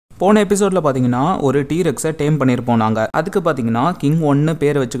போன எபிசோட்ல பாத்தீங்கன்னா ஒரு டீரெக்ஸை டேம் பண்ணிருப்போம் நாங்க. அதுக்கு பாத்தீங்கன்னா கிங் 1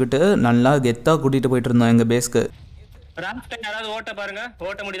 பேர் வச்சுக்கிட்டு நல்லா கெத்தா கூட்டிட்டு போயிட்டு இருந்தோம் எங்க பேஸ்க்கு. ராஃப்ட் யாராவது ஓட்ட பாருங்க,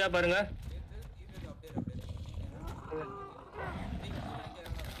 ஓட்ட முடியுதா பாருங்க.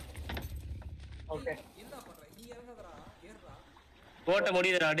 ஓகே ஓட்ட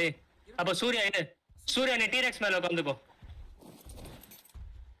முடியுதுடா டேய். அப்ப சூர்யா நீ டீரெக்ஸ் மேல உட்கார்ந்துக்கோ.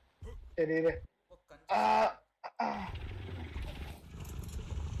 சரி இரு.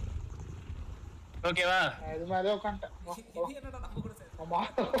 ஓகேவா? இது மேல உட்கார்ந்தேன். ஆமா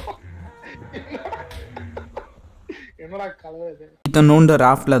என்னடா கலவை இது. இத்தனோண்ட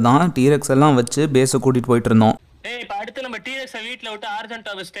ராஃப்ட்ல தான் டீரெக்ஸ் எல்லாம் வச்சு பேஸை கூட்டிட்டு போயிட்டு இருந்தோம். ஏய் இப்ப அடுத்து நம்ம டீரெக்ஸை வீட்ல விட்டு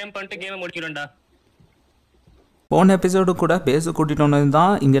ஆர்ஜென்டாவை ஸ்டேம் பண்ணிட்டு கேமை முடிக்கிறோம்டா. போன எபிசோடு கூட பேஸை கூட்டிட்டு வந்தது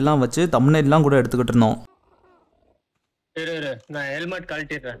தான் இங்கெல்லாம் வச்சு தம்ப்நெயில்லாம் கூட எடுத்துக்கிட்டு இருந்தோம். இரு நான் ஹெல்மெட்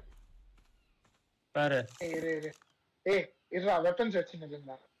கழட்டிடுறேன் பாரு. இரு ஏய் இருடா வெப்பன்ஸ்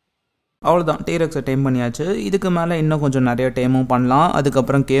வச்சிருந்தேன்டா. அவ்வளோதான், டீரெக்ஸை டேம் பண்ணியாச்சு. இதுக்கு மேலே இன்னும் கொஞ்சம் நிறைய டேமும் பண்ணலாம்.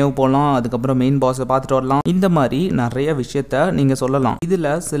 அதுக்கப்புறம் கேவ் போகலாம், அதுக்கப்புறம் மெயின் பாஸை பார்த்துட்டு வரலாம். இந்த மாதிரி நிறைய விஷயத்த நீங்கள் சொல்லலாம். இதில்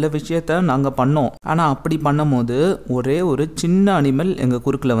சில விஷயத்த நாங்கள் பண்ணோம். ஆனால் அப்படி பண்ணும்போது ஒரே ஒரு சின்ன அனிமல் எங்கள்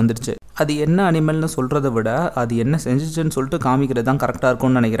குறுக்கில் வந்துடுச்சு. அது என்ன அனிமல்னு சொல்கிறத விட அது என்ன செஞ்சிச்சுன்னு சொல்லிட்டு காமிக்கிறது தான் கரெக்டாக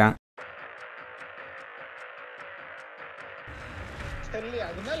இருக்கும்னு நினைக்கிறேன்.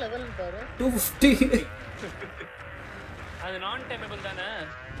 அதுனா லெவல் பாரு 250. அது நான் டேமபிள் தானே?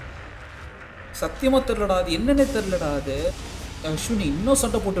 சத்தியமா தெரியலடா, அது என்னன்னே தெரியலடா. அது அஸ்வினி இன்னும்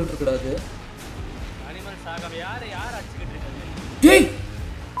சண்டை போட்டுட்டு இருக்கடா. அது அனிமல் சாகம் யார் அடிச்சிட்டு இருக்காங்க? டேய்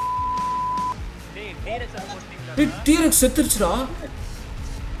டீரெக்ஸ் போஸ்டிங் டீரெக்ஸ் செத்துருச்சுடா.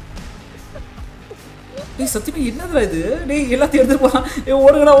 டேய் சத்தியமா என்னதுடா இது? டேய் எல்லாத்தையும் எடுத்துட்டு போலாம்.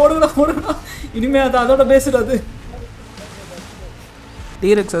 ஓடுங்கடா. இனிமே அது அதோட பேசுறாது.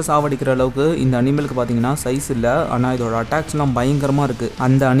 டீரெக்ஸை சாவடிக்கிற அளவுக்கு இந்த அனிமலுக்கு பார்த்தீங்கன்னா சைஸ் இல்லை. ஆனால் இதோட அட்டாக்ஸ்லாம் பயங்கரமாக இருக்குது.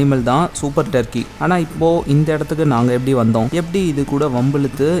 அந்த அனிமல் தான் சூப்பர் டர்க்கி. ஆனால் இப்போது இந்த இடத்துக்கு நாங்கள் எப்படி வந்தோம், எப்படி இது கூட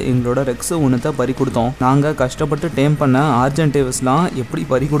வம்பிழுத்து எங்களோட ரெக்ஸு ஒன்றுத்தை பறி கொடுத்தோம், நாங்கள் கஷ்டப்பட்டு டேம் பண்ண ஆர்ஜென்டேவஸ்லாம் எப்படி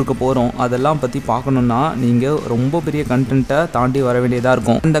பறி கொடுக்க போகிறோம், அதெல்லாம் பற்றி பார்க்கணுன்னா நீங்கள் ரொம்ப பெரிய கண்டென்ட்டை தாண்டி வர வேண்டியதாக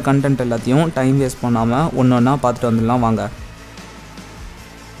இருக்கும். அந்த கண்டென்ட் எல்லாத்தையும் டைம் வேஸ்ட் பண்ணாமல் ஒன்று ஒன்றா பார்த்துட்டு வந்துடலாம் வாங்க.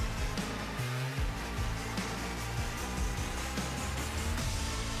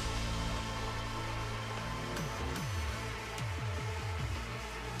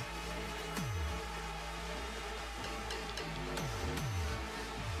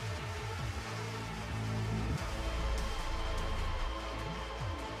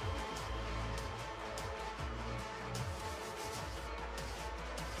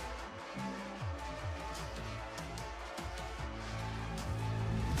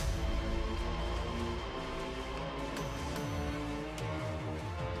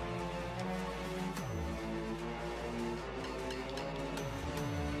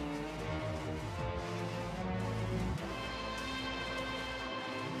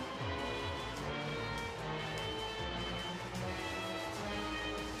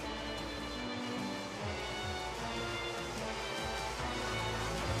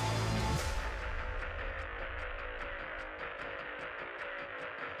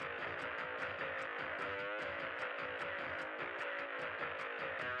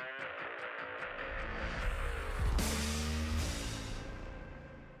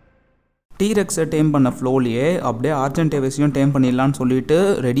 டீரெக்ஸை டேம் பண்ண ஃப்ளோலையே அப்படியே ஆர்ஜென்டேவஸையும் டேம் பண்ணிடலான்னு சொல்லிட்டு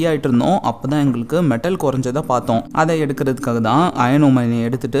ரெடி ஆகிட்டு இருந்தோம். அப்போ தான் எங்களுக்கு மெட்டல் குறைஞ்சதை பார்த்தோம். அதை எடுக்கிறதுக்காக தான் அயனோமைனை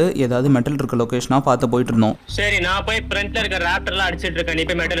எடுத்துட்டு ஏதாவது மெட்டல் இருக்க லொக்கேஷனாக பார்த்து போயிட்டு இருந்தோம். சரி நான் போய் ஃப்ரண்ட்ல இருக்க ராப்டர்லாம் அடிச்சிட்டு இருக்கேன், நீ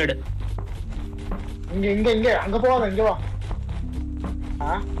போய் மெட்டல் எடு. இங்க அங்க போவாத, இங்க வா.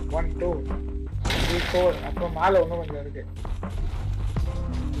 1 2 3 4 அப்புறம் மேல ஒண்ணு கொஞ்சம் இருக்கு.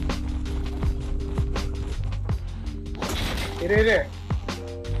 இரு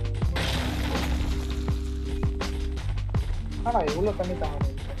ஆனா இவ்வளவு தண்ணி தாங்க.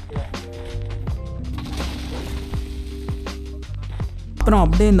 அப்புறம்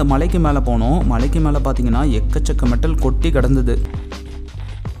அப்படியே இந்த மலைக்கு மேலே போனோம். மலைக்கு மேலே பார்த்தீங்கன்னா எக்கச்சக்க மெட்டல் கொட்டி கிடந்தது.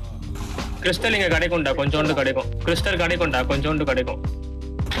 கிறிஸ்டல் இங்க கிடைக்கும்டா, கொஞ்சோண்டு கிடைக்கும். கிறிஸ்டல் கிடைக்கும்டா, கொஞ்சோண்டு கிடைக்கும்.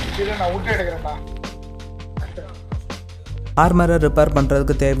 இரு நான் உள்ள எடுக்கறேன்டா. ஆர்மரை ரிப்பேர்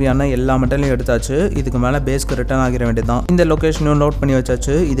பண்ணுறதுக்கு தேவையான எல்லா மெட்டலையும் எடுத்தாச்சு. இதுக்கு மேலே பேஸ்க்கு ரிட்டர்ன் ஆகிற வேண்டியதான். இந்த லொக்கேஷனையும் நோட் பண்ணி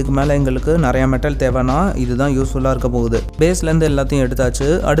வச்சாச்சு. இதுக்கு மேலே எங்களுக்கு நிறையா மெட்டல் தேவைன்னா இதுதான் யூஸ்ஃபுல்லாக இருக்க போகுது. பேஸ்லேருந்து எல்லாத்தையும் எடுத்தாச்சு.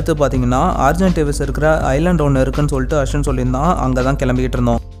 அடுத்து பார்த்தீங்கன்னா ஆர்ஜென்டேவஸ் இருக்கிற ஐலாண்ட் ஒன்று இருக்குன்னு சொல்லிட்டு அஸ்வின் சொல்லியிருந்தான். அங்கே தான் கிளம்பிக்கிட்டு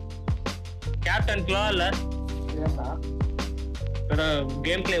இருந்தோம். கேப்டன் க்ளால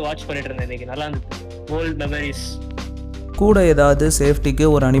கேம் பிளே வாட்ச் பண்ணிட்டு இருந்தேன் இன்னைக்கு, நல்லா இருந்துச்சு. Volt memories. கூட ஏதாவது சேஃப்டிக்கு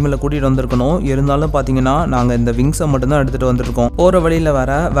ஒரு அனிமலை கூட்டிகிட்டு வந்திருக்கணும். இருந்தாலும் பார்த்தீங்கன்னா நாங்கள் இந்த விங்ஸை மட்டும்தான் எடுத்துகிட்டு வந்திருக்கோம். போகிற வழியில்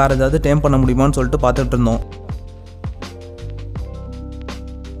வேறு ஏதாவது டேம் பண்ண முடியுமான்னு சொல்லிட்டு பார்த்துட்டு இருந்தோம்.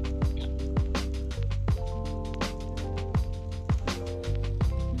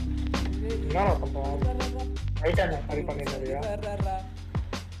 என்னடா பண்றோம் ரைட்டா சரி பண்ணிடுறியா அது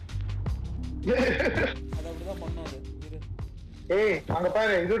அப்படிதான் பண்ணோம் அது ஏய் அங்க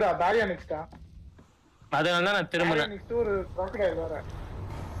பாரு இதுடா தாரியா நெக்ஸ்டா அதனால தான் நான் திரும்புறேன் நெக்ஸ்ட் ஒரு crocodile வர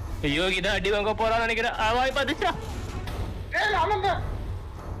யோகி தான் அடி வாங்க போறான்னு நினைக்கிறேன் வாய் பாத்துச்சா ஏய் அவன் தான்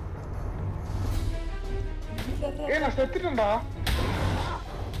ஏய் நான் செத்துட்டேன்டா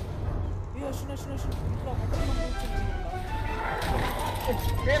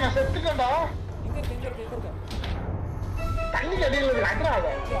ஏய் நான் செத்துட்டேன்டா எங்க தண்ணி அடியில இருக்கு அட்றாத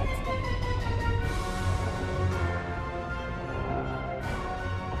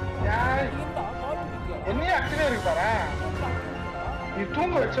என்னையே அடிச்சுட்டே இருக்கு பாரு நீ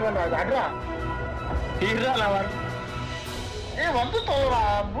தூங்க வச்சுடா அது அட்றா இருடா நான் வரேன் ஏய் வந்து தோறா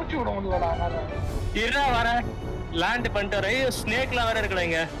மூச்சு விட முடியலடா நான் இருடா வரேன் லேண்ட் பண்ணிட்டு வரேன் ஸ்னேக்லாம் வேற இருக்குடா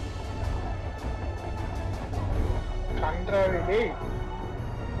இங்க கன்றாவி டேய்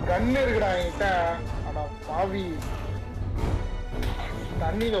கன் இருக்குடா என்கிட்ட அட பாவி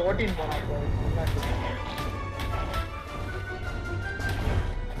தண்ணியில ஓட்டின்னு போனா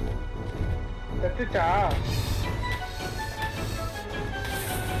செத்துச்சா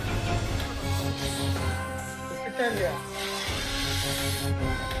செத்துச்சா இல்லையா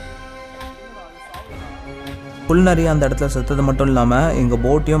புல்நரி அந்த இடத்துல செத்தது மட்டும் இல்லாமல் எங்கள்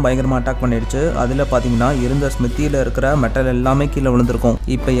போட்டையும் பயங்கரமாக அட்டாக் பண்ணிடுச்சு. அதில் பார்த்தீங்கன்னா இருந்த ஸ்மித்தியில் இருக்கிற மெட்டல் எல்லாமே கீழே விழுந்திருக்கும்.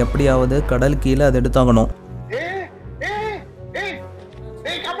 இப்போ எப்படியாவது கடல் கீழே அதை எடுத்தாகணும்.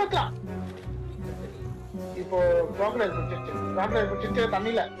 இப்போ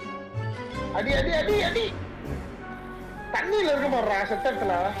தண்ணியில அடி அடி அடி அடி தண்ணியில இருக்க போடுறா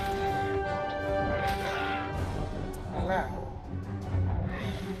செத்தத்துல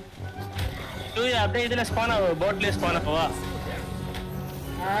அப்படியே இதுல ஸ்பான் ஆகும் போட்லயே ஸ்பான் ஆகவா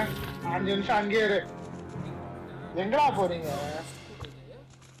 5 நிமிஷம் அங்கேயே இரு எங்கடா போறீங்க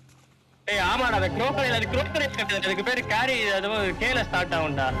ஏய் ஆமாடா அந்த crocodile அது crocodile கட்டது அதுக்கு பேரு கேரி அதுவும் கேல ஸ்டார்ட்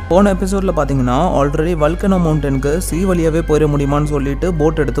ஆகும்டா போன எபிசோட்ல பாத்தீங்கன்னா ஆல்ரெடி வல்கனோ மவுண்டனுக்கு சீ வழியாவே போயிட முடியுமான்னு சொல்லிட்டு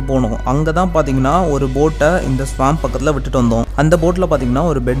போட் எடுத்து போனோம். அங்கதான் பாத்தீங்கன்னா ஒரு போட்டை இந்த ஸ்வாம்ப் பக்கத்துல விட்டுட்டு வந்தோம். அந்த போட்ல பாத்தீங்கன்னா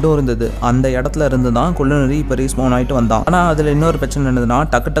ஒரு பெட்டும் இருந்தது. அந்த இடத்துல இருந்து தான் குள்ளநரி இப்ப ரீஸ்பவுன் ஆயிட்டு வந்தான். ஆனா அதுல இன்னொரு பிரச்சனை என்னதுன்னா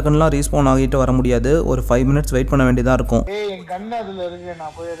டக்கு டக்குன்னுலாம் ரீஸ்பவுன் ஆகிட்டு வர முடியாது. ஒரு 5 மினிட்ஸ் வெயிட் பண்ண வேண்டியதா இருக்கும். என் கண்ணு அதுல இருக்கு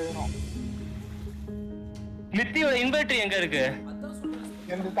நான் போய் எடுக்கணும். மித்தியோட இன்வெர்டர் எங்க இருக்கு?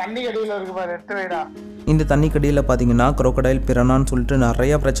 இந்த தண்ணி கடியில இருக்கு பாரு எடுத்து வைடா. இந்த தண்ணி கடியில் பார்த்தீங்கன்னா crocodile பிரானான்னு சொல்லிட்டு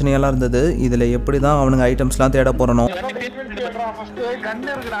நிறைய பிரச்சனையெல்லாம் இருந்தது. இதில் எப்படி தான் அவனுங்க ஐட்டம்ஸ்லாம் தேட போகிறனோ.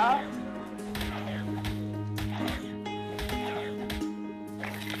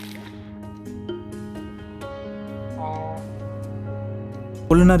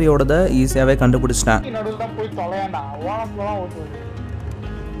 குளினரியோடத ஈஸியாகவே கண்டுபிடிச்சிட்டேன்.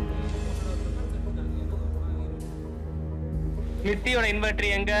 மித்தியோட இன்வெர்டர்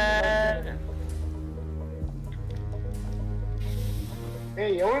எங்க?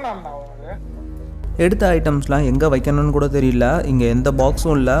 எடுத்த ஐட்டம்ஸ்லாம் எங்கே வைக்கணும்னு கூட தெரியல. இங்கே எந்த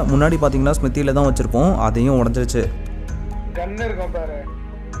பாக்ஸும் இல்லை. முன்னாடி பார்த்தீங்கன்னா ஸ்மித்தியில் தான் வச்சுருப்போம். அதையும் உடஞ்சிருச்சு.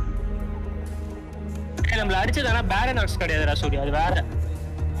 நம்மள அடிச்சதானா பேரனாக்ஸ் கிடையாதுடா சூர்யா, அது வேற.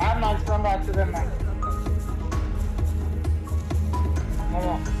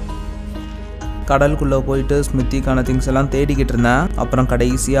 கடலுக்குள்ளே போயிட்டு ஸ்மித்திக்கான திங்ஸ் எல்லாம் தேடிக்கிட்டு இருந்தேன். அப்புறம்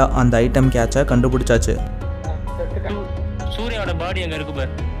கடைசியாக அந்த ஐட்டம் கேட்சை கண்டுபிடிச்சாச்சு. சூர்யாவோட பாடி எங்க இருக்கு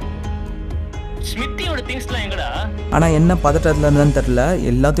பாரு. ஸ்மித்தியோட திங்ஸ்லாம் எங்கடா? ஆனால் என்ன பதட்டத்தில் இருந்தேன்னு தெரியல.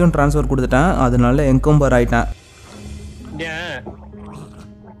 எல்லாத்தையும் ட்ரான்ஸ்ஃபர் கொடுத்துட்டேன். அதனால என்கம்பர் ஆயிட்டேன்.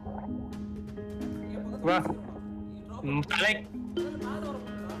 வா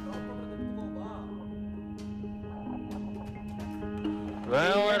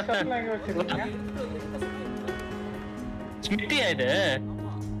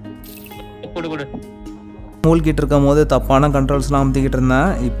மூழ்கிட்டு இருக்கும் போது தப்பான கண்ட்ரோல்ஸ்லாம் அமுத்திக்கிட்டு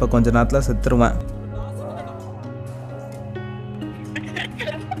இருந்தேன். இப்போ கொஞ்ச நேரத்தில் செத்துருவேன்.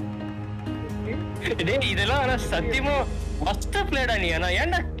 இதெல்லாம் சத்தியமா பிளேடா நீ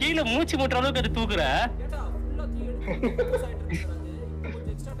ஏன்டா கீழே மூச்சு முட்டுற அளவுக்கு அது தூக்குற?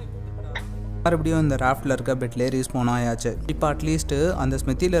 மறுபடியும் இந்த ராஃப்டில் இருக்க பெட்லேயே ரீஸ்பான் ஆயாச்சு. இப்போ அட்லீஸ்ட்டு அந்த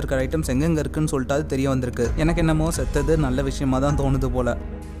ஸ்மித்தியில் இருக்கிற ஐட்டம்ஸ் எங்கெங்கே இருக்குன்னு சொல்லிட்டு அது தெரிய வந்திருக்கு. எனக்கு என்னமோ செத்தது நல்ல விஷயமா தான் தோணுது போல.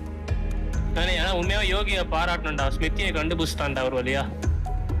 உண்மையாக யோகியை பாராட்டணும்டா, ஸ்மித்தியை கண்டுபிடிச்சிட்டான்டா ஒரு வழியா.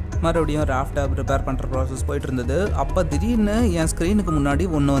 மறுபடியும் ராஃப்டை ப்ரிப்பேர் பண்ணுற ப்ராசஸ் போயிட்டு இருந்தது. அப்போ திடீர்னு என் ஸ்க்ரீனுக்கு முன்னாடி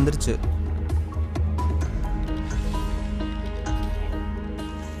ஒன்று வந்துருச்சு.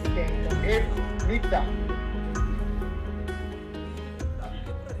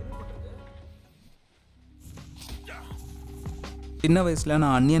 சின்ன வயசுல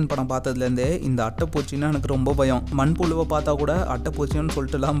நான் அன்னியன் படம் பார்த்ததுலேருந்தே இந்த அட்டைப்பூச்சின்னா எனக்கு ரொம்ப பயம். மண்புழுவை பார்த்தா கூட அட்டைப்பூச்சின்னு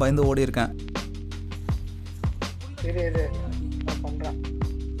சொல்லிட்டுலாம் பயந்து ஓடி இருக்கேன்.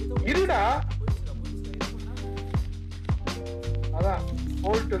 இருடா அதான்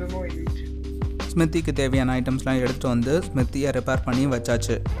போல்ட் ரிமூவ் ஈச். ஸ்மித்திக்கு தேவையான ஐட்டம்ஸ்லாம் எடுத்துட்டு வந்து ஸ்மித்தியை ரிப்பேர் பண்ணி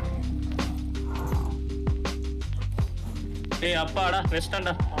வச்சாச்சு. ஏய் அப்பாடா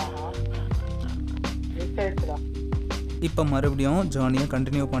வெஸ்டண்டா. இப்போ மறுபடியும் ஜேர்னியை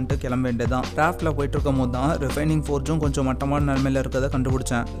கண்டினியூ பண்ணிட்டு கிளம்ப வேண்டியதான். ராஃப்டில் போயிட்டு இருக்கும் போது தான் ரிஃபைனிங் ஃபோர்ஜும் கொஞ்சம் மட்டமான நிலைமையில் இருக்கிறத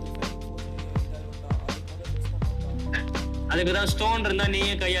கண்டுபிடிச்சேன். அதுக்கு தான் ஸ்டோன் இருந்தா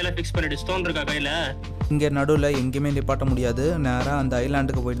நீயே கையால ஃபிக்ஸ் பண்ணிடு. ஸ்டோன் இருக்கா கையில? இங்கே நடுவில் எங்கேயுமே நிப்பாட்ட முடியாது. நேராக அந்த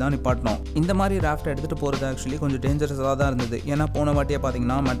ஐலாண்டுக்கு போயிட்டு தான் நிப்பாட்டணும். இந்த மாதிரி ராஃப்ட் எடுத்துகிட்டு போகிறது ஆக்சுவலி கொஞ்சம் டேஞ்சரஸாக தான் இருந்தது. ஏன்னா போன வாட்டியே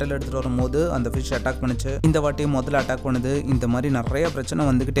பார்த்தீங்கன்னா மெட்டல் எடுத்துகிட்டு வரும்போது அந்த ஃபிஷ் அட்டாக் பண்ணுச்சு. இந்த வாட்டியும் முதல்ல அட்டாக் பண்ணுது. இந்த மாதிரி நிறைய பிரச்சனை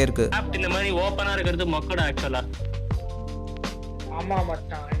வந்துகிட்டே இருக்கு. இந்த மாதிரி ஓப்பனாக இருக்கிறது மக்கள் ஆக்சுவலா. ஆமா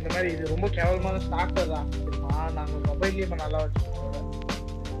மச்சான், இந்த மாதிரி இது ரொம்ப கேவலமான ஸ்டார்டர் தான். நாங்க மொபைல்லேயே நல்லா வச்சுருக்கோம்.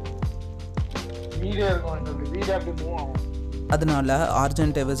 வீடியோ இருக்கும், இந்த வீடியோ அப்படி மூவ் ஆகும். அதனால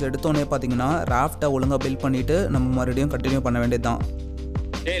ஆர்ஜென்ட் டேவஸ் எடுத்தோன்னே பார்த்தீங்கன்னா ராஃப்டை ஒழுங்காக பில்ட் பண்ணிட்டு நம்ம மறுபடியும் கண்டினியூ பண்ண வேண்டியது தான்.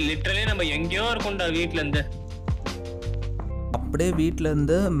 லிட்டரலி நம்ம எங்கேயோ இருக்கோம்டா வீட்டிலேருந்து. அப்படியே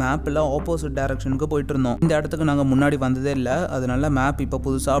வீட்டிலேருந்து மேப்பில் ஆப்போசிட் டைரக்ஷனுக்கு போயிட்டு இருந்தோம். இந்த இடத்துக்கு நாங்கள் முன்னாடி வந்ததே இல்லை. அதனால மேப் இப்போ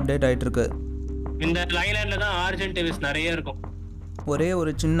புதுசாக அப்டேட் ஆகிட்டு இருக்கு. இந்த ஐலாண்டில் தான் ஆர்ஜென்ட் டேவஸ் நிறைய இருக்கும். ஒரே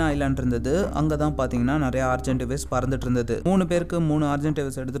ஒரு சின்ன ஐலாண்ட் இருந்தது. அங்கே தான் பார்த்தீங்கன்னா நிறைய ஆர்ஜென்ட் வேவ்ஸ் பறந்துட்டு இருந்தது. 3 பேருக்கு 3 ஆர்ஜென்ட்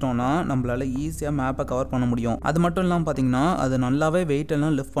வேவ்ஸ் எடுத்துட்டோம்னா நம்மளால ஈஸியாக மேப்பை கவர் பண்ண முடியும். அது மட்டும் இல்லாமல் பார்த்தீங்கன்னா அது நல்லாவே வெயிட்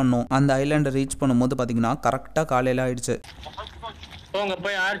எல்லாம் லிஃப்ட் பண்ணும். அந்த ஐலாண்டை ரீச் பண்ணும்போது பார்த்தீங்கன்னா கரெக்டாக காலையில் ஆயிடுச்சு. போங்க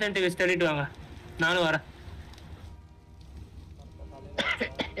போய் ஆர்ஜென்ட் வேவ்ஸ் தேடிட்டு வாங்க, நானும் வரேன்.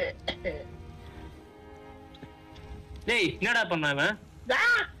 டேய் என்னடா பண்ணா இவன்?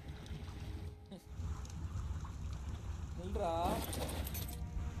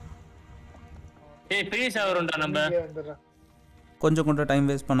 ஏய் ப்ளீஸ் அவருண்டா நம்ம கொஞ்சம் டைம்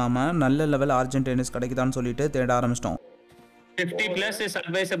வேஸ்ட் பண்ணாமல் நல்ல லெவல் ஆர்ஜென்ட் டென்னிஸ் கிடைக்குதான்னு சொல்லிட்டு தேட ஆரம்பிச்சிட்டோம். 50+ இஸ்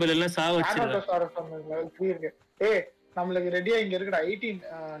அட்வைசபிள் இல்ல சாவச்சிருக்கு. ஏய் நம்மளுக்கு ரெடியா இங்க இருக்குடா 18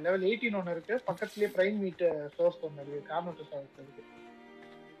 லெவல் 18 ஒன்னு இருக்கு. பக்கத்துலயே பிரைம் மீட் சோர்ஸ் ஒன்னு இருக்கு. கார்னோட்டோ சோர்ஸ் இருக்கு.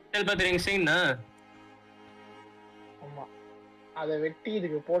 செல்பத்ரிங் சீனா. ஆமா அத வெட்டி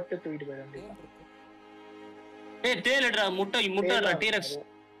இதுக்கு போட்டு தூக்கிட்டு போய் வேண்டியது. ஏய் டேலடா முட்டை டீரக்ஸ்.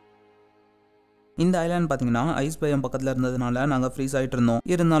 இந்த ஐலாண்ட் பார்த்தீங்கன்னா ஐஸ் பயம் பக்கத்தில் இருந்ததுனால நாங்கள் ஃப்ரீஸ் ஆகிட்டு இருந்தோம்.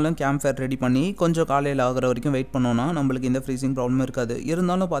 இருந்தாலும் கேம்ப் ஃபயர் ரெடி பண்ணி கொஞ்சம் காலையில் ஆகிற வரைக்கும் வெயிட் பண்ணோன்னா நம்மளுக்கு இந்த ஃப்ரீசிங் ப்ராப்ளம் இருக்காது.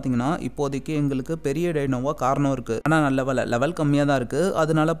 இருந்தாலும் பார்த்தீங்கன்னா இப்போதைக்கு எங்களுக்கு பெரிய டைனோவா காரணம் இருக்குது. ஆனால் நல்ல லெவல் கம்மியாக தான் இருக்குது.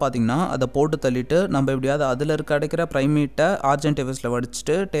 அதனால பார்த்தீங்கன்னா அதை போட்டு தள்ளிட்டு நம்ம எப்படியாவது அதில் கிடைக்கிற பிரைமேட்டை ஆர்ஜென்ட் வேவ்ஸில்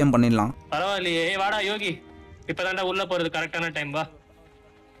வடிச்சிட்டு டேம் பண்ணிடலாம். பரவாயில்லையே. வாடா யோகி, இப்போதான்டா உள்ள போகிறது கரெக்டான டைம். வா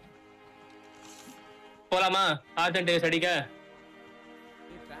போலாமா ஆர்ஜென்ட் வேவ்ஸ் அடிக்க?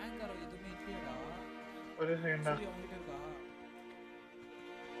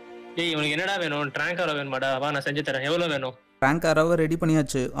 டேய் உனக்கு என்னடா வேணும்? ட்ராங்க் ஆரோ வேணுமாடா? வா நான் செஞ்சு தரேன். எவ்வளோ வேணும்? ட்ராங்க் ஆரோவை ரெடி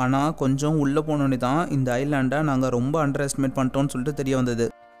பண்ணியாச்சு. ஆனால் கொஞ்சம் உள்ளே போனோன்னே தான் இந்த ஐலாண்டை நாங்கள் ரொம்ப அண்டர் எஸ்டிமேட் பண்ணிட்டோம்னு சொல்லிட்டு தெரிய வந்தது.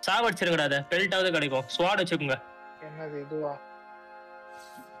 சாவடிச்சிருங்கடா, அதை பெல்ட்டாவது கிடைக்கும். ஸ்வாட் வச்சுக்கோங்க. என்னது இதுவா?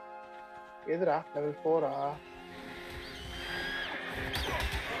 எதுடா லெவல் 4ஆ?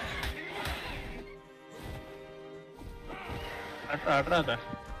 அட்ரா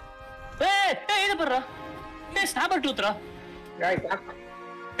ஏய் இது பண்றா. ஏய் ஸ்டாபர் டூத்ரா. ஏய் காக்.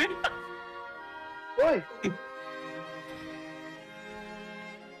 ஓய்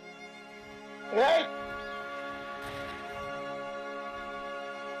ஏய்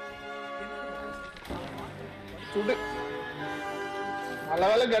சுடு.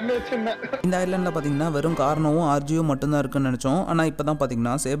 நல்லவேளை கன் வச்சிருந்தேன். இந்த ஐலாண்டில் பார்த்தீங்கன்னா வெறும் கார்னோவும் ஆர்ஜியும் மட்டும்தான் இருக்குன்னு நினச்சோம். ஆனால் இப்போ தான்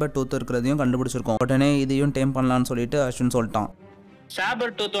பார்த்தீங்கன்னா சேபர் டூத் இருக்கிறதையும் கண்டுபிடிச்சிருக்கோம். உடனே இதையும் டேம் பண்ணலான்னு சொல்லிட்டு அஸ்வின் சொல்லிட்டான்.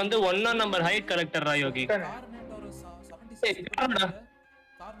 சாபர் டூத் வந்து 1 நம்பர் ஹைட் கலெக்டர் ரா யோகி.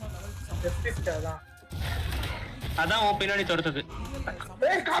 அதான் உன் பின்னாடி தொடர்த்தது.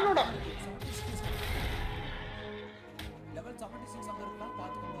 ஏய் கார்னோடா.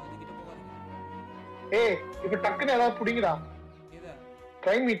 ஏய் இப்ப டக்குன்னு ஏதாவது புடிங்கடா.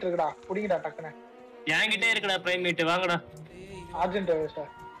 பிரைம் மீட் இருக்குடா, புடிங்கடா டக்குன்னு. என்கிட்ட இருக்குடா பிரைம் மீட், வாங்கடா. ஆர்ஜென்ட் வேஸ்டா.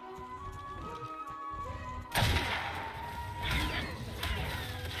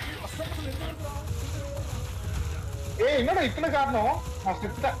 ஏய் என்னடா இத்தனை காரணம்? நான்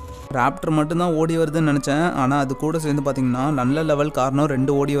செத்துட்டேன். ராப்டர் மட்டும்தான் ஓடி வருதுன்னு நினச்சேன். ஆனால் அது கூட சேர்ந்து பார்த்தீங்கன்னா நல்ல லெவல் காரணம்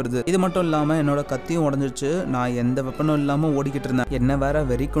 2 ஓடி வருது. இது மட்டும் இல்லாமல் என்னோட கத்தியும் உடஞ்சிச்சு. நான் எந்த வெப்பனும் இல்லாமல் ஓடிக்கிட்டு இருந்தேன். என்ன வேற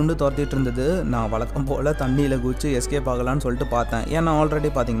வெறி கொண்டு துரத்திட்டு இருந்தது. நான் வழக்கம் போல் தண்ணியில் குதிச்சு எஸ்கேப் ஆகலான்னு சொல்லிட்டு பார்த்தேன். ஏன்னா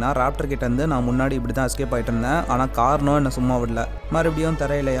ஆல்ரெடி பார்த்தீங்கன்னா ராப்டர் கிட்ட இருந்து நான் முன்னாடி இப்படி தான் எஸ்கேப் ஆகிட்டு இருந்தேன். ஆனால் காரணம் என்ன சும்மா விடல. மறுபடியும்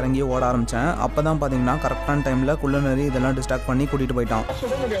தரையில் இறங்கி ஓட ஆரம்பித்தேன். அப்போ தான் பார்த்தீங்கன்னா கரெக்டான டைமில் குள்ளநரி இதெல்லாம் டிஸ்ட்ராக்ட் பண்ணி கூட்டிகிட்டு போயிட்டான்.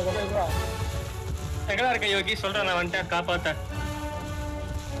 எங்கடா இருக்க யோகி? சொல்றேன், நான் வந்துட்டேன், காப்பாத்த.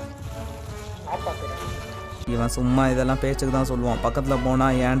 இவன் சும்மா இதெல்லாம் பேச்சுக்கு தான் சொல்லுவான். பக்கத்தில்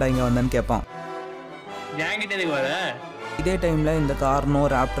போனால் ஏன்டா இங்கே வந்தேன்னு கேட்பான். என்கிட்ட எதுக்கு வர? இதே டைமில் இந்த காரணம்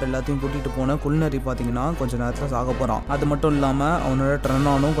ராப்டர் எல்லாத்தையும் கூட்டிகிட்டு போன குள்ளநரி பார்த்தீங்கன்னா கொஞ்சம் நேரத்தில் சாக போகிறான். அது மட்டும் இல்லாமல் அவனோட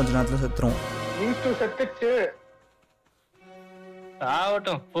ட்ரெனானும் கொஞ்சம் நேரத்தில் செத்துரும்.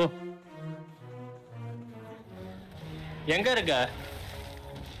 ஆகட்டும் போ. எங்க இருக்க?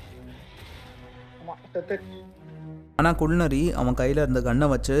 ஆனால் குள்ளநரி அவன் கையில் இருந்த கண்ணை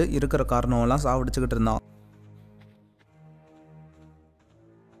வச்சு இருக்கிற காரணம்லாம் சாவடிச்சுக்கிட்டு இருந்தான்.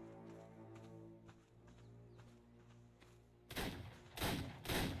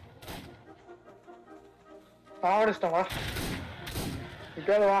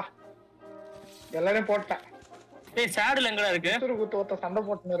 எல்லாரையும் போட்டேன். ஏய் சாடுல எங்கடா இருக்கு? சண்டை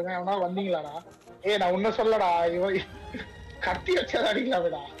போட்டு இருக்கேன். எவனா வந்தீங்களாடா? நான் உன்ன சொல்லடா. கத்தி வச்சா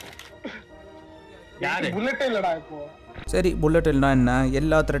அடிக்கலாம்டா. புல்லட்டே இல்லடா இப்போ. சரி, புல்லட் இல்லைனா என்ன,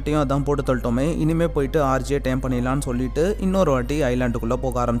 எல்லா த்ரெட்டையும் அதான் போட்டு தள்ளிட்டோமே. இனிமே போயிட்டு ஆர்ஜியை டைம் பண்ணிடலான்னு சொல்லிட்டு இன்னொரு வாட்டி ஐலாண்டுக்குள்ளே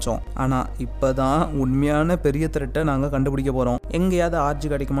போக ஆரம்பித்தோம். ஆனால் இப்போ தான் உண்மையான பெரிய த்ரெட்டை நாங்கள் கண்டுபிடிக்க போகிறோம். எங்கேயாவது ஆர்ஜி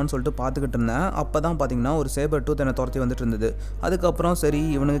கிடைக்குமான்னு சொல்லிட்டு பார்த்துக்கிட்டு இருந்தேன். அப்போ தான் பார்த்தீங்கன்னா ஒரு சேபர் டூத் என்னை துரத்தி வந்துட்டு இருந்தது. அதுக்கப்புறம் சரி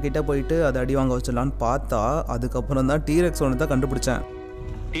இவனுங்க கிட்டே போயிட்டு அதை அடி வாங்க வச்சிடலான்னு பார்த்தா அதுக்கப்புறம் தான் டீரெக்ஸ் ஒன்று தான் கண்டுபிடிச்சேன்.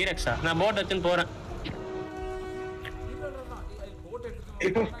 டீரெக்ஸா? நான் போட் எடுத்துன்னு போகிறேன்.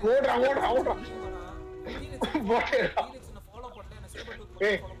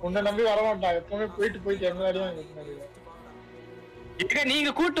 நம்பி வரமாட்டான். எப்பவுமே போயிட்டு நீங்க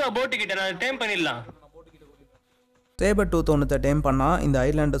கூட்டு போட்டு கிட்ட நான் டைம் பண்ணிடலாம். சேபர் டூத் ஒன்று டைம் பண்ணா இந்த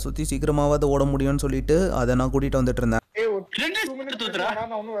ஐலாண்டை சுற்றி சீக்கிரமாவது ஓட முடியும்னு சொல்லிட்டு அதை நான் கூட்டிட்டு வந்துட்டு இருந்தேன்.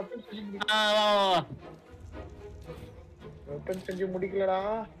 முடிக்கலடா.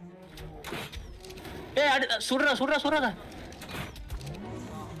 சுடுறா சுடுறா சுடுறா.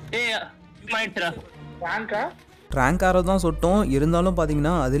 ரேங்க் ஆறதான் சுட்டோம். இருந்தாலும்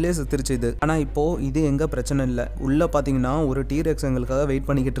பார்த்தீங்கன்னா அதிலே செத்துருச்சு இது. ஆனால் இப்போது இது எங்கே பிரச்சனை இல்லை. உள்ளே பார்த்தீங்கன்னா ஒரு டீரெக்ஸ் எங்களுக்காக வெயிட்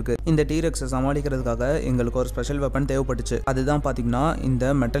பண்ணிக்கிட்டு இருக்கு. இந்த டீரெக்ஸை சமாளிக்கிறதுக்காக எங்களுக்கு ஒரு ஸ்பெஷல் வெப்பன் தேவைப்பட்டுச்சு. அதுதான் பார்த்தீங்கன்னா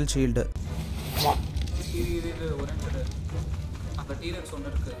இந்த மெட்டல் ஷீல்டு.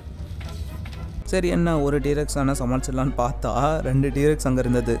 சரி என்ன ஒரு டீரெக்ஸ் ஆனால் சமாளிச்சிடலான்னு பார்த்தா 2 டீரெக்ஸ் அங்கே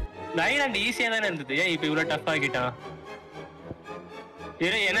இருந்தது. ஈஸியாக தானே இருந்தது. ஏன் இப்போ இவ்வளோ டஃப் ஆகிட்டான்?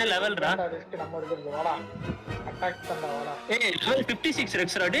 என்ன லெவல்ரா? நம்ம இருக்குது வாடா. அட்டாக் பண்ணடா வாடா. லெவல் 56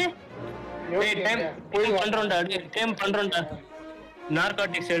 ரெக்ஸ்ரா டே. டைம் பண்றோம்டா. டைம் பண்றோம்டா.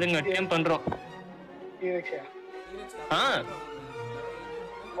 நார்காட்டிக்ஸ் எடுங்க, டைம் பண்றோம். டீரெக்ஸா?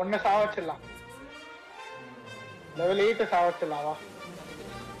 ஒண்ணு சாவச்சிடலாம். லெவல் 8 சாவச்சிடலாம் வா.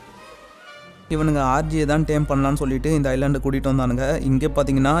 இவனுங்க ஆர்ஜியை தான் டேம் பண்ணலான்னு சொல்லிட்டு இந்த ஐலாண்டு கூட்டிகிட்டு வந்தானுங்க. இங்கே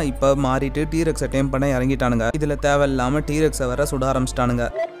பார்த்தீங்கன்னா இப்போ மாறிட்டு டீரெக்ஸை டேம் பண்ண இறங்கிட்டானுங்க. இதில் தேவையில்லாமல் டீரெக்ஸை வேற சுட ஆரம்பிச்சிட்டானுங்க.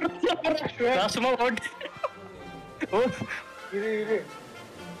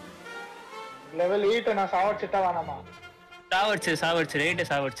 லெவல் 8 நான் சாவச்சிட்டா வேணாமா? சாவடிச்சு 8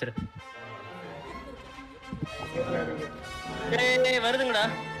 சாவடிச்சு. வருதுங்கடா.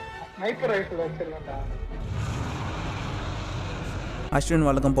 Sniper rifle வச்சிருக்கேன்டா. அஸ்வின்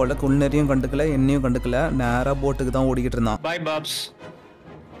வழக்கம் போல குள்ளநரியும் கண்டுக்கல, என்னையும் கண்டுக்கல. நேரா போட்டுக்கு தான் ஓடிக்கிட்டு இருந்தான். பை பாப்ஸ்.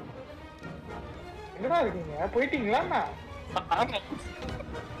 எங்கடா இருக்கீங்க? போயிட்டீங்களா?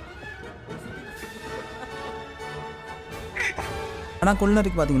 ஆனால்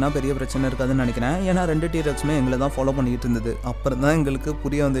குள்ளநரிக்கு பார்த்தீங்கன்னா பெரிய பிரச்சனை இருக்காதுன்னு நினைக்கிறேன். ஏன்னா 2 டீரெக்ஸுமே எங்களை தான் ஃபாலோ பண்ணிக்கிட்டு இருந்தது. அப்புறம் தான் எங்களுக்கு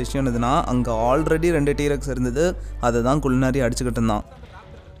புரிய வந்த விஷயம் என்னதுன்னா அங்கே ஆல்ரெடி 2 டீரெக்ஸ் இருந்தது. அதை தான் குள்ளநரி அடிச்சுக்கிட்டு இருந்தான்.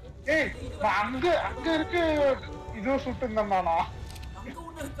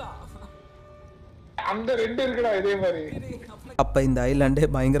 அந்த 2 இருக்குடா இதே மாதிரி. அப்போ இந்த ஐலாண்டே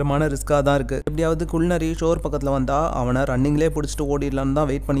பயங்கரமான ரிஸ்காக தான் இருக்குது. எப்படியாவது குள்ளநரி ஷோர் பக்கத்தில் வந்தால் அவனை ரன்னிங்லேயே பிடிச்சிட்டு ஓடிடலான்னு தான்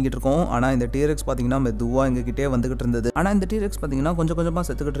வெயிட் பண்ணிக்கிட்டு இருக்கோம். ஆனால் இந்த டீரெக்ஸ் பார்த்தீங்கன்னா மெதுவாக எங்ககிட்டே வந்துகிட்டு இருந்தது. ஆனால் இந்த டீரெக்ஸ் பார்த்தீங்கன்னா கொஞ்சம் கொஞ்சமாக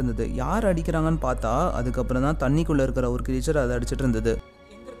செத்துக்கிட்டு இருந்தது. யார் அடிக்கிறாங்கன்னு பார்த்தா அதுக்கப்புறம் தான் தண்ணிக்குள்ளே இருக்கிற ஒரு கிரீச்சர் அதை அடிச்சிட்டு இருந்தது.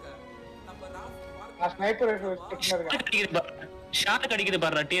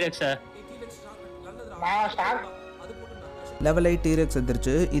 லெவல் 8 டீரெக்ஸ்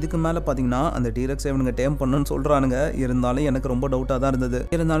எடுத்துருச்சு. இதுக்கு மேலே பார்த்தீங்கன்னா அந்த டீரெக்ஸ் இவனுங்க டேம் பண்ணணும்னு சொல்கிறானுங்க. இருந்தாலும் எனக்கு ரொம்ப டவுட்டாக தான் இருந்தது.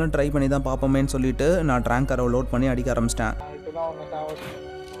 இருந்தாலும் ட்ரை பண்ணி தான் பார்ப்போமேன்னு சொல்லிட்டு நான் ட்ராங்கரை லோட் பண்ணி அடிக்க ஆரம்பிச்சிட்டேன்.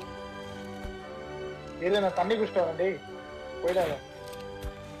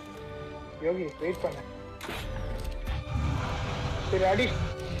 யோகி வெயிட் பண்ணு. சரி அடி.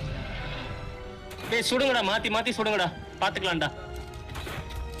 டேய் சுடுங்கடா, மாத்தி சுடுங்கடா, பாத்துக்கலாம்டா.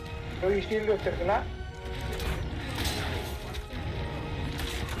 யோகி ஷீல்ட் வச்சிருக்கல.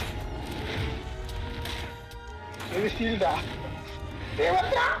 இது ஷீல்டா?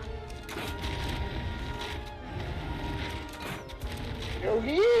 தேவத்ரா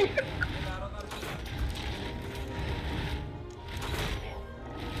யோகி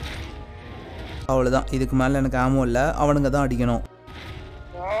அவ்வளோதான், இதுக்கு மேலே எனக்கு ஆமோ இல்லை, அவனுங்க தான் அடிக்கணும்.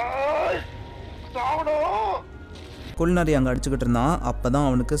 குள்நரி அங்கே அடிச்சுக்கிட்டு இருந்தான். அப்போ தான்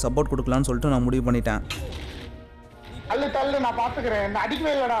அவனுக்கு சப்போர்ட் கொடுக்கலான்னு சொல்லிட்டு நான் முடிவு பண்ணிட்டேன். தள்ளு நான் பாத்துக்கிறேன். என்ன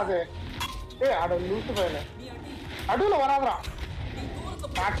அடிக்கவே இல்லடா அது. ஏய் அட லூசு பையல, நடுவுல வராதடா.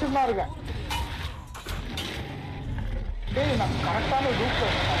 மேக்ஸிமம் தான் இருக்கேன். டேய் நான் கரெக்டான லூப்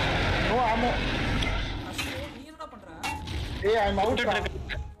நோ ஆமோ. ஏய் ஐ அம் அவுட்.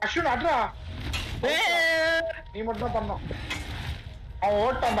 அஷ்வின் அட்ரா. நீ மட்டும் தான் பண்ணோம். அவன்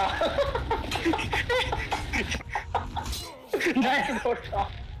ஓட்டான்டா.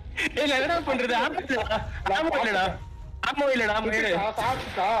 ஏய் என்னடா பண்றது? ஆமோ இல்லடா.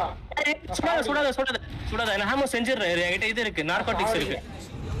 சுடாத. நான் ஆமோ செஞ்சிடுறேன். என்கிட்ட இது இருக்கு, நார்கோட்டிக்ஸ் இருக்கு.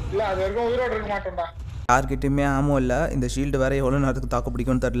 இல்ல அது வரைக்கும் உயிரோட இருக்க மாட்டேன்டா. யார்கிட்டையுமே ஆமோ இல்லை. இந்த ஷீல்டு வேற எவ்வளோ நேரத்துக்கு தாக்கு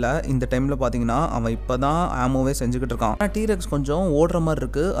பிடிக்கும்னு தெரில. இந்த டைமில் பார்த்தீங்கன்னா அவன் இப்போ தான் ஆமோவே செஞ்சுக்கிட்டு இருக்கான். ஆனால் டீரெக்ஸ் கொஞ்சம் ஓடுற மாதிரி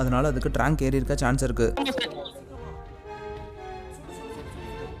இருக்கு, அதனால அதுக்கு ட்ராங்க் ஏறி இருக்க சான்ஸ் இருக்கு.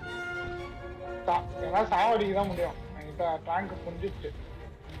 ஏன்னா சாவடிக்கு தான் முடியும். என்கிட்ட ட்ராங்க் புரிஞ்சிச்சு.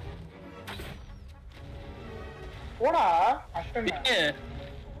 போடா அஷ்டன்.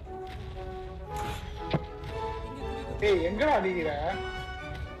 ஏய் எங்கடா அடிக்கிற?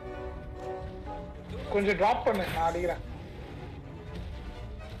 கொஞ்சம் டிராப் பண்ணு, நான் அடிக்கிறேன்.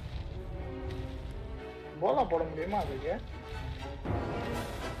 போலா போட முடியுமா அதுக்கு?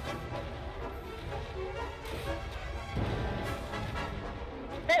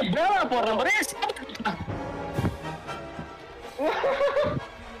 ஏய் போலா போடுறேன் பாரு.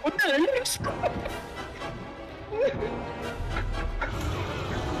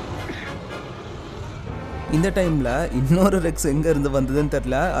 இந்த டைமில் இன்னொரு ரெக்ஸ் எங்கே இருந்து வந்ததுன்னு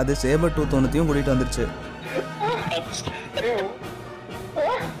தெரில. அது சேபர் டூத் ஒன்றுத்தையும் கூட்டிகிட்டு வந்துருச்சு.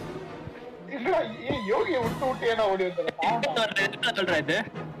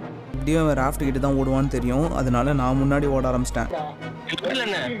 எப்படியும் அவன் ராஃப்ட் கிட்ட தான் ஓடுவான்னு தெரியும், அதனால நான் முன்னாடி ஓட ஆரம்பிச்சிட்டேன்.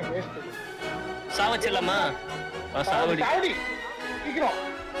 சாவச்சிடலாமா? சாவடி.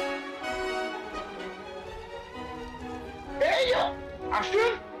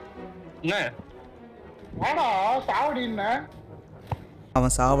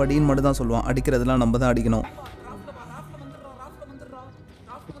 அவன் சாவடின்னு மட்டும் தான் சொல்லுவான், அடிக்கிறதுலாம் நம்ம தான் அடிக்கணும்.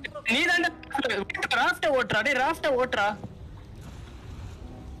 நீ தான் ராஃப்ட ஓட்றா. டேய் ராஃப்ட ஓட்றா.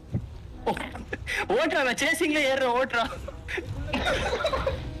 ஓட்றா, நான் சேசிங்ல ஏறுற ஓட்றா.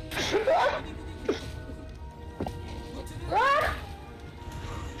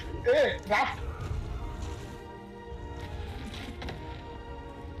 ஏய் ராஃப்ட்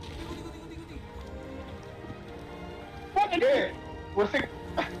ஒரு செக்.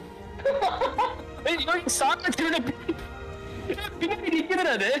 ஏய் யோகி சாவச்சிருடா. பின்னாடி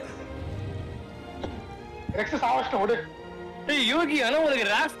நிக்குதுடா அது. ரெக்ஸ் சாவச்சிட்ட ஓடு. ஏய் யோகி ஆனா உனக்கு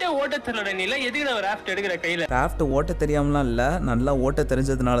ராஃப்டே ஓட்ட தெரியலடா. நீ எல்லாம் எதுக்குடா ராஃப்ட் எடுக்கிற கையில? ராஃப்ட் ஓட்ட தெரியாமலாம் இல்லை, நல்லா ஓட்ட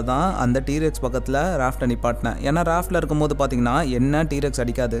தெரிஞ்சதுனால தான் அந்த டீரெக்ஸ் பக்கத்தில் ராஃப்டை நிப்பாட்டினேன். ஏன்னா ராஃப்டில் இருக்கும்போது பார்த்தீங்கன்னா என்ன டீரெக்ஸ்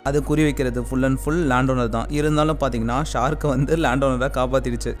அடிக்காது, அது குறி வைக்கிறது full and full land owner தான். இருந்தாலும் பார்த்தீங்கன்னா ஷார்க்கு வந்து லேண்ட் ஓனரை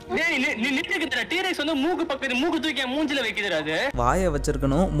காப்பாத்திடுச்சு. டீரெக்ஸ் வந்து மூக்கு பக்கத்து மூக்கு தூக்கி மூஞ்சில வைக்குதுடா. அது வாயை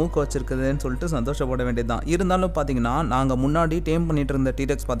வச்சிருக்கணும், மூக்கு வச்சிருக்குதுன்னு சொல்லிட்டு சந்தோஷப்பட வேண்டியதுதான். இருந்தாலும் பார்த்தீங்கன்னா நாங்கள் முன்னாடி டேம் பண்ணிட்டு இருந்த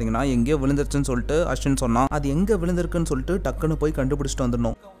டீரெக்ஸ் பார்த்தீங்கன்னா எங்கேயோ விழுந்துருச்சுன்னு சொல்லிட்டு அஸ்வின் சொன்னான். அது எங்கே விழுந்திருக்குன்னு சொல்லிட்டு டக்குன்னு போய் கண்டுபிடிச்சிட்டு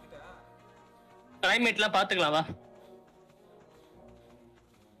வந்துடணும். கிளைமேட்லாம் பாத்துக்கலாம் வா.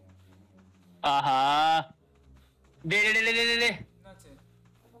 ஆஹா டேய்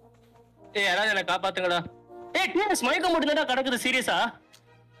யாராவது என்ன காப்பாத்துங்கடா. ஏய் டீரெக்ஸ் மயக்கம் மட்டும்தான்டா கிடக்குது. சீரியஸா?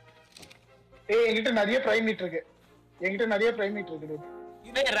 ஏய் என்கிட்ட நிறைய பிரைமேட் இருக்கு.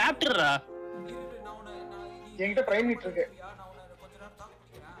 ஏய் ராப்டர்ரா. என்கிட்ட பிரைமேட் இருக்கு.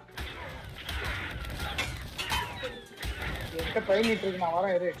 நான்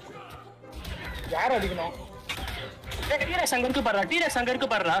வரேன் இரு. யார் அடிக்கணும்? ஏய் டீரெக்ஸ் அங்க இருக்கு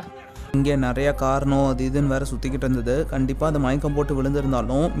பாருடா. இங்கே நிறைய காரணம் அது இதுன்னு வேற சுற்றிக்கிட்டு இருந்தது. கண்டிப்பாக அது மயக்கம் போட்டு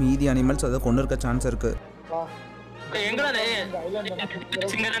விழுந்திருந்தாலும் மீதி அனிமல்ஸ் அதை கொண்டு இருக்க சான்ஸ் இருக்கு. எங்கடா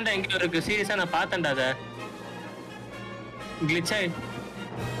சிங்கரண்டா எங்க இருக்கு? சீரியஸா நான் பார்த்தேன்டா. அத கிளிட்ச் ஆயி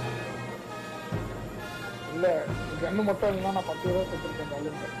இல்ல கன்னு மட்டும் இல்லனா நான் 10 ரூபாய்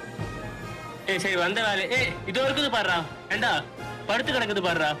கொடுத்துட்டேன். ஏய் சரி வந்த வேலை. ஏய் இது இருக்குது பாருடா. ஏண்டா படுத்து கிடக்குது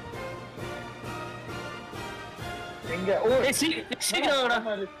பாருடா. எங்க ஓ சீக்கிரம் வாடா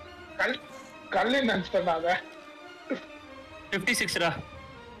கல்லு நினைச்சிட்டேன் அத 56 ரா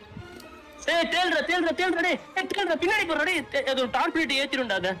தேல்றா டேய் தேல்றா பின்னாடி போறா டேய் அது டார்பிலிட்டி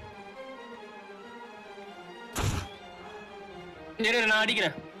ஏத்திடும்டா அத நான்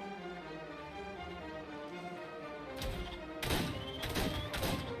அடிக்கிறேன்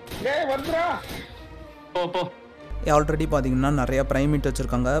டேய் வந்துடா போ ஆல்ரெடி பார்த்தீங்கன்னா நிறைய பிரைமேட்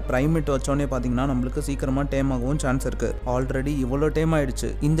வச்சுருக்காங்க. பிரைமேட் வச்சோடனே பார்த்தீங்கன்னா நம்மளுக்கு சீக்கிரமாக டேம் ஆகவும் சான்ஸ் இருக்குது. ஆல்ரெடி இவ்வளோ டேம் ஆகிடுச்சு.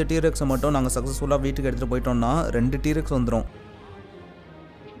 இந்த டீரெக்ஸை மட்டும் நாங்கள் சக்ஸஸ்ஃபுல்லாக வீட்டுக்கு எடுத்துகிட்டு போயிட்டோம்னா 2 டீரெக்ஸ் வந்துடும்.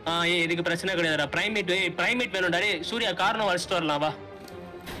 இதுக்கு பிரச்சனை கிடையாதுடா. பிரைமேட் வேணும்டா. சூர்யா காரணம் வச்சுட்டு வரலாம் வா.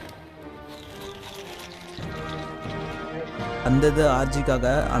 வந்தது ஆர்ஜிக்காக.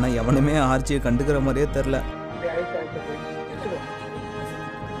 ஆனால் எவனுமே ஆர்ஜியை கண்டுக்கிற மாதிரியே தெரில.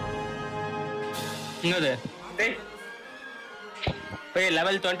 என்னது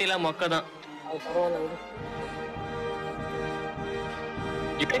லெவல் 20 மொக்கதான்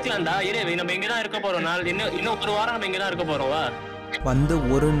இருக்கலாம்டா. நம்ம இங்கதான் இருக்க போறோம். இன்னும் ஒரு வாரம் நம்ம இங்கதான் இருக்க போறோம். வா வந்து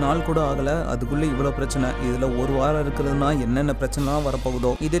ஒரு நாள் கூட ஆகலை, அதுக்குள்ளே இவ்வளோ பிரச்சனை. இதில் ஒரு வாரம் இருக்கிறதுனா என்னென்ன பிரச்சனைலாம்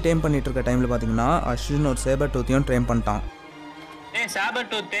வரப்போகுதோ. இது டேம் பண்ணிட்டு இருக்க டைமில் பார்த்தீங்கன்னா அஸ்வின் ஒரு சேபர் டூத்தையும் ட்ரைம் பண்ணிட்டான். Sabre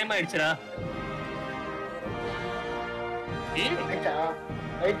tooth dam ஆயிடுச்சுடா.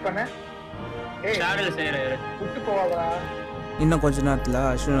 வெயிட் பண்ணு. சாடல் செய்யற விட்டு போவாதடா. இன்னும் கொஞ்ச நேரத்தில்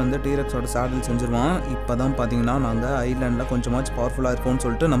அஸ்வின் வந்து டீரெக்ஸோட சாடல் செஞ்சிருவான். இப்போ தான் பார்த்தீங்கன்னா நாங்கள் ஐலாண்டில் கொஞ்சமாச்சும் பவர்ஃபுல்லாக இருக்கோம்னு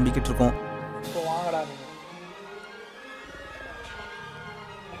சொல்லிட்டு நம்பிக்கிட்டு இருக்கோம்.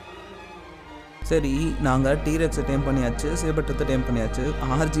 சரி, நாங்கள் டீரெக்ஸை டேம் பண்ணியாச்சு, சேபட்டத்தை டேம் பண்ணியாச்சு.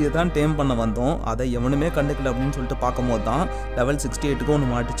 ஆர்ஜியை தான் டேம் பண்ண வந்தோம். அதை எவனுமே கண்டுக்கல அப்படின்னு சொல்லிட்டு பார்க்கும் போது தான் லெவல் 68க்கு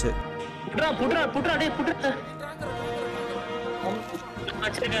ஒன்று மாட்டுச்சு.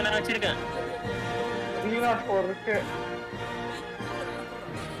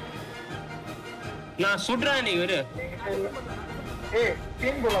 நான் சுடுறேன். நீ ஒரு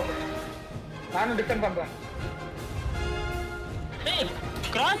நானும் டிஃபெண்ட் பண்றேன்.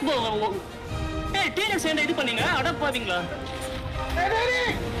 கிராஸ் போ டீரெக்ஸ் என்ன இது பண்ணீங்க? அடப்பாவீங்களா?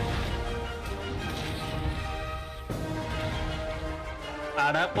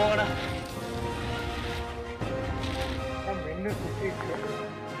 அட போடா.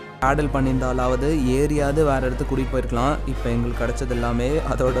 பேடல் பண்ணியிருந்தாலாவது ஏரியாவது வேற இடத்துக்கு கூட்டிகிட்டு போயிருக்கலாம். இப்போ எங்களுக்கு கிடைச்சது எல்லாமே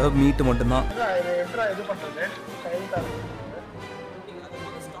அதோட மீட்டு மட்டும்தான்.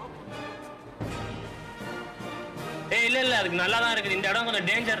 இல்ல அதுக்கு நல்லா தான் இருக்குது. இந்த இடம் கொஞ்சம்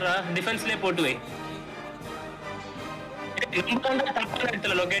டேஞ்சர்ரா. டிஃபென்ஸ்லயே போட்டு வை. தப்பான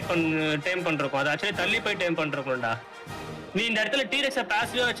இடத்துல லொகேட் டேம் பண்றோம். அது ஆக்சுவலி தள்ளி போய் டேம் பண்றோம்டா. நீ இந்த இடத்துல டீரெக்ஸை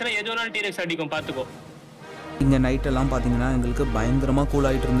பாசிட்டிவா வச்சா எது வேணாலும் டீரெக்ஸ் அடிக்கும், பாத்துக்கோ. இங்கே நைட்டெல்லாம் பார்த்தீங்கன்னா எங்களுக்கு பயங்கரமாக கூல்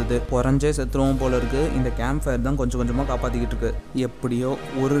ஆகிட்டு இருந்தது. குறைஞ்சே செத்துருவோம் போல இருக்குது. இந்த கேம்ப் ஃபயர் தான் கொஞ்சம் கொஞ்சமாக காப்பாற்றிக்கிட்டு இருக்கு. எப்படியோ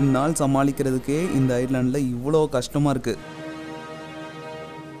ஒரு நாள் சமாளிக்கிறதுக்கே இந்த ஐலாண்டில் இவ்வளோ கஷ்டமாக இருக்குது.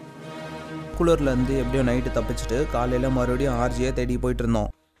 குளர்லேருந்து எப்படியோ நைட்டு தப்பிச்சுட்டு காலையில் மறுபடியும் ஆர்ஜியை தேடி போயிட்டு இருந்தோம்.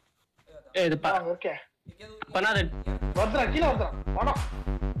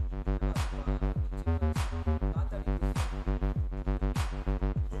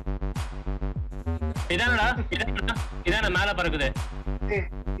 இதான மேல பறக்குது.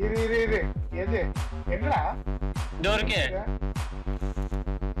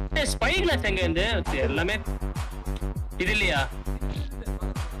 ஸ்பை கிளாஸ் எங்க இருந்து எல்லாமே இது இல்லையா?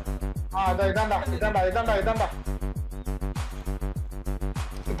 இதாண்டா.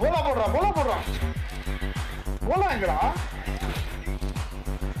 போலா போடுறா. போலா எங்கடா?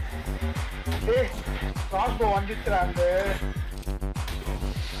 கிராஸ் போ வந்துச்சுடா. அந்த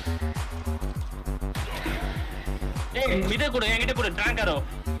இதை கொடு, என்கிட்ட கொடு. ட்ராங்கரோ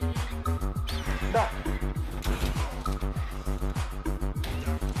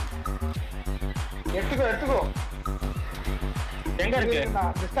எடுத்துக்கோ. எங்க இருக்கு?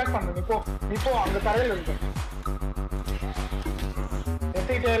 நான் டிஸ்டார்ட் பண்ணு. நீ போ அங்க தரையில இருக்கு.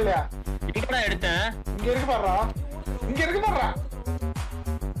 எடுத்துக்கிட்டே இல்லையா? எங்கடா எடுத்தேன்? இங்க இருக்கு பாருடா.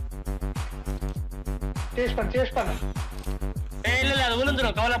 சேஸ் பண்ணு. இல்ல அது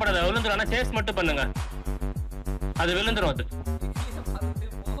விழுந்துரும். கவலைப்படாத, விழுந்துரும். ஆனா சேஸ் மட்டும் பண்ணுங்க. அது விழுந்துரும். அது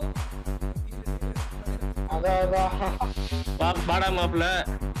பாடா மாப்ள.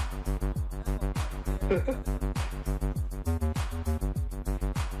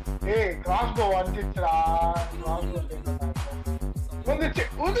 கிராஸ் போ வந்துச்சுடா.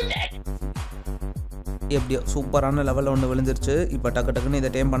 எப்படியோ சூப்பரான லெவலில் ஒன்று விழுந்துருச்சு. இப்போ டக்குன்னு இதை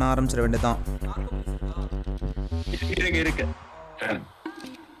டேம் பண்ண ஆரம்பிச்சிட வேண்டியதான். இருக்கு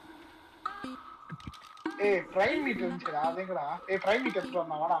பிரைம் மீட் இருந்துச்சுடா. அதேங்கடா. பிரைம் மீட் எடுத்துட்டு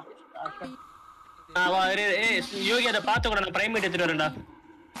வந்தா வாடா. யோகி அதை பார்த்து கூட நான் பிரைம் மீட் எடுத்துட்டு வரேன்டா.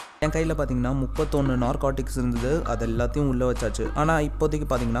 என் கையில் பார்த்தீங்கன்னா 31 நார்காட்டிக்ஸ் இருந்தது, அது எல்லாத்தையும் உள்ளே வச்சாச்சு. ஆனால் இப்போதைக்கு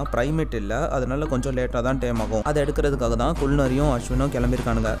பார்த்தீங்கன்னா ப்ரைமேட் இல்லை, அதனால கொஞ்சம் லேட்டாக தான் டைம் ஆகும். அதை எடுக்கிறதுக்காக தான் குல்னரியும் அஸ்வினும்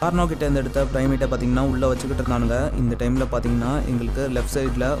கிளம்பியிருக்கானுங்க. கார்னோ கிட்ட இருந்து எடுத்த ப்ரைமேட்டை பார்த்தீங்கன்னா உள்ளே வச்சுக்கிட்டு இருந்தானுங்க. இந்த டைமில் பார்த்தீங்கன்னா எங்களுக்கு லெஃப்ட்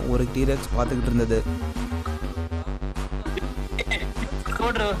சைடில் ஒரு டீரெக்ஸ் பார்த்துக்கிட்டு இருந்தது.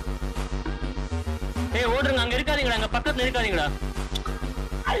 ஓடுங்க, அங்க இருக்காதீங்களா, அங்க பக்கத்துல இருக்காதீங்களா.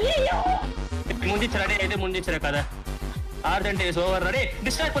 முடிச்சிடா, இது முடிச்சிட கதை. Ardent is over. டேய்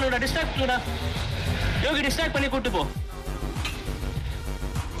டிஸ்ட்ராக்ட் பண்ணுடா. யோகி டிஸ்ட்ராக்ட் பண்ணி கூட்டி போ.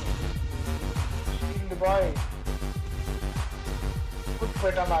 இந்த பாய் குட்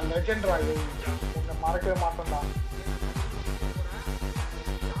போய்ட்டான்டா, லெஜெண்ட் ராய். உன்னை மறக்கவே மாட்டேன்டா.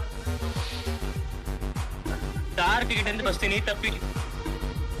 டார்க் கிட்ட இருந்து ஃபர்ஸ்ட் நீ தப்பி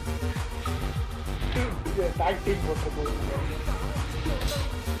டாக் டீம் போட்டு போகுது.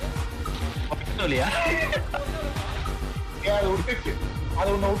 சொல்லியா? அது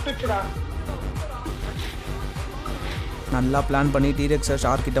உன்னை விட்டுச்சுடா. நல்லா பிளான் பண்ணி டீரெக்ஸை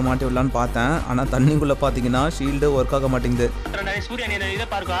ஷார்க் கிட்ட மாட்டி விடலான்னு பார்த்தேன். ஆனால் தண்ணிக்குள்ளே பார்த்தீங்கன்னா ஷீல்டு ஒர்க் ஆக மாட்டேங்குது. சூர்யா நீ இதை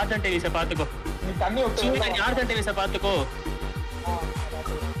பார்க்கோ, ஆர்டன்ட் டிவிஸை பார்த்துக்கோ. நீ தண்ணி விட்டு ஆர்டன்ட் டிவிஸை பார்த்துக்கோ.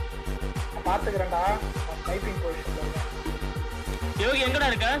 பார்த்துக்கிறேன்டா. ஸ்னைப்பிங் பொசிஷன்ல இருக்கேன். யோகி எங்கடா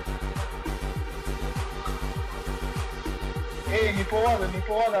இருக்க? ஏய் நீ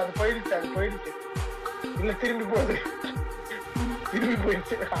போவாத, அது போயிடுச்சு. இல்ல திரும்பி போயிடுச்சு.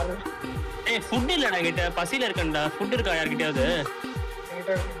 ஏய் ஃபுட் இல்லடா என்கிட்ட, பசியில இருக்கேன்டா. ஃபுட் இருக்கா யார்கிட்டயாவது?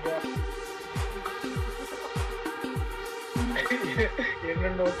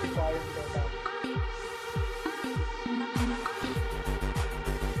 என்ன நோக்கி பாருங்க.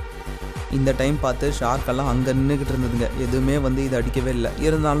 இந்த டைம் பார்த்து ஷார்க்கெல்லாம் அங்கே நின்றுக்கிட்டு இருந்ததுங்க. எதுவுமே வந்து இது அடிக்கவே இல்லை.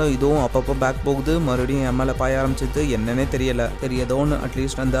 இருந்தாலும் இதுவும் அப்பப்போ பேக் போகுது, மறுபடியும் என் மேலே பாய ஆரம்பிச்சிது. என்னன்னே தெரியல. சரி ஏதோ ஒன்று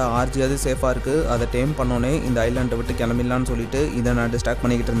அட்லீஸ்ட் அந்த ஆர்ஜியாவது சேஃபாக இருக்குது, அதை டேம் பண்ணோன்னே இந்த ஐலாண்டை விட்டு கிளம்பிடலான்னு சொல்லிட்டு இதை நான் டிஸ்ட்ராக்ட்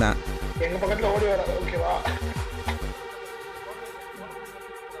பண்ணிக்கிட்டு இருந்தேன். எங்க பக்கத்தில் ஓடி வர ஓகேவா?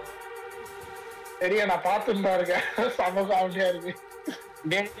 சரியா, நான் பார்த்துட்டு தான் இருக்கேன். செம காமெடியா இருக்கு.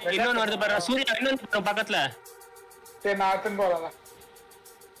 இன்னொன்னு வருது பாரு சூர்யா, இன்னொன்னு பக்கத்துல. சரி நான் அத்தன் போறேன்.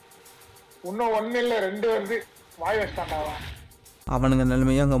 இன்னும் ஒன்னு இல்ல, 2 வருது. வாய் வச்சிட்டான்டா. அவனுங்க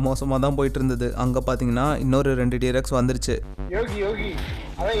நிலைமையும் அங்கே மோசமாக தான் போயிட்டு இருந்தது. அங்கே பார்த்தீங்கன்னா இன்னொரு 2 டீரெக்ஸ் வந்துருச்சு. யோகி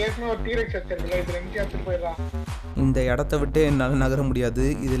அதான் ஏற்கனவே ஒரு டீரெக்ஸ் வச்சிருக்கல, இதுல எங்க எடுத்துட்டு போயிடலாம். இந்த இடத்த விட்டு என்னால் நகர முடியாது.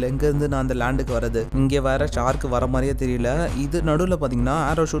 இதில் எங்கேருந்து நான் அந்த லேண்டுக்கு வரது? இங்கே வேற ஷார்க்கு வர மாதிரியே தெரியல. இது நடுவில் பார்த்தீங்கன்னா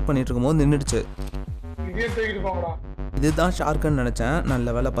ஆரோ ஷூட் பண்ணிட்டு இருக்கும்போது நின்றுடுச்சு. இதே தூக்கிட்டு போங்கடா. இதுதான் ஷார்க்குன்னு நினச்சேன்.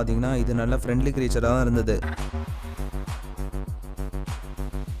 நல்ல வேலை பார்த்தீங்கன்னா இது நல்ல ஃப்ரெண்ட்லி கிரீச்சராக தான் இருந்தது.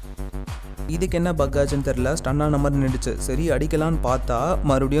 இதுக்கு என்ன பக் ஆச்சுன்னு தெரியல, ஸ்டன்னான மாதிரி நின்றுச்சு. சரி அடிக்கலான்னு பார்த்தா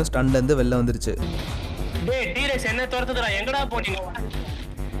மறுபடியும் ஸ்டன்லேருந்து வெளில வந்துருச்சு. டேய் டீரெக்ஸ் என்ன துரத்துதுடா, எங்கடா போனீங்க?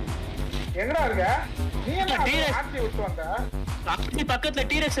 எங்கடா இருக்க நீ? என்ன ஆர்டி விட்டு வந்த? அப்படி பக்கத்துல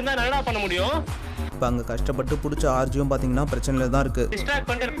டீரெக்ஸ் இருந்தா என்னடா பண்ண முடியும்? இப்போ அங்கே கஷ்டப்பட்டு பிடிச்ச ஆர்ஜியும் பார்த்தீங்கன்னா பிரச்சனையில தான் இருக்கு. டிஸ்ட்ராக்ட்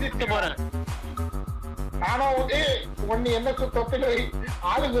பண்ணிட்டு போறேன். நானும் ஒன்னு என்ன தொப்பில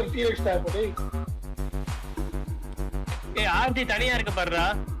ஆளுக்கு ஒரு டீரெக்ஸ் தேவைப்படு. ஏய் ஆர்டி தனியா இருக்கு பாருடா.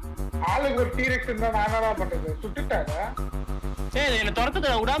 ஆளுக்கு ஒரு டீரெக்ஸ் இருந்தா நான் என்னடா பண்றது? சுட்டுட்டாங்க. சரி என்ன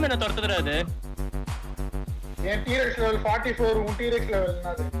துரத்துதுடா, விடாம என்ன துரத்துதுடா அது. என் டீரெக்ஸ் லெவல் 44, உன் டீரெக்ஸ் லெவல்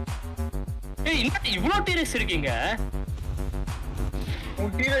என்னது? ஏய் இன்னும் இவ்ளோ டீரெக்ஸ் இருக்கீங்க?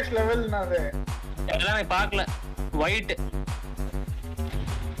 உன் டீரெக்ஸ் லெவல் என்னது? எல்லாம் நான் பார்க்கல. ஒயிட்.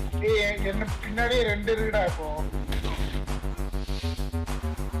 ஏய் என்ன பின்னாடியே 2 இருக்குடா. இப்போ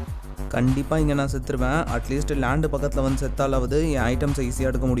கண்டிப்பாக இங்கே நான் செத்துருவேன். அட்லீஸ்ட் லேண்டு பக்கத்தில் வந்து செத்தாலாவது என் ஐட்டம்ஸை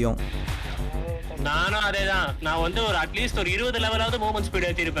ஈஸியாக எடுக்க முடியும். நானும் அதே தான். நான் வந்து ஒரு அட்லீஸ்ட் ஒரு 20 லெவலாவது மூவ்மெண்ட் ஸ்பீட்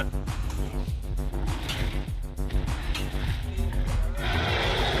ஏற்றிருப்பேன்.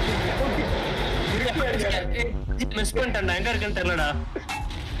 மிஸ் பண்ணிட்டேன்டா, எங்க இருக்குன்னு தெரியலடா.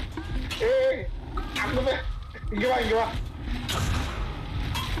 ஏய் இங்க வா.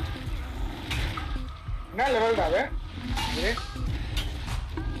 என்ன லெவல்டா அது?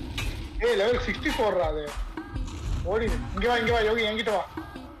 ஏய் லெவல் 64 அது. ஓடி இங்க வா யோகி, என்கிட்ட வா.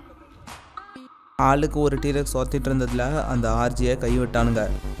 ஆளுக்கு ஒரு டீரெக்ஸ் ஒத்திட்டு இருந்ததுல அந்த ஆர்ஜியை கை விட்டானுங்க.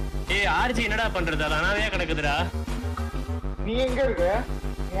 ஏய் ஆர்ஜி என்னடா பண்றது? அது அனாதையா கிடக்குதுடா. நீ எங்க இருக்க?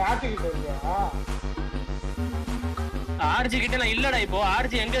 நீ ஆர்ஜி கிட்ட இருக்கியா? ஆர்ஜி கிட்ட நான் இல்லடா. இப்போ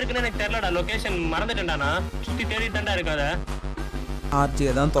ஆர்ஜி எங்க இருக்குன்னு எனக்கு தெரியலடா. லொகேஷன் மறந்துட்டேன்டா. நான் சுத்தி தேடிட்டேன்டா இருக்காத.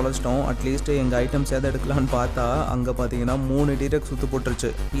 ஆர்ஜியை தான் தொலைச்சிட்டோம். அட்லீஸ்ட் எங்கள் ஐட்டம்ஸ் எதை எடுக்கலான்னு பார்த்தா அங்கே பார்த்தீங்கன்னா 3 டீரெக்ஸ் சுற்று போட்டுருச்சு.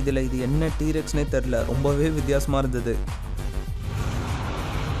 இதில் இது என்ன டீரெக்ஸ்னே தெரில, ரொம்பவே வித்தியாசமாக இருந்தது.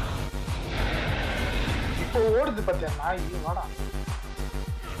 இப்போ ஓடுது பார்த்தியா நாய்? வாடா.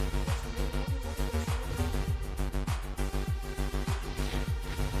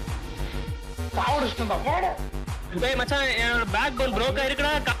 சாவடிச்சுட்டா. வாடா டேய் மச்சான் என்னோட பேக் போன் ப்ரோக்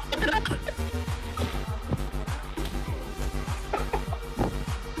ஆயிருக்குடா.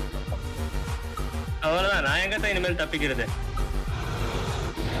 அவ்வளவுதான், நான் எங்க இனிமேல் தப்பிக்கிறது.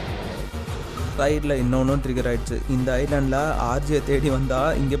 சைடில் இன்னொன்றும் ட்ரிகர் ஆயிடுச்சு. இந்த ஐலாண்டில் ஆர்ஜியை தேடி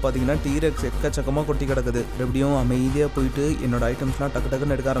வந்தால் இங்கே பார்த்தீங்கன்னா டீரெக்ஸ் எக்கச்சக்கமாக கொட்டி கிடக்குது. எப்படியும் அமைதியாக போயிட்டு என்னோட ஐட்டம்ஸ்லாம் டக்கு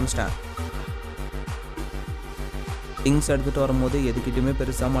டக்குன்னு எடுக்க ஆரம்பிச்சிட்டேன். திங்ஸ் எடுத்துகிட்டு வரும்போது எதுக்கிட்டுமே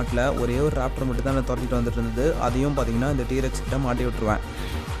பெருசாக மாட்டல. ஒரே ஒரு ராப்டர் மட்டும் தான் நான் துரத்திட்டு வந்துட்டு இருந்தது. அதையும் பார்த்தீங்கன்னா இந்த டீரெக்ஸ் கிட்ட மாட்டி விட்டுருவேன்.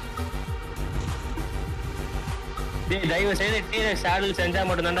 தயவு செய்து டீரெக்ஸ் சேடல் செஞ்சா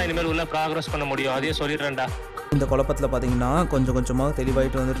மட்டும்தான்டா இனிமேல் உள்ள ப்ராக்ரஸ் பண்ண முடியும். அதையும் சொல்லிடுறேன்டா. இந்த குழப்பத்தில் பார்த்தீங்கன்னா கொஞ்சம் கொஞ்சமாக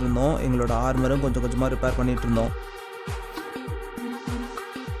தெளிவாயிட்டு வந்துட்டு இருந்தோம். எங்களோட ஆர்மரும் கொஞ்சம் கொஞ்சமாக ரிப்பேர் பண்ணிட்டு இருந்தோம்.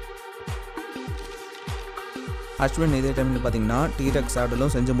 அஸ்வின் இதே டைமில் பார்த்தீங்கன்னா டீரெக்ஸ்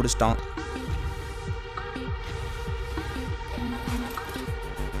சேடலும் செஞ்சு முடிச்சிட்டான்.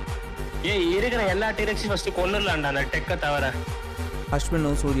 இருக்கிற எல்லா டீரெக்ஸையும் ஃபர்ஸ்ட் கொன்னுடலாம்டா அந்த டெக்கை தவிர.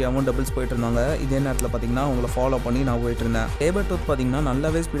 அஸ்வினும் சூர்யாவும் டபுள்ஸ் போயிட்டு இருந்தாங்க. இதே நேரத்தில் பார்த்தீங்கன்னா அவங்கள ஃபாலோ பண்ணி நான் போயிட்டு இருந்தேன். டேபிள் டாப் பார்த்தீங்கன்னா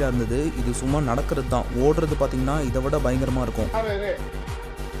நல்லாவே ஸ்பீடாக இருந்தது. இது சும்மா நடக்கிறது தான், ஓடுறது பார்த்தீங்கன்னா இதை விட பயங்கரமாக இருக்கும்.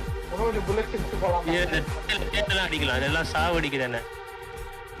 அடிக்கலாம், அதெல்லாம் சாவடிக்குது என்ன.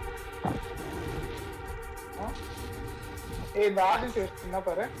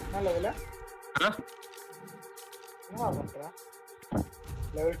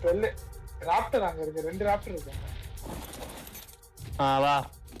 லெவல் 12 ராப்டர் அங்க இருக்கு, 2 ராப்டர் இருக்கு. வா.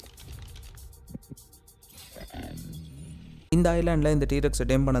 இந்த ஐலாண்டில் இந்த டீரெக்ஸை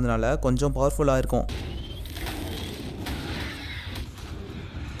டேம் பண்ணதுனால கொஞ்சம் பவர்ஃபுல்லாக இருக்கும்.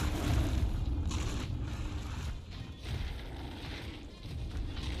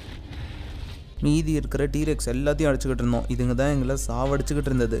 மீதி இருக்கிற டீரெக்ஸ் எல்லாத்தையும் அடிச்சுக்கிட்டு இருந்தோம். இதுங்க தான் எங்களை சாவடிச்சுக்கிட்டு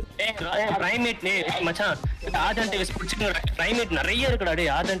இருந்தது.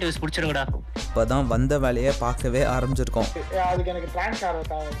 இப்பதான் வந்த வேலையை பார்க்கவே ஆரம்பிச்சிருக்கோம்.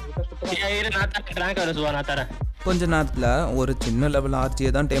 கொஞ்ச நேரத்தில் ஒரு சின்ன லெவல்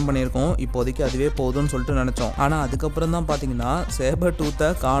ஆர்ஜியை தான் டேம் பண்ணியிருக்கோம். இப்போதைக்கு அதுவே போதும்னு சொல்லிட்டு நினச்சோம். ஆனால் அதுக்கப்புறம் தான் பார்த்தீங்கன்னா சேபர் டூத்தை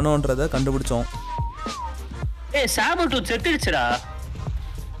காணோன்றதை கண்டுபிடிச்சோம். Sabre tooth செத்துடுச்சுடா.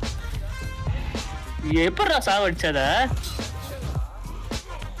 எப்படா சாவடிச்சத?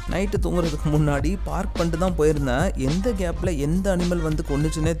 நைட்டு தூங்குறதுக்கு முன்னாடி பார்க் பண்ணிட்டு தான் போயிருந்தேன். எந்த கேப்ல எந்த அனிமல் வந்து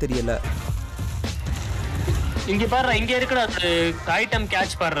கொண்டுச்சுன்னே தெரியல. இங்க பாருடா, இங்க இருக்குடா ஐட்டம்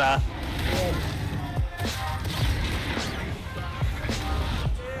கேட்ச் பாருடா.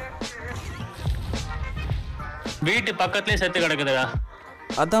 வீட்டு பக்கத்துலயே செத்து கிடக்குதுடா.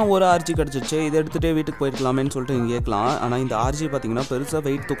 அதான் ஒரு ஆர்ஜி கிடச்சிச்சு, இதை எடுத்துகிட்டே வீட்டுக்கு போயிருக்கலாமேன்னு சொல்லிட்டு நீங்கள் கேட்கலாம். ஆனால் இந்த ஆர்ஜி பார்த்தீங்கன்னா பெருசாக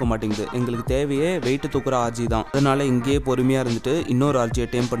வெயிட் தூக்க மாட்டேங்குது. எங்களுக்கு தேவையே வெயிட் தூக்குற ஆர்ஜி தான். அதனால இங்கேயே பொறுமையாக இருந்துட்டு இன்னொரு ஆர்ஜியை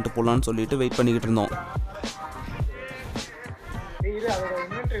டேம் பண்ணிட்டு போகலான்னு சொல்லிட்டு வெயிட் பண்ணிக்கிட்டு இருந்தோம்.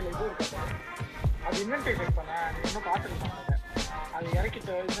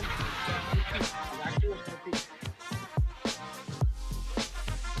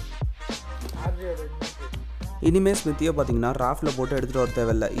 இனிமேல் ஸ்மித்தியை பார்த்தீங்கன்னா ராஃப்டில் போட்டு எடுத்துகிட்டு வர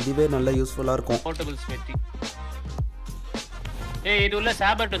தேவையில்லை. இதுவே நல்ல யூஸ்ஃபுல்லாக இருக்கும். போர்ட்டபிள் ஸ்மித்தி. இது உள்ள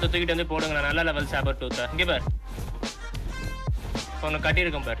சாபர் டூத்தை தூக்கிட்டு வந்து போடுங்க. நல்ல லெவல் சாபர் டூத்தை இங்கே பார். ஒன்று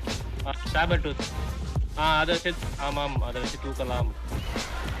கட்டியிருக்கோம் பார் சாபர் டூத். அதை வச்சு ஆமாம், அதை வச்சு தூக்கலாம்.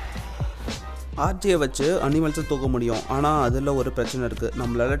 ஆர்ஜியை வச்சு அனிமல்ஸை தூக்க முடியும். ஆனால் அதில் ஒரு பிரச்சனை இருக்குது.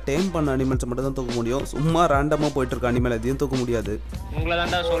 நம்மளால் டேம் பண்ண அனிமல்ஸை மட்டும் தான் தூக்க முடியும். சும்மா ரேண்டமாக போயிட்டு இருக்க அனிமல் எதையும் தூக்க முடியாது. உங்களை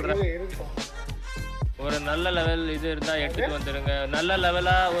தான்டா சொல்கிறேன். ஒரு நல்ல லெவல் இது இருந்தா எடுத்துட்டு வந்துருங்க. நல்ல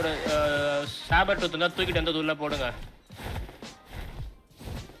லெவலா ஒரு சாபர் டூத் இருந்தா தூக்கிட்டு வந்து உள்ள போடுங்க.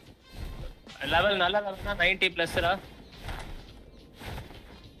 லெவல் நல்ல லெவல்னா 90+டா.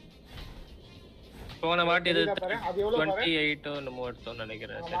 போன வாட்டி இது 28 நம்ம எடுத்தோம்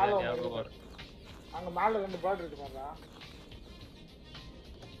நினைக்கிறேன். சரியா ஞாபகம் வரும். அங்க மேல 2 பேர்ட் இருக்கு பாருடா.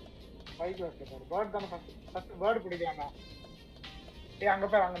 பைக்ல இருக்கு பாரு. பேர்ட் தான ஃபர்ஸ்ட் பேர்ட் பிடிக்கலாம்டா. அங்க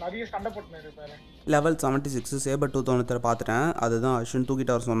பாரு, அங்க நிறைய சண்டை போட்டுனே இருப்பாரு. லெவல் 76 சேபர் 290 பார்த்துட்டேன். அதுதான் அஸ்வின்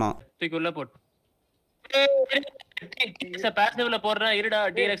தூக்கிட்டு வர சொன்னான். தூக்கி உள்ள போட்டு பாசிவ்ல போடுறேன். இருடா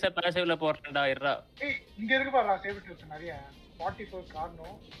டிரெக்ஸ் பாசிவ்ல போடுறேன்டா. இருடா இங்க இருக்கு பாருடா சேபர் டூத் நிறைய 44 கார்னோ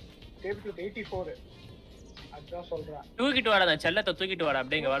சேபர் டூத் 84. அதான் சொல்றேன். தூக்கிட்டு வாடா செல்லத்தை தூக்கிட்டு வாடா.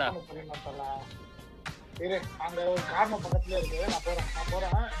 அப்படிங்க வாடா. இரு, அங்க ஒரு கார்னோ பக்கத்துல இருக்கு. நான்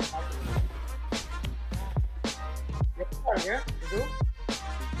போறேன். இது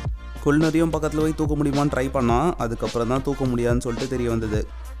குள்னரியும் பக்கத்தில் போய் தூக்க முடியுமான்னு ட்ரை பண்ணான். அதுக்கப்புறம் தான் தூக்க முடியாதுன்னு சொல்லிட்டு தெரிய வந்தது.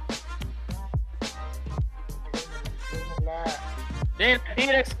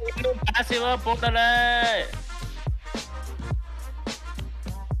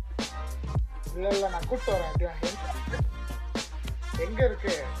 இல்ல நான் கூட்டு வரேன். எங்க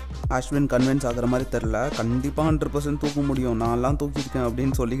இருக்கு அஸ்வின் கன்வின்ஸ் ஆகிற மாதிரி தெரில. கண்டிப்பாக 100% தூக்க முடியும், நான்லாம் தூக்கியிருக்கேன்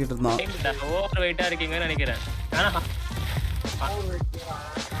அப்படின்னு சொல்லிக்கிட்டு இருந்தான். ஓவர் வெயிட்டா இருக்கீங்கன்னு நினைக்கிறேன்.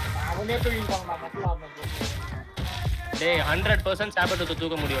 டேய் 100% சாப்பிட்டு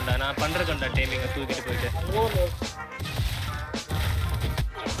தூக்க முடியும்டா. நான் பண்றேன்டா டேமிங்க தூக்கிட்டு போயிட்டு.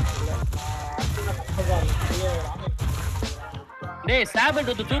 டேய்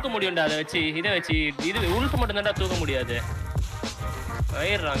சாப்பிட்டு தூக்க முடியும்டா. அதை வச்சு இதை வச்சு இது உள்ஃப் மட்டும் தான்டா தூக்க முடியாது.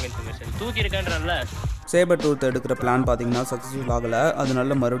 Wire wrong information. தூக்கி இருக்கேன்றல. சேபர் டூத் எடுக்கிற பிளான் பார்த்தீங்கன்னா சக்ஸஸ்ஃபுல் ஆகலை.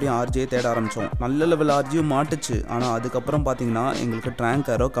 அதனால மறுபடியும் ஆர்ஜியை தேட ஆரம்பித்தோம். நல்ல லெவல் ஆர்ஜியும் மாட்டுச்சு. ஆனால் அதுக்கப்புறம் பார்த்தீங்கன்னா எங்களுக்கு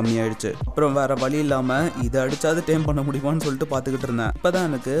ட்ராங்க் ஏரோ கம்மியாயிடுச்சு. அப்புறம் வேறு வழி இல்லாமல் இதை அடிச்சாது டேம் பண்ண முடியுமான்னு சொல்லிட்டு பார்த்துக்கிட்டு இருந்தேன். இப்போ தான்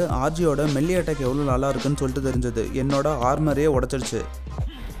எனக்கு ஆர்ஜியோட மெல்லி அட்டாக் எவ்வளோ நல்லா இருக்குன்னு சொல்லிட்டு தெரிஞ்சது. என்னோட ஆர்மரே உடச்சிருச்சு.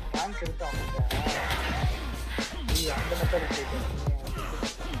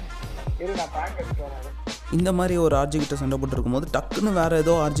 இந்த மாதிரி ஒரு ஆர்ஜி கிட்ட சண்டை போட்டு இருக்கும்போது டக்குன்னு வேற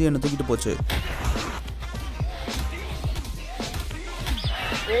ஏதோ ஆர்ஜி என்ன தூக்கிட்டு போச்சு.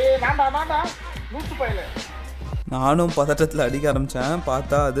 நானும் பதட்டத்தில் அடிக்க ஆரம்பித்தேன்.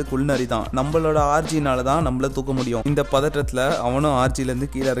 பார்த்தா அது குள்நரி தான். நம்மளோட ஆர்ஜினால தான் நம்மளை தூக்க முடியும். இந்த பதட்டத்தில் அவனும் ஆர்ஜிலேருந்து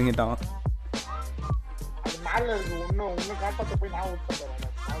கீழே இறங்கிட்டான்.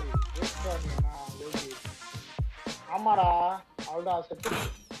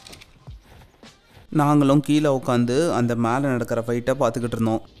 நாங்களும் கீழே உட்காந்து அந்த மேலே நடக்கிற ஃபைட்டை பார்த்துக்கிட்டு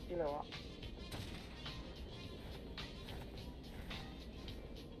இருந்தோம்.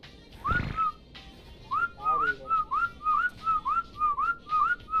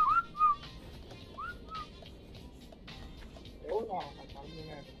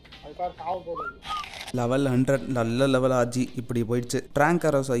 லெவல் 100 நல்ல லெவல் ஆர்ஜி இப்படி போயிடுச்சு. ட்ராங்க்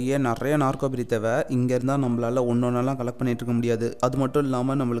அரோ செய்ய நிறைய நார்கோபரி தேவை. இங்கே இருந்தால் நம்மளால் ஒன்றொன்னெல்லாம் கலெக்ட் பண்ணிட்டு இருக்க முடியாது. அது மட்டும்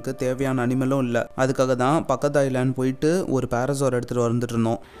இல்லாமல் நம்மளுக்கு தேவையான அனிமலும் இல்லை. அதுக்காக தான் பக்கத்து ஐலாண்ட் போயிட்டு ஒரு பேரசோர் எடுத்துகிட்டு வந்துட்டு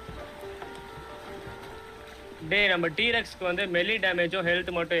இருந்தோம். டேய் நம்ம டீரெக்ஸ்க்கு வந்து மெல்லி டேமேஜும்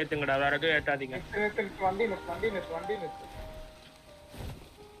ஹெல்த் மட்டும் ஏற்றுங்கடா, வேறு எதுவும் ஏற்றாதீங்க.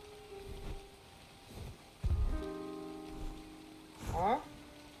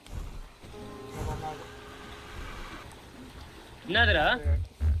 என்னதுடா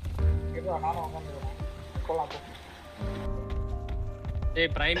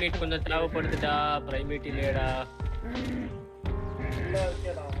டேய் பிரைமேட் கொஞ்சம் தேவைப்படுதுடா. பிரைமேட் இல்லையடா.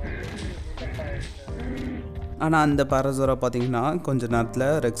 ஆனால் அந்த பேரசோரை பார்த்தீங்கன்னா கொஞ்சம் நேரத்தில்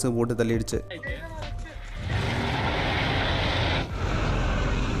ரெக்ஸு போட்டு தள்ளிடுச்சு.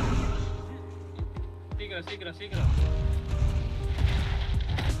 சீக்கிரம் சீக்கிரம் சீக்கிரம்.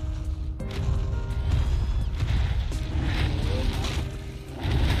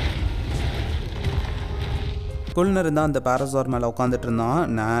 குள்னர் இருந்தால் அந்த பேரசோர் மேலே உட்காந்துட்டு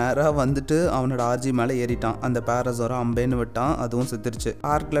இருந்தான். நேராக வந்துட்டு அவனோட ஆர்ஜி மேலே ஏறிட்டான். அந்த பேரசோரை அம்பேன்னு விட்டான். அதுவும் செத்துருச்சு.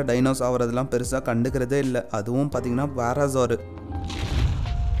 ஆர்க்கில் டைனோஸ் ஆகிறதுலாம் பெருசாக கண்டுக்கிறதே இல்லை. அதுவும் பார்த்தீங்கன்னா பேரசோரு.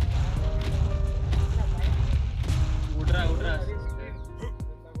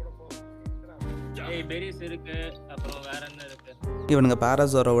 இவனுங்க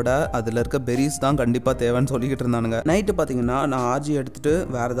பேரசோரோட அதில் இருக்க பெரிஸ் தான் கண்டிப்பாக தேவைன்னு சொல்லிக்கிட்டு இருந்தானுங்க. நைட்டு பார்த்தீங்கன்னா நான் ஆர்ஜி எடுத்துகிட்டு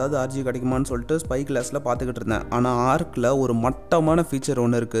வேறு ஏதாவது ஆர்ஜி கிடைக்குமான்னு சொல்லிட்டு ஸ்பை கிளாஸில் பார்த்துக்கிட்டு இருந்தேன். ஆனால் ஆர்க்கில் ஒரு மட்டமான ஃபீச்சர்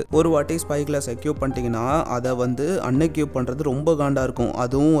ஒன்று இருக்குது. ஒரு வாட்டி ஸ்பை கிளாஸ் எக்யூப் பண்ணிட்டீங்கன்னா அதை வந்து அன்எக்யூப் பண்ணுறது ரொம்ப காண்டாக இருக்கும்.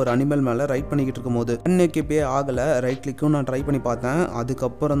 அதுவும் ஒரு அனிமல் மேலே ரைட் பண்ணிக்கிட்டு இருக்கும் போது அன்எக்யூப்பே ஆகலை. ரைட் கிளிக்கும் நான் ட்ரை பண்ணி பார்த்தேன்.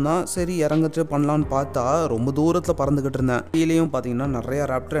 அதுக்கப்புறம் தான் சரி இறங்கிட்டு பண்ணலான்னு பார்த்தா ரொம்ப தூரத்தில் பறந்துக்கிட்டு இருந்தேன். கீழேயும் பார்த்தீங்கன்னா நிறைய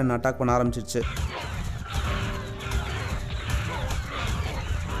ராப்டர் என்ன அட்டாக் பண்ண ஆரம்பிச்சிருச்சு.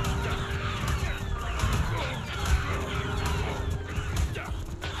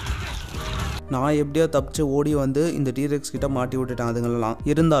 நான் எப்படியோ தப்பிச்சு ஓடி வந்து இந்த டீரெக்ஸ் கிட்ட மாட்டி விட்டுட்டேன். அதுங்களெல்லாம்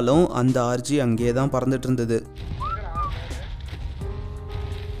இருந்தாலும் அந்த ஆர்ஜி அங்கேயே தான் பறந்துட்டு இருந்தது.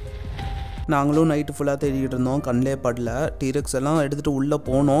 நாங்களும் நைட்டு ஃபுல்லாக தேடிக்கிட்டு இருந்தோம். கண்ணிலே படல. டீரெக்ஸ் எல்லாம் எடுத்துகிட்டு உள்ளே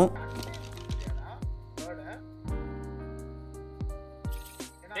போனோம்.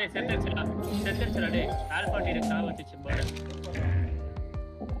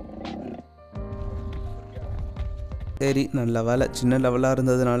 சரி நல்ல வேலை சின்ன லெவலாக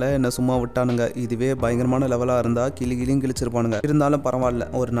இருந்ததுனால என்ன சும்மா விட்டானுங்க. இதுவே பயங்கரமான லெவலாக இருந்தால் கிளியும் கிழிச்சிருப்பானுங்க. இருந்தாலும் பரவாயில்ல,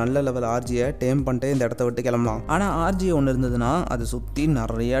 ஒரு நல்ல லெவல் ஆர்ஜியை டேம் பண்ணிட்டு இந்த இடத்த விட்டு கிளம்பலாம். ஆனால் ஆர்ஜி ஒன்று இருந்ததுன்னா அதை சுற்றி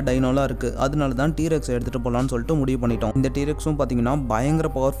நிறைய டைனோலாம் இருக்குது. அதனால தான் டீரெக்ஸ் எடுத்துகிட்டு போகலான்னு சொல்லிட்டு முடிவு பண்ணிட்டோம். இந்த டீரெக்ஸும் பார்த்தீங்கன்னா பயங்கர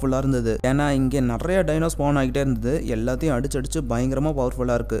பவர்ஃபுல்லாக இருந்தது. ஏன்னா இங்கே நிறைய டைனோஸ் ஸ்பான் ஆகிட்டே இருந்தது. எல்லாத்தையும் அடிச்சு பயங்கரமாக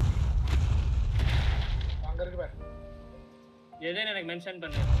பவர்ஃபுல்லாக இருக்குது. எனக்கு மென்ஷன்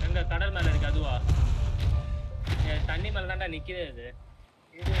பண்ணு. எங்க கடல் மேல இருக்கு அதுவா? தண்ணி மேல தான்டா நிக்குது. அது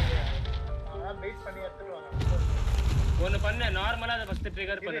வெயிட் பண்ணி எடுத்துட்டு ஒன்னு பண்ணு. நார்மலா அதை ஃபர்ஸ்ட்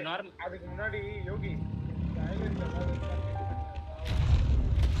ட்ரிகர் பண்ணு. நார்மல் அதுக்கு முன்னாடி யோகி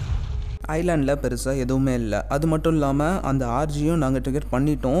ஐலாண்டில் பெருசாக எதுவுமே இல்லை. அது மட்டும் இல்லாமல் அந்த ஆர்ஜியும் நாங்கள் ட்ரிகர்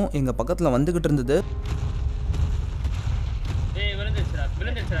பண்ணிட்டோம். எங்கள் பக்கத்தில் வந்துக்கிட்டு இருந்தது.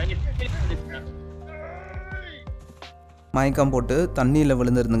 மயக்கம் போட்டு தண்ணியில்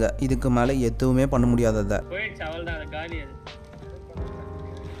விழுந்துருந்துங்க. இதுக்கு மேலே எதுவுமே பண்ண முடியாததை.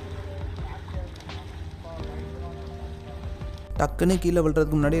 டக்குன்னு கீழே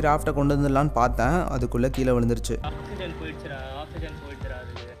விழுறதுக்கு முன்னாடி ராஃப்டை கொண்டு வந்துடலான்னு பார்த்தேன். அதுக்குள்ளே கீழே விழுந்துருச்சு.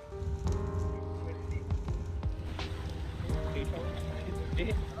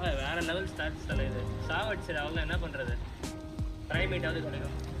 வேற லெவல் ஸ்டார்ட்ஸ் இது சாவடிச்சு அவங்க என்ன பண்றது? பிரைமேட்டாவது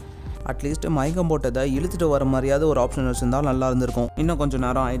கிடைக்கும். அட்லீஸ்ட் மயக்கம் போட்டதை இழுத்துட்டு வர மாதிரியாவது ஒரு ஆப்ஷன் வச்சிருந்தால் நல்லா இருந்திருக்கும். இன்னும் கொஞ்சம்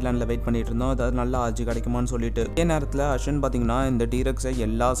நேரம் ஐலாண்டில் வெயிட் பண்ணிட்டு இருந்தோம், அதாவது நல்ல ஆர்ஜி கிடைக்குமான்னு சொல்லிட்டு. இதே நேரத்தில் அஸ்வின் பார்த்தீங்கன்னா இந்த டீரெக்ஸை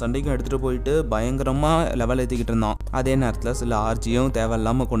எல்லா சண்டைக்கும் எடுத்துகிட்டு போயிட்டு பயங்கரமாக லெவல் ஏற்றிக்கிட்டு இருந்தான். அதே நேரத்தில் சில ஆர்ஜியும்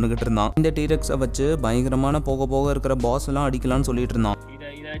தேவையில்லாமல் கொண்டுகிட்டு இருந்தான். இந்த டீரெக்ஸை வச்சு பயங்கரமான போக போக இருக்கிற பாஸ் எல்லாம் அடிக்கலாம்னு சொல்லிட்டு இருந்தான்.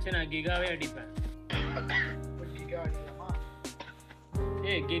 இதை வச்சு நான் கிகாவே அடிப்பேன்.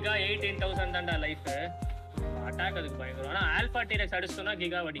 கிகா 18,000 தான்டா லைஃப். அட்டாக் அதுக்கு பயங்கரம். ஆனா ஆல்பா டீரெக்ஸ் அடிச்சோம்னா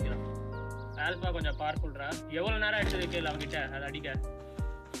கிகா அடிக்கலாம். ஆல்பா கொஞ்சம் பவர்ஃபுல்ரா. எவ்வளவு நேரம் அடிச்சது கேளு அவங்கிட்ட அதை அடிக்க.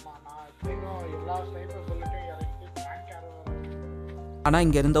 ஆனால்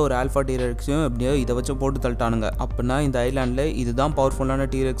இங்கே இருந்த ஒரு ஆல்ஃபா டீரெக்ஸையும் எப்படியோ இதை வச்சு போட்டு தள்ளிட்டானுங்க. அப்படின்னா இந்த ஐலாண்டில் இதுதான் பவர்ஃபுல்லான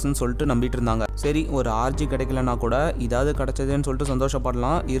டீரெக்ஸ்ன்னு சொல்லிட்டு நம்பிட்டு இருந்தாங்க. சரி, ஒரு ஆர்ஜி கிடைக்கலன்னா கூட இதாவது கிடைச்சதுன்னு சொல்லிட்டு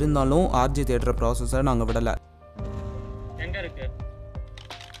சந்தோஷப்படலாம். இருந்தாலும் ஆர்ஜி தேடுற ப்ராசஸை நாங்கள் விடலை. எங்க இருக்கு?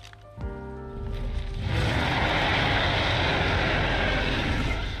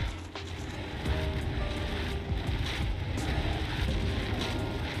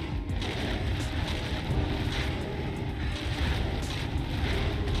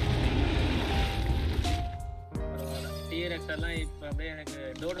 எல்லாம் இப்ப அப்படியே எனக்கு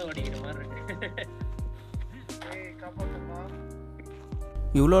டோடோ அடிக்கிற மாதிரி இருக்கு.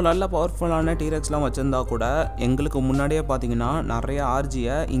 இவ்வளோ நல்ல பவர்ஃபுல்லான டீரெக்ஸ்லாம் வச்சுருந்தா கூட எங்களுக்கு முன்னாடியே பார்த்தீங்கன்னா நிறைய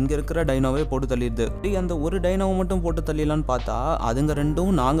ஆர்ஜியை இங்கே இருக்கிற டைனோவே போட்டு தள்ளிடுது. அந்த ஒரு டைனோவை மட்டும் போட்டு தள்ளிடலான்னு பார்த்தா அதுங்க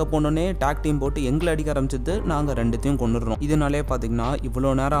ரெண்டும் நாங்கள் போனோன்னே டாக் டீம் போட்டு எங்களை அடிக்க ஆரம்பிச்சது. நாங்கள் ரெண்டுத்தையும் கொண்டுடுறோம். இதனாலே பார்த்தீங்கன்னா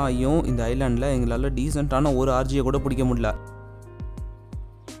இவ்வளோ நேரம் ஆகியும் இந்த ஐலாண்டில் எங்களால் டீசெண்டான ஒரு ஆர்ஜியை கூட பிடிக்க முடியல.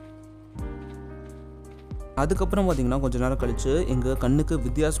 அதுக்கப்புறம் பார்த்தீங்கன்னா கொஞ்ச நேரம் கழிச்சு எங்கள் கண்ணுக்கு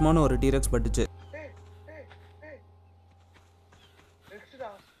வித்தியாசமான ஒரு டீரெக்ஸ் பட்டுச்சு.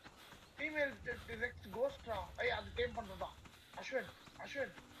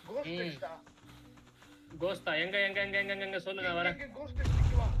 கோஸ்டா எங்க எங்க எங்க எங்க எங்க சொல்லு நான் வரேன்.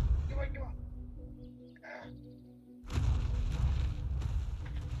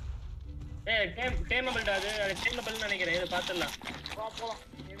 ஏய் டேமபிள்டா அது டேமபிள்னு நினைக்கிறேன். இது பாத்துடலாம். போலாம்.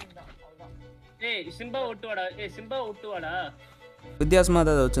 ஏய் சிம்பா ஒட்டுவாடா. ஏய் சிம்பா ஒட்டுவாடா. வித்தியாசமாக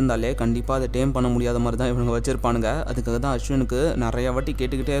அதை வச்சுருந்தாலே கண்டிப்பாக அதை டேம் பண்ண முடியாத மாதிரி தான் இவங்க வச்சுருப்பானுங்க. அதுக்காக தான் அஸ்வினுக்கு நிறைய வாட்டி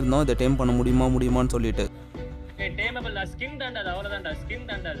கேட்டுக்கிட்டே இருந்தோம் இதை டேம் பண்ண முடியுமான்னு சொல்லிட்டு. ஏய் டேமபிள் ஸ்கின் தான்டா, அவ்வளவுதான்டா. ஸ்கின்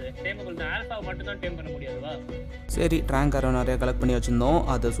தான்டா அது. டேமபிள் தான். ஆல்பா மட்டும் தான் டேம் பண்ண முடியாதுவா? சரி, ட்ராங்கரை நிறைய கலெக்ட் பண்ணி வச்சிருந்தோம்.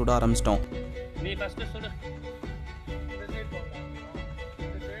 அதை சுட ஆரம்பிச்சிட்டோம். நீ ஃபர்ஸ்ட் சுடு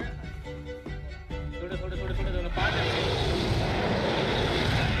சுடு சுடு சுடு சுடு உன பாத்து.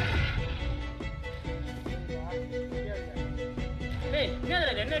 ஏய்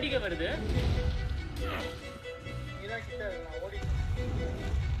என்ன அடிக்க வருது?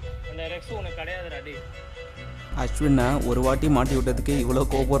 அந்த ரெக்ஸ் உனக்கு கிடையாதுடா டேய். அஸ்வினை ஒரு வாட்டி மாட்டி விட்டதுக்கு இவ்வளோ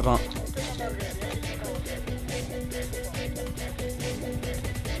கோபப்படுறான்.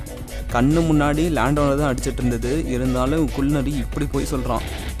 கண்ணு முன்னாடி லேண்ட் ஓனர் தான் அடிச்சிட்டு இருந்தது. இருந்தாலும் குள்நரி இப்படி போய் சொல்கிறான்.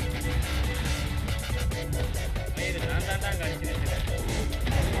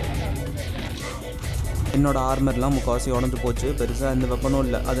 என்னோட ஆர்மர்லாம் முக்கால்வாசி உடஞ்சி போச்சு. பெருசாக எந்த வெப்பனும்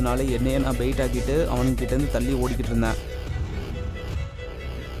இல்லை. அதனால என்னையே நான் வெயிட் ஆக்கிட்டு அவன்கிட்டேருந்து தள்ளி ஓடிக்கிட்டு இருந்தேன்.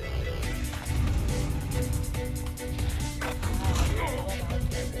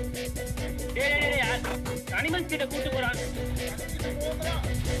 அனிமல்ஸ் கிட்ட கூட்டு போறான்.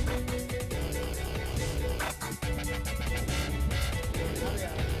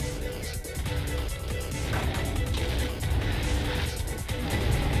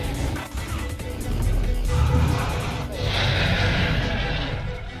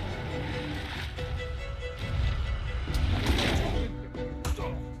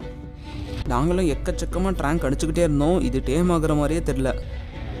 நாங்களும் எக்கச்சக்கமாக ட்ராங்க் அடிச்சுக்கிட்டே இருந்தோம். இது டேம் ஆகுற மாதிரியே தெரியல.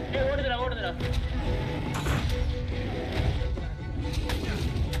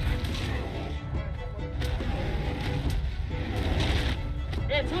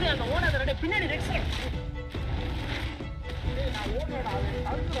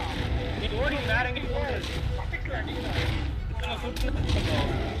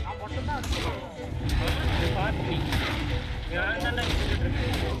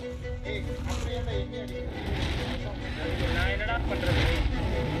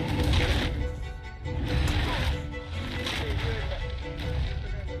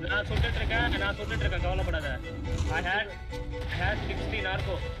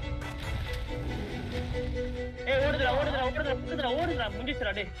 ஓடுடா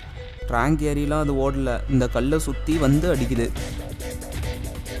முடிஞ்சிச்சுடா டேய். ரேங்க் ஏரியெலாம் அது ஓடல, இந்த கல்லை சுற்றி வந்து அடிக்குது.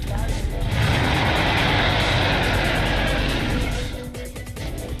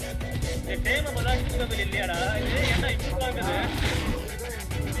 டேம் அப்பதான் டிஸ்கபிள் இல்லையாடா இது என்ன இப்படி ஆகுது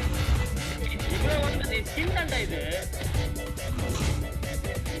இவ்வளோ வந்து ஸ்கின் தான்டா இது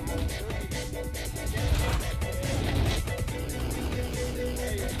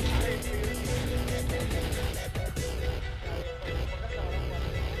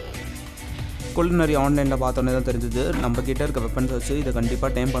குலினரி ஆன்லைனில் பார்த்தோன்னே தான் தெரிஞ்சுது நம்ம கிட்ட இருக்க வெப்பன்ஸ் வச்சு இதை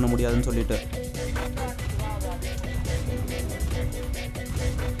கண்டிப்பாக டைம் பண்ண முடியாதுன்னு சொல்லிட்டு.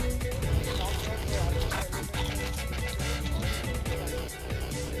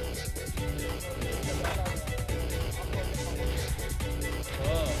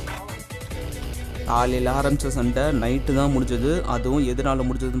 காலையில் ஆரம்பித்த சண்டை நைட்டு தான் முடிஞ்சது. அதுவும் எதனால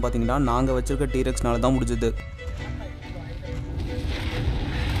முடிஞ்சதுன்னு பார்த்தீங்கன்னா நாங்கள் வச்சுருக்க டீரெக்ஸ்னால தான் முடிஞ்சது.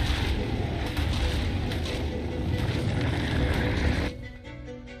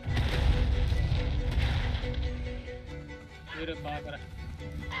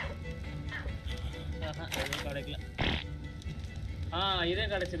 இதே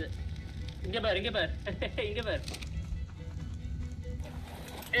கிடைச்சது. இங்க பாரு இங்க பாரு இங்க பாரு.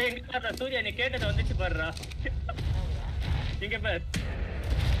 ஏய் இங்க பாரு சூர்யா நீ கேட்டது வந்துச்சு பாருடா. இங்க பாரு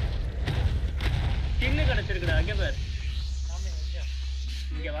ஸ்கின் கிடைச்சிருக்குடா. இங்க பாரு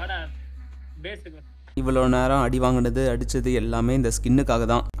இங்க வாடா பேசுங்க. இவ்வளோ நேரம் அடி வாங்கினது அடித்தது எல்லாமே இந்த ஸ்கின்னுக்காக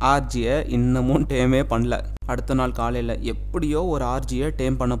தான். ஆர்ஜியை இன்னமும் டேமே பண்ணல. அடுத்த நாள் காலையில் எப்படியோ ஒரு ஆர்ஜியை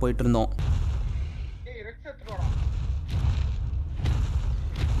டேம் பண்ண போயிட்டு இருந்தோம்.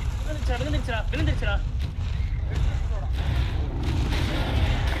 விழுந்துருச்சுடா.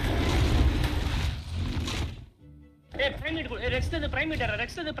 ஏய் பிரைமேட்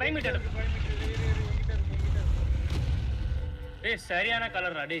ரெக்ஸ் அது பிரைமேட். ஏய் சரியான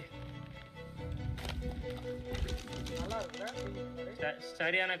கலர்டா டேய்.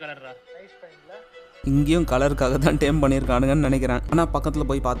 சரியான கலர்டா. இங்கேயும் கலருக்காக தான் டேம் பண்ணியிருக்கானுங்கன்னு நினைக்கிறேன். ஆனால் பக்கத்தில்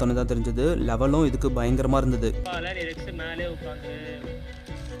போய் பார்த்தோன்னு தான் தெரிஞ்சது லெவலும் இதுக்கு பயங்கரமாக இருந்தது. மேலே உட்காந்து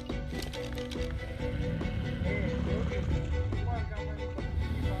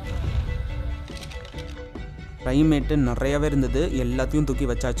ப்ரைமேட்டு நிறையவே இருந்தது, எல்லாத்தையும் தூக்கி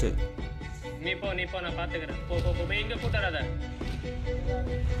வச்சாச்சு. நீ போ நான் பார்த்துக்கிறேன். போ இங்கே கூட்டாராத.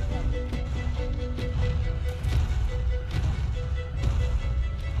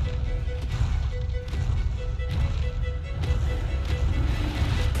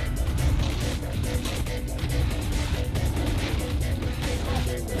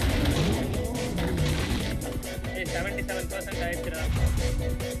 ஏய் 77% ஆயிடுச்சுடா.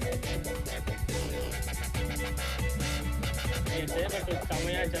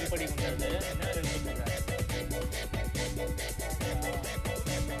 செமையா ஜம்ப் அடி கொண்டது. என்ன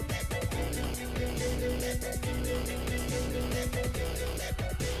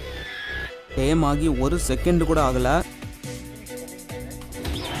டேம் ஆகி ஒரு செகண்ட் கூட ஆகலை.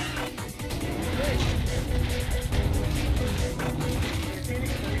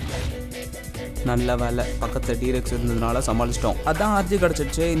 நல்ல வேலை பக்கத்தில் டீரெக்ஸ் இருந்ததுனால சமாளிச்சிட்டோம். அதான் ஆர்ஜி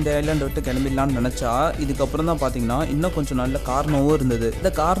கிடச்சிடுச்சு, இந்த ஐலாண்டை விட்டு கிளம்பிடலான்னு நினச்சா இதுக்கப்புறம் தான் பார்த்தீங்கன்னா இன்னும் கொஞ்சம் நல்ல கார்னோவும் இருந்தது.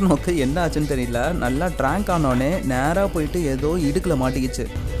 இந்த கார்னோவுக்கு என்ன ஆச்சுன்னு தெரியல, நல்லா ட்ராங்க் ஆனோடனே நேராக போயிட்டு ஏதோ இடுக்கில் மாட்டிக்கிச்சு.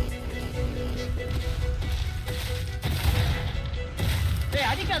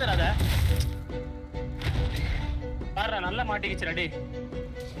 நல்லா மாட்டிக்கிச்சு டேய்.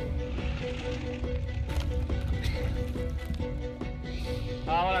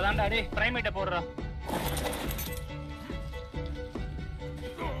 அவ்வளோதான்டா டேய் பிரைமேட்டை போடுறா.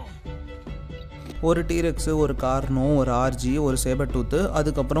 ஒரு டீரெக்ஸ், ஒரு கார்னோ, ஒரு ஆர்ஜி, ஒரு சேபர் டூத்து,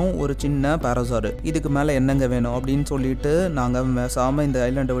 அதுக்கப்புறம் ஒரு சின்ன பேராசாரு. இதுக்கு மேலே என்னங்க வேணும் அப்படின்னு சொல்லிட்டு நாங்கள் பேசாமல் இந்த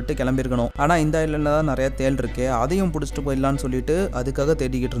ஐலாண்டை விட்டு கிளம்பியிருக்கணும். ஆனால் இந்த ஐலாண்டில் தான் நிறைய தேல் இருக்கு, அதையும் பிடிச்சிட்டு போயிடலான்னு சொல்லிட்டு அதுக்காக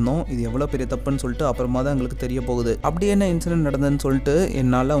தேடிக்கிட்டு இருந்தோம். இது எவ்வளோ பெரிய தப்புன்னு சொல்லிட்டு அப்புறமா தான் எங்களுக்கு தெரிய போகுது. அப்படி என்ன இன்சிடென்ட் நடந்ததுன்னு சொல்லிட்டு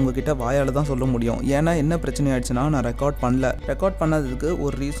என்னால் உங்ககிட்ட வாயால் தான் சொல்ல முடியும். ஏன்னா என்ன பிரச்சனை ஆயிடுச்சுன்னா நான் ரெக்கார்ட் பண்ணல. ரெக்கார்ட் பண்ணதுக்கு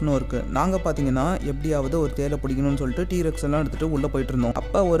ஒரு ரீசனும் இருக்குது. நாங்கள் பார்த்தீங்கன்னா எப்படியாவது ஒரு தேலை பிடிக்கணும்னு சொல்லிட்டு டீரெக்ஸ் எல்லாம் எடுத்துகிட்டு உள்ளே போயிட்டு இருந்தோம்.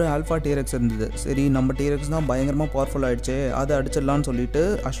 அப்போ ஒரு ஆல்ஃபா டீரெக்ஸ் இருந்தது. சரி நம்ம டீரெக்ஸ் தான் பயங்கரமாக பவர்ஃபுல் ஆயிடுச்சு, அதை அடிச்சிடலான்னு சொல்லிட்டு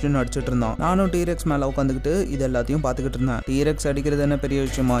அஸ்வின் அடிச்சுட்டு இருந்தான். நானும் டீரெக்ஸ் மேலே உட்காந்துக்கிட்டு இது எல்லாத்தையும் பார்த்துக்கிட்டு இருந்தேன். டீரெக்ஸ் அடிக்கிறது என்ன பெரிய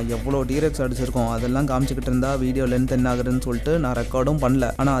விஷயமா, எவ்வளோ டீரெக்ஸ் அடிச்சிருக்கோம் அதெல்லாம் காமிச்சிக்கிட்டு இருந்தா வீடியோ லென்த் என்ன ஆகுதுன்னு சொல்லிட்டு நான் ரெக்கார்டும் பண்ணல.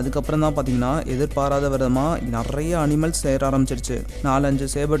 ஆனால் அதுக்கப்புறம் தான் பார்த்தீங்கன்னா எதிர்பாராத விதமாக நிறைய அனிமல்ஸ் சேர ஆரம்பிச்சிருச்சு. 4-5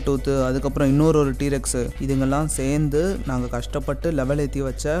 சேபர் டூத்து, அதுக்கப்புறம் இன்னொரு டீரெக்ஸ், இதுங்கெல்லாம் சேர்ந்து நாங்கள் கஷ்டப்பட்டு லெவல் ஏற்றி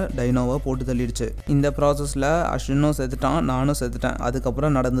வச்ச டைனோவை போட்டு தள்ளிடுச்சு. இந்த ப்ராசஸில் அஸ்வினும் செத்துட்டான், நானும் செத்துட்டேன்.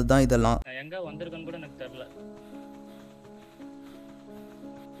 அதுக்கப்புறம் நடந்து தான் இதெல்லாம். எங்க வந்திருக்கேன்னு கூட எனக்கு தெரியல.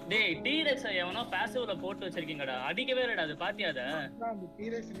 டேய் டீரெக்ஸ் எவனோ பாசிவ்ல போட்டு வச்சிருக்கீங்கடா. அடிக்கவே இல்லடா அது பாத்தியாத. அந்த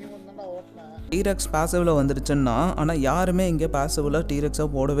டீரெக்ஸ் நீ வந்தா ஓட்டல. டீரெக்ஸ் பாசிவ்ல வந்துருச்சுன்னா ஆனா யாருமே இங்க பாசிவ்ல டீரெக்ஸா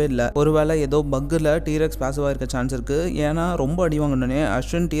போடவே இல்ல. ஒருவேளை ஏதோ பக்ல டீரெக்ஸ் பாசிவா இருக்க சான்ஸ் இருக்கு. ஏன்னா ரொம்ப அடி வாங்கினோடனே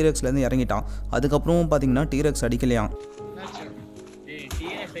அஸ்வின் டீரெக்ஸ்ல இருந்து இறங்கிட்டான். அதுக்கப்புறம் பாத்தீங்கன்னா டீரெக்ஸ் அடிக்கலையாம். டேய்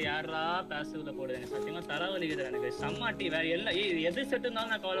டீரெக்ஸ் யாரா பாசிவ்ல போடுது? சத்தியமா தரவலிக்குது எனக்கு. சம்மாட்டி வேற எல்லாம் எது செட்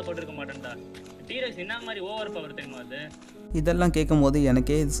இருந்தாலும் நான் கவலைப்பட்டிருக்க மாட்டேன்டா. டீரெக்ஸ் என்ன மாதிரி ஓவர் பவர் தெரியுமா அது? இதெல்லாம் கேட்கும் போது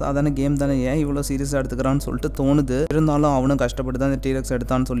எனக்கே இது சாதாரண கேம் தானே, ஏன் இவ்வளோ சீரியஸாக எடுத்துக்கிறான்னு சொல்லிட்டு தோணுது. இருந்தாலும் அவனும் கஷ்டப்பட்டு தான் இந்த டீரெக்ஸ்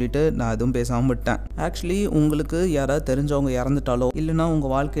எடுத்தான்னு சொல்லிட்டு நான் எதுவும் பேசாமல் விட்டேன். ஆக்சுவலி உங்களுக்கு யாராவது தெரிஞ்சவங்க இறந்துட்டாலோ இல்லைனா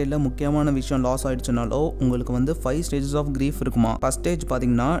உங்கள் வாழ்க்கையில் முக்கியமான விஷயம் லாஸ் ஆயிடுச்சுனாலோ உங்களுக்கு வந்து 5 ஸ்டேஜஸ் ஆஃப் கிரீஃப் இருக்குமா. ஃபர்ஸ்ட் ஸ்டேஜ்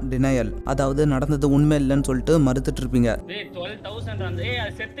பார்த்தீங்கன்னா டினையல், அதாவது நடந்தது உண்மை இல்லைன்னு சொல்லிட்டு மறுத்துட்டு இருப்பீங்க. 12,000 அது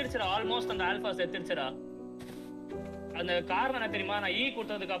செத்துருச்சுடா. ஆல்மோஸ்ட் அந்த ஆல்பா செத்துருச்சுடா. அந்த காரணம் என்ன தெரியுமா? நான்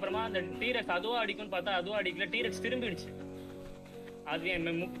கொடுத்ததுக்கு அப்புறமா அந்த டீரெக்ஸ் அதுவா அடிக்கும்னு பார்த்தா அதுவா அடிக்கல. டீரெக்ஸ் திரும்பிடுச்சு. அது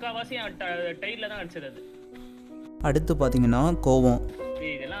முக்காவாசி டைல தான் அடிச்சது அது. அடுத்து பார்த்தீங்கன்னா கோவம்.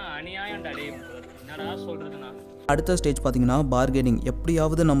 இதெல்லாம் அநியாயம்டா டேய். என்னடா சொல்றதுனா? அடுத்த ஸ்டேஜ் பார்த்தீங்கன்னா பார்கெனிங்,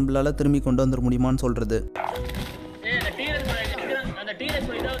 எப்படியாவது நம்மளால திரும்பி கொண்டு வந்துட முடியுமான்னு சொல்றது. அந்த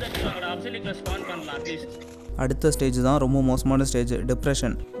டீரெக்ஸ் இதாவது அடிச்சாங்கடா. அப்சல்யூட்ல ஸ்பான் பண்ணலாம் அட்லீஸ்ட். அடுத்த ஸ்டேஜ் தான் ரொம்ப மோசமான ஸ்டேஜ்,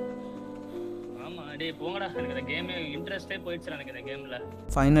 டிப்ரெஷன். ஆமா டேய் போங்கடா, எனக்கு இந்த கேமே இன்ட்ரெஸ்டே போயிடுச்சு எனக்கு இந்த கேம்ல.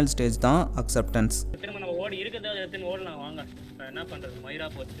 ஃபைனல் ஸ்டேஜ் தான் அக்செப்டன்ஸ். திரும்ப நம்ம ஓடி இருக்கதா எடுத்து ஓடலாம் வாங்க. என்ன பண்றது, மயிரா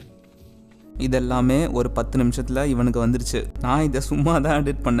போச்சு. இதெல்லாமே ஒரு 10 நிமிஷத்தில் இவனுக்கு வந்துருச்சு. நான் இதை சும்மா தான்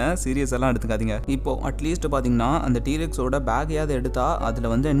எடிட் பண்ணேன், சீரியஸ் எல்லாம் எடுத்துக்காதீங்க. இப்போ அட்லீஸ்ட் பார்த்தீங்கன்னா அந்த டீரெக்ஸோட பேக்கையாவது எடுத்தா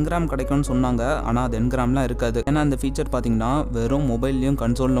அதில் வந்து என்கிராம் கிடைக்கும்னு சொன்னாங்க. ஆனால் அது என்கிராம்லாம் இருக்காது. ஏன்னா அந்த ஃபீச்சர் பார்த்தீங்கன்னா வெறும் மொபைல்லையும்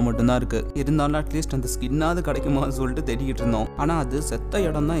கன்சோலில் மட்டும்தான் இருக்கு. இருந்தாலும் அட்லீஸ்ட் அந்த ஸ்கின்னாவது கிடைக்குமான்னு சொல்லிட்டு தேடிக்கிட்டு இருந்தோம். ஆனால் அது செத்த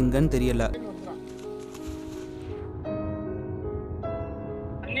இடம் தான் எங்கன்னு தெரியல.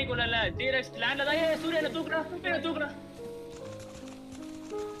 அன்னைக்குள்ள டீரெக்ஸ் லேண்ட்ல தான் சூரியனை தூக்குறா.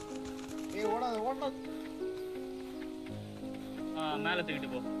 மேல தூக்கிட்டு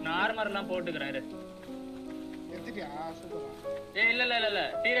போ. நான் ஆர்மர் எல்லாம் போட்டுக்கிறேன். இல்ல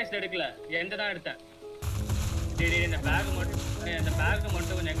டீரெக்ஸ் எடுக்கல, எந்த தான் எடுத்தேன். இந்த பேக்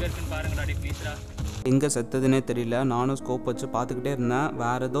மட்டும் கொஞ்சம் எங்க இருக்குன்னு பாருங்கடா ப்ளீஸ்டா. எங்க செத்ததுன்னே தெரியல. நானும் ஸ்கோப் வச்சு பார்த்துக்கிட்டே இருந்தேன்.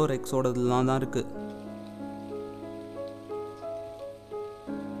 வேற ஏதோ ரெக்ஸோடதுலாம் தான் இருக்கு.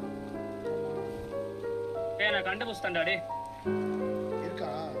 நான் கண்டுபிடிச்சிட்டேன்டா டே. இருக்கா?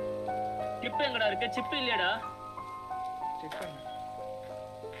 சிப் எங்கடா இருக்கு? சிப் இல்லையடா.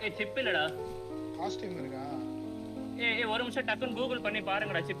 சிப் இல்லடா. காஸ்டியூம் இருக்கா? ஒரு நிமிஷம் டக்குன்னு கூகுள் பண்ணி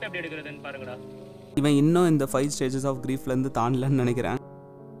பாருங்கடா, சிப் எப்படி எடுக்கிறதுன்னு பாருங்கடா. இவன் இன்னும் இந்த 5 ஸ்டேஜஸ் ஆஃப் கிரீஃப்ல இருந்து தாண்டலன்னு நினைக்கிறேன்.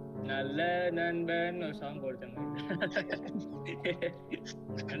 நல்ல நண்பன் ஒரு சாங் போடுறாங்க.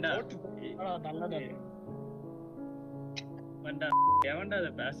 எவன்டா அதை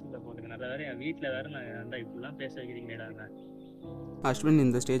பேசுறத போட்டுங்க. நல்ல வேற என் வீட்டுல வேற நான் இப்படிலாம் பேச வைக்கிறீங்களேடா. அஸ்வின்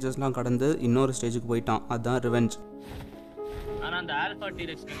இந்த ஸ்டேஜஸ்லாம் கடந்து இன்னொரு ஸ்டேஜுக்கு போயிட்டான். அதுதான் ரிவெஞ்ச். ஆனா அந்த ஆல்பா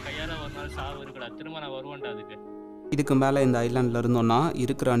டீரெக்ஸ் கையால ஒரு நாள் சாவு இருக்குடா. திரும்ப நான் வருவேன்டா அதுக்கு. இதுக்கு மேலே இந்த ஐலாண்டில் இருந்தோம்னா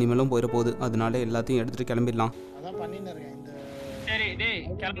இருக்கிற அனிமலும் போயிட போகுது. அதனால எல்லாத்தையும் எடுத்துட்டு கிளம்பிடலாம். சரி டேய்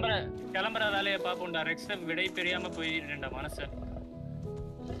கிளம்புற வேலையை பார்ப்போம்டா. ரெக்ஸை விடை பெரியாம போயிடுறேன்டா மனசை.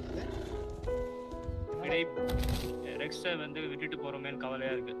 ரெக்ஸை வந்து விட்டுட்டு போறோமேன்னு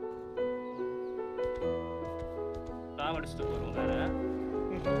கவலையா இருக்கு. சாவடிச்சுட்டு போறோம் வேற.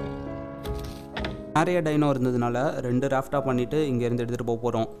 நிறைய டைனோ இருந்ததுனால 2 ராஃப்டா பண்ணிட்டு இங்க இருந்து எடுத்துட்டு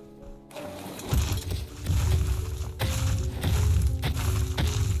போறோம்.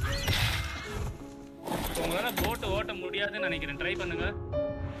 உங்களால போட் ஓட்ட முடியாதுன்னு நினைக்கிறேன். ட்ரை பண்ணுங்க.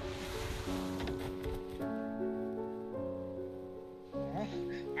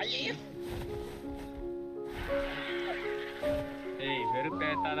 ஏய்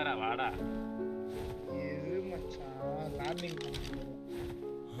வெறுப்பேத்தாதடா வாடா. இது மச்சான் லேண்டிங்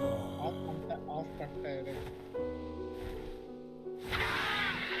ஆஃப் பண்ணிட்டேன்.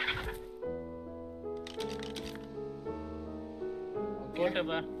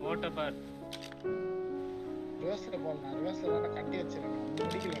 ஓட்ட பார். ரிவர்ஸ்ல போலாம். ரிவர்ஸ்ல நான் கட்டி வச்சிருக்கேன்.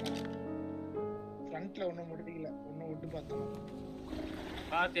 முடிக்கல. ஃப்ரண்ட்ல ஒண்ணும் முடிக்கல. ஒண்ணு விட்டு பார்த்தோம்.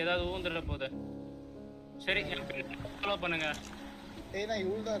 பாத்து ஏதாவது ஊந்துற போகுது. சரி ஃபாலோ பண்ணுங்க. ஏய் நான்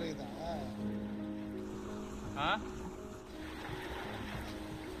இவ்ளோதான் இருக்குதா?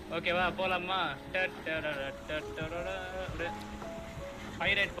 ஓகேவா போலாமா?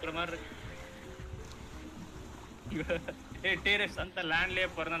 பைரேட் போற மாதிரி இருக்கு. டீரெக்ஸ் அந்த லேண்ட்லயே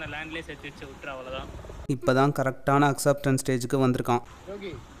போறதா, அந்த லேண்ட்லயே செத்து வச்சு விட்டுற அவ்வளவுதான். இப்பதான் கரெக்டான அக்செப்டன்ஸ் ஸ்டேஜுக்கு வந்திருக்கான்.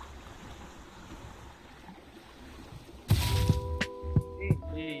 ஓகே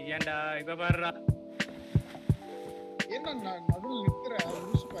ஏன்டா இப்ப பாருடா. என்ன நான் நடுவுல நிக்கிற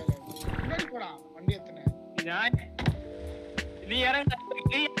லூசு பையல. முன்னாடி போடா வண்டி ஏத்துனே. நீ இறங்க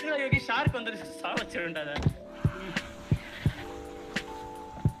இருடா யோகி ஷார்க் வந்துருச்சு சாவ வச்சிருண்டா அத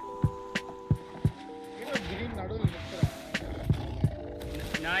ஏதோ கிரீன் நடுவுல நிக்குறேன்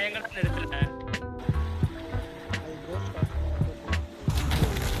நான் எங்கடா நிறுத்துறேன் அது கோஸ்ட்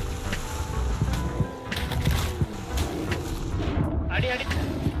அடி அடி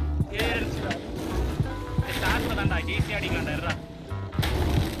ஏறிச்சுடா ஷார்க் தான்டா ஈஸியா அடிக்கலாம்டா இருடா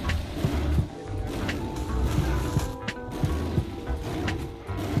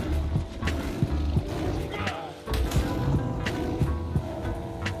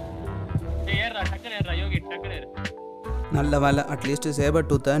நல்ல வேலை, அட்லீஸ்ட் சேபர்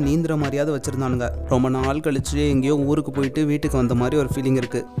டூத்தை நீந்திர மாதிரியாவது வச்சுருந்தானுங்க. ரொம்ப நாள் கழிச்சு எங்கேயோ ஊருக்கு போயிட்டு வீட்டுக்கு வந்த மாதிரி ஒரு ஃபீலிங்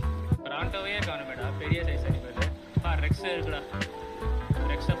இருக்குது. பிராண்டோவே காணுமேடா, பெரிய சைஸ் அனிமல். ரெக்ஸ் இருக்குடா,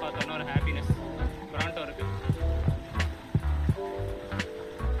 ரெக்ஸை பார்த்தோன்னா ஒரு ஹாப்பினஸ். பிராண்டோ இருக்கு,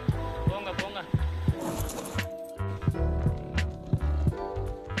 போங்க போங்க.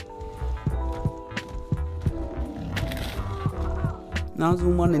 நான்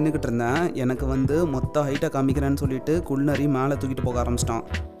சும்மா நின்றுக்கிட்டு இருந்தேன். எனக்கு வந்து மொத்த ஹைட்டை காமிக்கிறேன்னு சொல்லிட்டு குள்நரி மேலே தூக்கிட்டு போக ஆரம்பிச்சிட்டான்.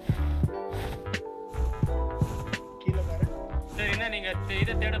 சரி, என்ன நீங்கள்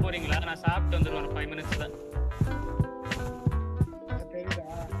இதை தேட போறீங்களா? நான் சாப்பிட்டு வந்துடுவேன் 5 minutes தான்.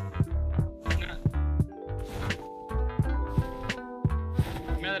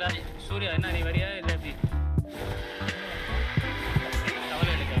 சூர்யா, என்ன நீ வரியா இல்லை எப்படி?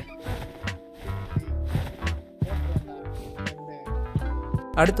 தவளை எடுக்க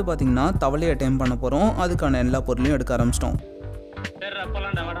அடுத்து பார்த்தீங்கன்னா தவளையை டைம் பண்ண போகிறோம். அதுக்கான எல்லா பொருளையும் எடுக்க ஆரம்பிச்சிட்டோம். சரி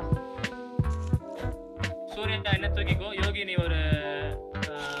அப்போலாம்டா, வாடா. சூர்யா என்ன தூக்கிக்கோ, யோகி நீ ஒரு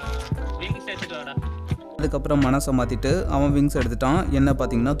விங்ஸ் எடுத்துட்டு வாடா. அதுக்கப்புறம் மனசை மாற்றிட்டு அவன் விங்ஸ் எடுத்துட்டான். என்ன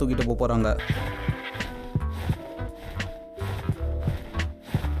பார்த்தீங்கன்னா தூக்கிட்டு போக போகிறாங்க.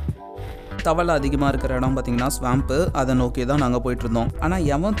 தவளை அதிகமாக இருக்கிற இடம் பார்த்தீங்கன்னா ஸ்வாம்ப்பு. அதை நோக்கி தான் நாங்கள் போயிட்டுருந்தோம். ஆனால்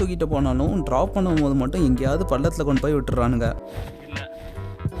எவன் தூக்கிட்டு போனாலும் ட்ராப் பண்ணும்போது மட்டும் எங்கேயாவது பள்ளத்தில் கொண்டு போய் விட்டுறானுங்க.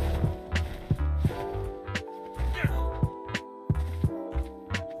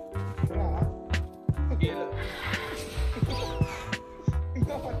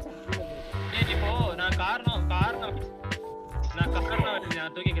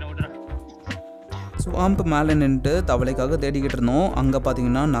 ஸ்வாம்ப் மேலே நின்றுட்டு தவளைக்காக தேடிக்கிட்டு இருந்தோம். அங்கே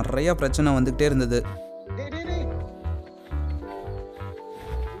பார்த்தீங்கன்னா நிறையா பிரச்சனை வந்துக்கிட்டே இருந்தது.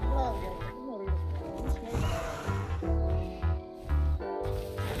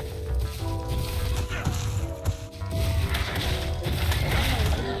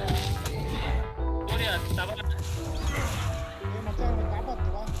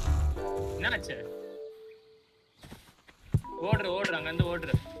 என்னாச்சு? ஓடுற அங்கேருந்து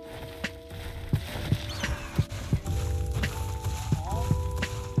ஓடுற.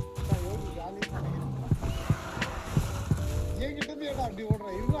 அப்படி ஓடுற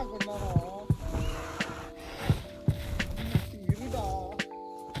இருடா கொஞ்ச நேரம் இருடா,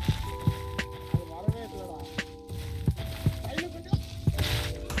 அது வரவே இல்லடா.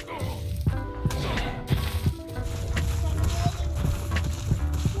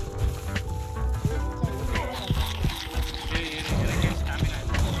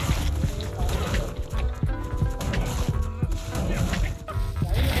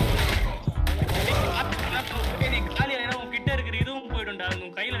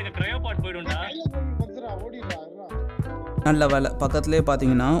 நல்ல வேலை, பக்கத்துலேயே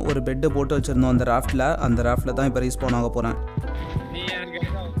பார்த்தீங்கன்னா ஒரு பெட்டு போட்டு வச்சுருந்தோம் அந்த ராஃப்டில். அந்த ராஃப்டில் தான் இப்போ ரீஸ்பான் ஆக போகிறேன்.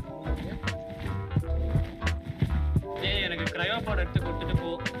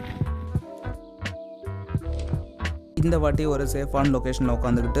 இந்த வாட்டி ஒரு சேஃபான லொக்கேஷனில்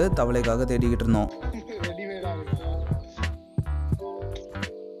உட்காந்துக்கிட்டு தவளைக்காக தேடிக்கிட்டு இருந்தோம்.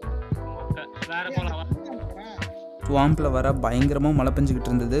 ஸ்வாம்பில் வர பயங்கரமாக மழை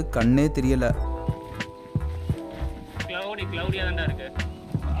பெஞ்சிக்கிட்டு இருந்தது, கண்ணே தெரியல. கிளவுடியா தான்டா இருக்கு.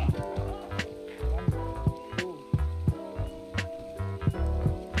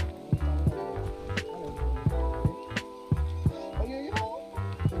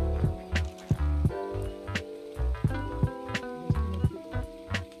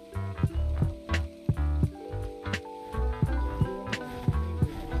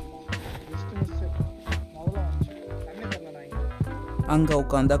 அங்கே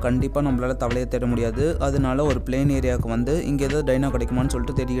உட்காந்தா கண்டிப்பாக நம்மளால் தவளையை தேட முடியாது. அதனால ஒரு பிளேன் ஏரியாவுக்கு வந்து இங்கே ஏதாவது டைனோ கிடைக்குமான்னு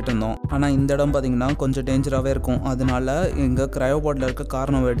சொல்லிட்டு தேடிக்கிட்டு இருந்தோம். ஆனால் இந்த இடம் பார்த்தீங்கன்னா கொஞ்சம் டேஞ்சராகவே இருக்கும். அதனால எங்கள் க்ரையோபாட்டில் இருக்க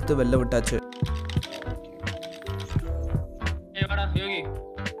காரணம் எடுத்து வெளில விட்டாச்சு.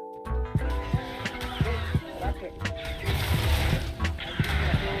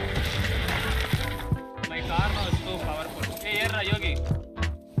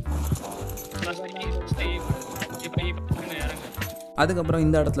 அதுக்கப்புறம்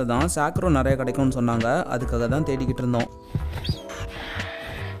இந்த இடத்துல தான் சாக்ரோ நிறைய கிடைக்கும்னு சொன்னாங்க, அதுக்காக தான் தேடிக்கிட்டு இருந்தோம்.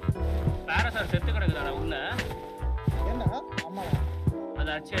 பாராசார் செத்து கிடக்குதாடா உள்ள. ஏன்னா ஆமா அதை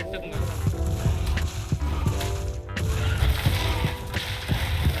அடிச்சு எடுத்துக்கோங்க.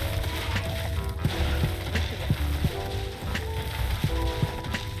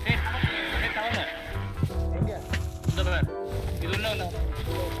 இது உள்ள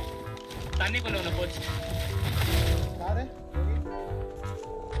தண்ணிக்குள்ள ஒண்ணு போச்சு.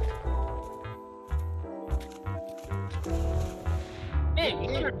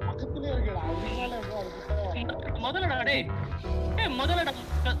 முதலடா டேய், முதலடா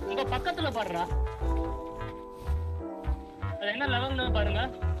உங்க பக்கத்துல பாடுறா. அது என்ன லெவல்னு பாருங்க.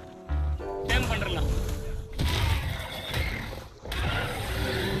 சேம் பண்றலாம்.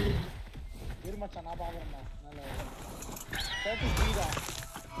 இருமச்சா நான் பாக்குறேன். நல்ல 33 தான்.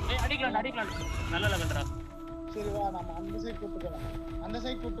 அடிக்கலாம் நல்ல லெவல்டா. சரி வா நாம அந்த சைடு கூட்டி போலாம். அந்த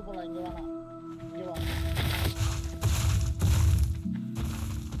சைடு கூட்டி போலாம். இங்க வேணாம். இங்க வா.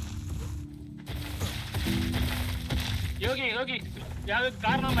 யோகி யாரு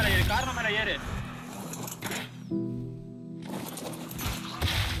காரணம் மேல ஏறு.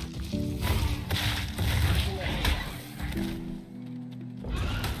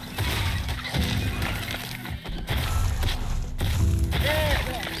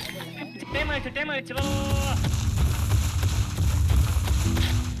 டைம் ஆயிடுச்சு வா.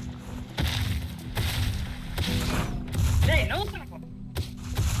 டேய் நோ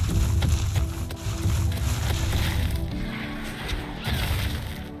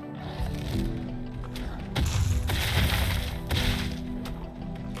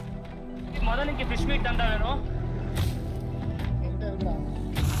முதல்ல ஃபிஷ் மீட் தான்டா வேணும். எங்க இருக்கா?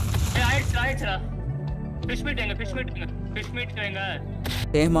 ஆயிடுச்சுடா. ஃபிஷ் மீட் எங்க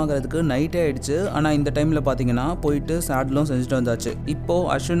டேம் ஆகிறதுக்கு நைட்டே ஆயிடுச்சு. ஆனால் இந்த டைமில் பார்த்தீங்கன்னா போயிட்டு சேடலும் செஞ்சுட்டு வந்தாச்சு. இப்போது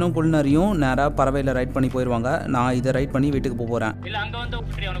அஸ்வினும் குல்னரியும் நேராக பறவையில் ரைட் பண்ணி போயிடுவாங்க. நான் இதை ரைட் பண்ணி வீட்டுக்கு போகிறேன். இல்லை அங்கே வந்து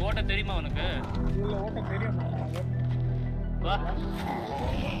உனக்கு ஓட்ட தெரியுமா? உனக்கு இல்ல ஓட்ட தெரியும். வா.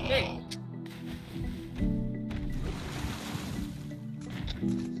 ஏய்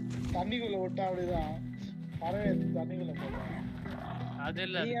தண்ணிக்குள்ள ஓட்ட அப்படிதான். பறவை தண்ணிக்குள்ள போகும். அது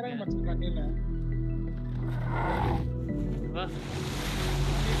இல்லை நீ இறங்க மச்சான் தண்ணியில. வா.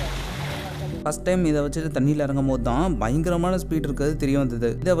 ஃபஸ்ட் டைம் இதை வச்சுட்டு தண்ணியில் இறங்கும் போது தான் பயங்கரமான ஸ்பீட் இருக்கிறது தெரிய வந்தது.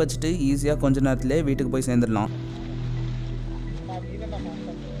 இதை வச்சுட்டு ஈஸியாக கொஞ்ச நேரத்துலேயே வீட்டுக்கு போய் சேர்ந்துடலாம்.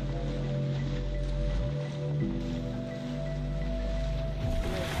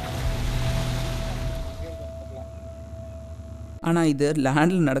 ஆனால் இது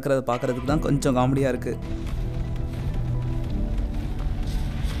லேண்டில் நடக்கிறத பார்க்குறதுக்கு தான் கொஞ்சம் காமெடியாக இருக்குது.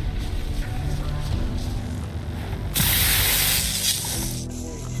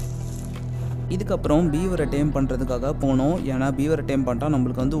 இதுக்கப்புறம் பீவரை டேம் பண்ணுறதுக்காக போனோம். ஏன்னா பீவரை டேம் பண்ணிட்டா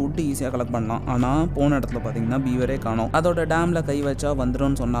நம்மளுக்கு வந்து உட்டு ஈஸியாக கலெக்ட் பண்ணலாம். ஆனால் போன இடத்துல பார்த்தீங்கன்னா பீவரே காணோம். அதோட டேமில் கை வச்சா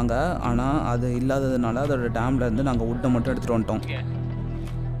வந்துடும்னு சொன்னாங்க. ஆனால் அது இல்லாததுனால அதோட டேமில் இருந்து நாங்கள் உட்டை மட்டும் எடுத்துகிட்டு வந்துட்டோம்.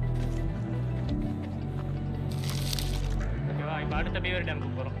 அடுத்த பீவர்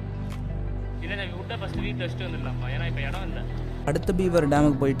டேமுக்கு போகிறோம். இல்லை உட்டை ஃபஸ்ட்டு வீட்டில் வச்சுட்டு வந்துடலாமா? ஏன்னா இப்போ இடம் இல்லை. அடுத்த பீவர்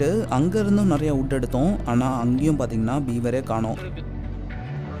டேமுக்கு போயிட்டு அங்கேருந்தும் நிறைய உட் எடுத்தோம். ஆனால் அங்கேயும் பார்த்தீங்கன்னா பீவரே காணோம்.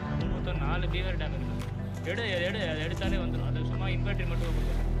 4 பீவர் டேம் இருக்கு. அதை எடுத்தாலே வந்துடும். அது சும்மா இன்வெர்டர் மட்டும்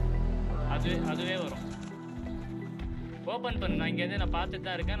அதுவே வரும். ஓப்பன் பண்ணு. நான் இங்கேருந்து நான் பார்த்துட்டு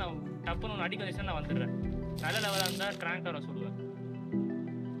தான் இருக்கேன். நான் டப்புன்னு ஒன்று அடிக்க வச்சுன்னா நான் வந்துடுறேன். நல்ல லெவலாக இருந்தால் ட்ராங்க் வர சொல்லுவேன்.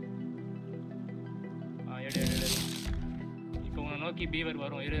 எடு இப்போ உன்னை நோக்கி பீவர்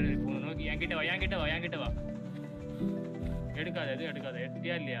வரும். உன்னை நோக்கி என்கிட்ட வா. எடுக்காது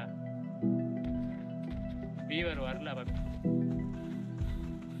எடுத்தியா இல்லையா? பீவர் வரல.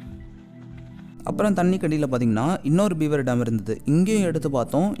 அப்புறம் தண்ணி கடியில் பார்த்தீங்கன்னா இன்னொரு பீவர் டேம் இருந்தது. இங்கேயும் எடுத்து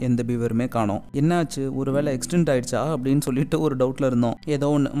பார்த்தோம், எந்த பீவருமே காணோம். என்னாச்சு, ஒருவேளை எக்ஸ்டெண்ட் ஆயிடுச்சா அப்படின்னு சொல்லிட்டு ஒரு டவுட்டில் இருந்தோம். ஏதோ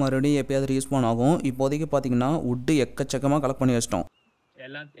ஒன்று மறுபடியும் எப்பயாவது ரீஸ்பான் ஆகும். இப்போதைக்கு பார்த்தீங்கன்னா உட்டு எக்கச்சக்கமாக கலெக்ட் பண்ணி வச்சிட்டோம்.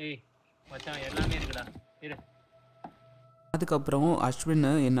 எல்லாமே இருக்குடா. அதுக்கப்புறம் அஸ்வின்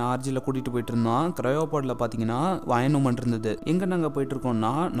என்னை ஆர்ஜியில் கூட்டிகிட்டு போயிட்டு இருந்தான். கிரையோபாடில் பார்த்தீங்கன்னா வயனுமன் இருந்தது. எங்கே நாங்கள் போயிட்டு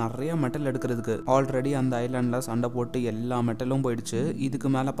இருக்கோம்னா நிறைய மெட்டல் எடுக்கிறதுக்கு. ஆல்ரெடி அந்த ஐலாண்டில் சண்டை போட்டு எல்லா மெட்டலும் போயிடுச்சு. இதுக்கு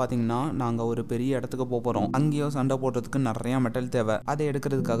மேலே பார்த்தீங்கன்னா நாங்கள் ஒரு பெரிய இடத்துக்கு போகிறோம். அங்கேயும் சண்டை போடுறதுக்கு நிறைய மெட்டல் தேவை. அதை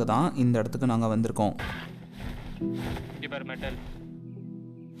எடுக்கிறதுக்காக தான் இந்த இடத்துக்கு நாங்கள் வந்திருக்கோம். மெட்டல்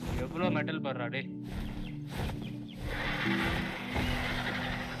எவ்வளோ மெட்டல் பண்றாடே.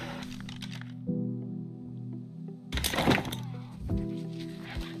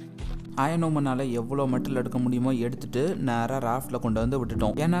 அயனோமனால எவ்வளோ மெட்டல் எடுக்க முடியுமோ எடுத்துட்டு நேராக ராஃப்ட்ல கொண்டு வந்து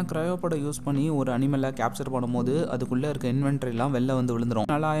விட்டுட்டோம். ஏன்னா கிரையோபோட யூஸ் பண்ணி ஒரு அனிமலை கேப்சர் பண்ணும்போது அதுக்குள்ள இருக்க இன்வென்ட்ரிலாம் வெளில வந்து விழுந்துரும்.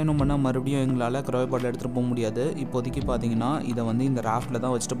 அதனால அயனோமனா மறுபடியும் எங்களால் கிரையோபோட எடுத்துட்டு போக முடியாது. இப்போதைக்கு பார்த்தீங்கன்னா இதை வந்து இந்த ராஃப்ட்ல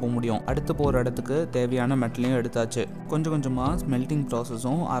தான் வச்சுட்டு போக முடியும். அடுத்து போகிற இடத்துக்கு தேவையான மெட்டலையும் எடுத்தாச்சு. கொஞ்சம் கொஞ்சமாக ஸ்மெல்டிங்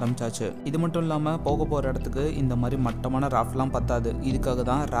ப்ராசஸும் ஆரம்பிச்சாச்சு. இது மட்டும் இல்லாமல் போக போகிற இடத்துக்கு இந்த மாதிரி மட்டமான ராஃப்ட்லாம் பத்தாது. இதுக்காக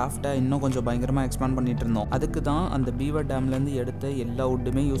தான் ராஃப்டை இன்னும் கொஞ்சம் பயங்கரமாக எக்ஸ்பேண்ட் பண்ணிட்டு இருந்தோம். அதுக்கு தான் அந்த பீவர் டேம்லேருந்து எடுத்த எல்லா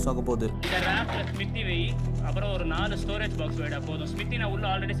வுட்டுமே யூஸ் ஆக போகுது. இந்த ராஃப்ட்ல ஸ்மித்தி வை, அப்புறம் ஒரு 4 ஸ்டோரேஜ் பாக்ஸ் வைடா போதும். ஸ்மித்தி நான் உள்ள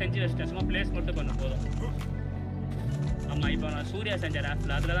ஆல்ரெடி செஞ்சு வச்சிட்டேன், சும்மா பிளேஸ் மட்டும் பண்ண போதும். ஆமா, இப்போ நான் சூர்யா செஞ்ச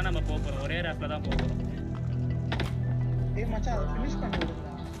ராஃப்ட்ல அதுல தான் நம்ம போக போறோம். ஒரே ராஃப்ட்ல தான் போக போறோம். மச்சான் அதை ஃபினிஷ் பண்ணிடுங்க.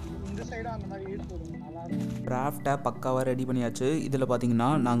 இந்த சைடா அந்த மாதிரி யூஸ் பண்ணுங்க. ராஃப்டை பக்காவாக ரெடி பண்ணியாச்சு. இதில் பார்த்தீங்கன்னா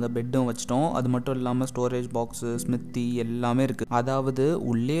நாங்கள் பெட்டும் வச்சிட்டோம். அது மட்டும் இல்லாமல் ஸ்டோரேஜ் பாக்ஸு, ஸ்மித்தி எல்லாமே இருக்குது. அதாவது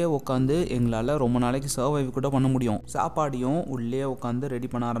உள்ளே உட்காந்து எங்களால் ரொம்ப நாளைக்கு சர்வைவ் கூட பண்ண முடியும். சாப்பாடையும் உள்ளே உட்காந்து ரெடி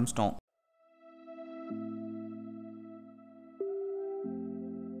பண்ண ஆரம்பிச்சிட்டோம்.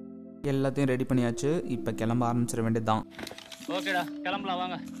 எல்லாத்தையும் ரெடி பண்ணியாச்சு. இப்போ கிளம்ப ஆரம்பிச்சிட வேண்டியது தான். ஓகேடா, கிளம்பலாம்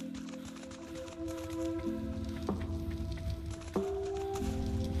வாங்க.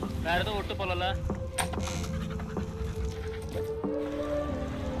 வேற எதுவும் விட்டு போகல.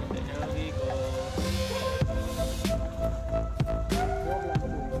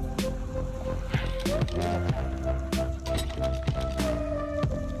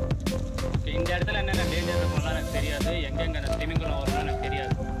 இந்த இடத்துல என்னென்ன டேஞ்சர் இருக்கும்லாம் எனக்கு தெரியாது. எங்கெங்க ஸ்விமிங்குள்ள வரும்லாம் எனக்கு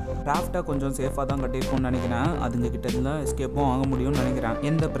தெரியாது. ராஃப்டை கொஞ்சம் சேஃபாக தான் கட்டியிருக்கோம்னு நினைக்கிறேன். அதுங்க கிட்ட இருந்தால் எஸ்கேப்பும் ஆக முடியும்னு நினைக்கிறேன்.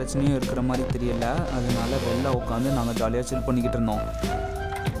 எந்த பிரச்சனையும் இருக்கிற மாதிரி தெரியல. அதனால வெளில உட்காந்து நாங்கள் ஜாலியாக சில் பண்ணிக்கிட்டு இருந்தோம்.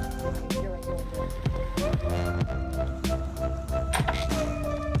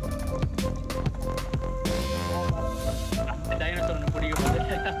 டைனோசர் பிடிக்க போகுது.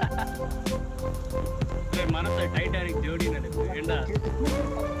 மனசை டைட்டானிக் ஜோடின்னு நினைப்பு. ஏண்டா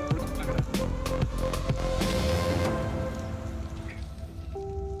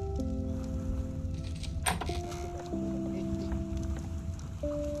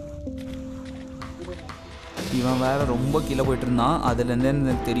இவன் வேற ரொம்ப கீழே போயிட்டு இருந்தான். அதுலேருந்தே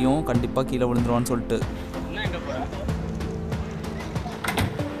எனக்கு தெரியும் கண்டிப்பாக கீழே விழுந்துருவான்னு சொல்லிட்டு. என்ன எங்க போற?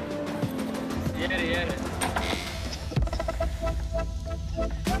 ஏறு ஏறு.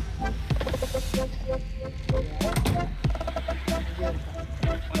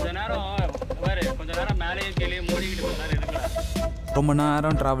 கொஞ்ச நேரம் மேலேயே கீழே மூடிக்கிட்டு இருந்தாரு இருக்கலாம். ரொம்ப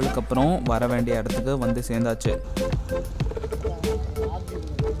நேரம் ட்ராவலுக்கு அப்புறம் வர வேண்டிய இடத்துக்கு வந்து சேர்ந்தாச்சு.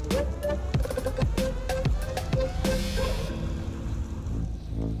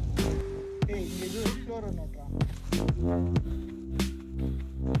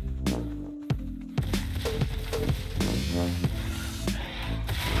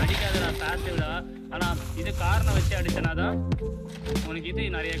 அடிக்காத நான் பாசிவ்டா. ஆனா இது காரணம் வச்சு அடிச்சனாதான் உனக்கு இது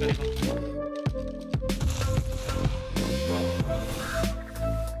நிறைய கிடைக்கும்.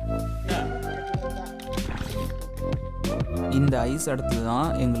 இந்த ஐஸ் இடத்துல தான்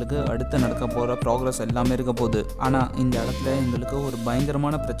எங்களுக்கு அடுத்து நடக்க போகிற ப்ராக்ரஸ் எல்லாமே இருக்க போகுது. ஆனால் இந்த இடத்துல எங்களுக்கு ஒரு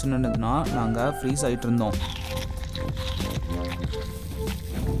பயங்கரமான பிரச்சனை இருந்ததுன்னா நாங்கள் ஃப்ரீஸ் ஆகிட்டு இருந்தோம்.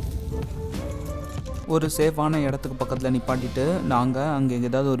 ஒரு சேஃபான இடத்துக்கு பக்கத்தில் நிப்பாட்டிட்டு நாங்கள் அங்கே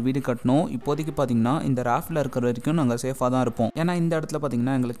ஏதாவது ஒரு வீடு கட்டணும். இப்போதைக்கு பார்த்தீங்கன்னா இந்த ராஃப்டில் இருக்கிற வரைக்கும் நாங்கள் சேஃபாக தான் இருப்போம். ஏன்னா இந்த இடத்துல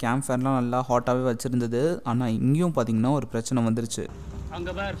பார்த்தீங்கன்னா எங்களுக்கு கேம்ப் ஃபயர்லாம் நல்லா ஹாட்டாகவே வச்சுருந்தது. ஆனால் இங்கேயும் பார்த்தீங்கன்னா ஒரு பிரச்சனை வந்துருச்சு.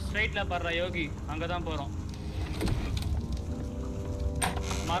 அங்கே பார் ஸ்ட்ரைட்டில் பாடுற யோகி, அங்கே தான் போகிறோம்.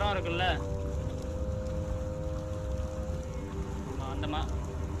 மரம் இருக்குல்ல,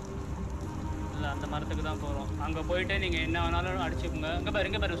 அந்த மரத்துக்கு தான் போகிறோம். அங்கே போயிட்டு நீங்கள் என்ன வேணாலும் அடிச்சுக்கோங்க.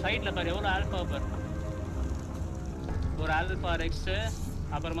 இங்கே பாரு சைடில் பாரு எவ்வளோ ஆல்ஃபா பாரு. ஒரு ஆல்ஃபா ரெக்ஸு,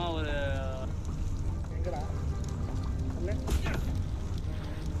 அப்புறமா ஒரு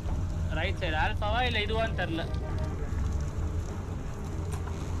ரைட் சைடு ஆல்ஃபாவா இல்லை இதுவான்னு தெரில.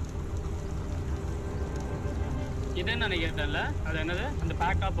 இதுன்னு நினைக்கிறேன்ல, அது என்னது அந்த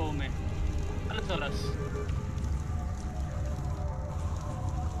பேக்காக போகுமே அல்சோரஸ்.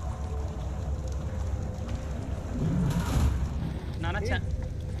 நினச்சேன்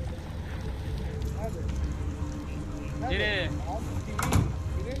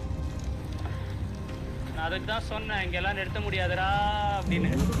நான் அதுக்கு தான் சொன்னேன் இங்கெல்லாம் நிறுத்த முடியாதுடா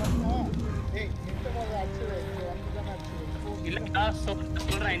அப்படின்னு. இல்லைடா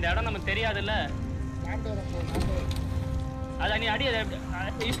சொல்றேன், இந்த இடம் நமக்கு தெரியாதுல்ல. அத நீ அடி,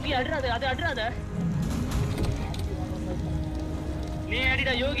 இப்படி அடிராது, அது அடிராத. நீ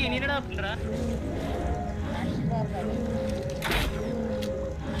அடிடா யோகி, நீ என்னடா பண்ற?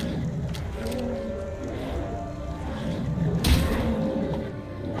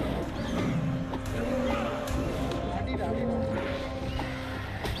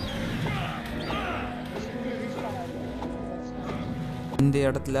 இந்த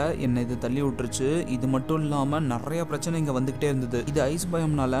இடத்துல என்னை இது தள்ளி விட்டுருச்சு. இது மட்டும் இல்லாமல் நிறைய பிரச்சனை இங்கே வந்துக்கிட்டே இருந்தது. இது ஐஸ்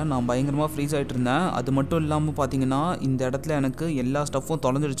பயம்னால நான் பயங்கரமாக ஃப்ரீஸ் ஆகிட்டு இருந்தேன். அது மட்டும் இல்லாமல் பார்த்தீங்கன்னா இந்த இடத்துல எனக்கு எல்லா ஸ்டஃப்பும்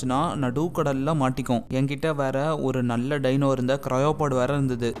தொலைஞ்சிடுச்சுன்னா நடுக்கடலில் மாட்டிக்கும். என்கிட்ட வேற ஒரு நல்ல டைனோ இருந்த கிரையோபாட் வேற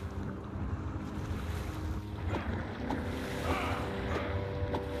இருந்தது.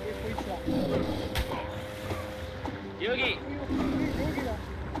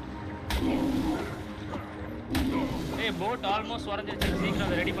 Boat almost உடைஞ்சிருச்சு. சீக்கிரம்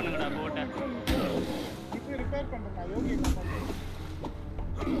அதை ரெடி பண்ணுங்கடா போட்டை. இது ரிப்பேர் பண்றேன் யோகி. என்ன பண்றேன்?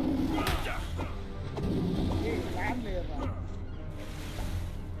 ஏய் லேண்ட் லேயர் தான்.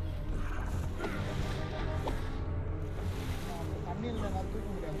 தண்ணியில் நான் தூக்க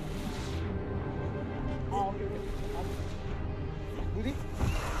முடியாது. ஓகே குதி.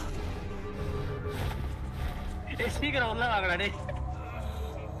 ஏய் சீக்கிரம் உள்ள வாங்கடா டேய்.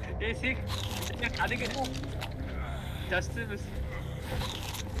 ஏய் சீக்கிரம் அதுக்கு ஜஸ்ட் மிஸ்.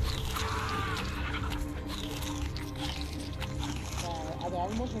 அது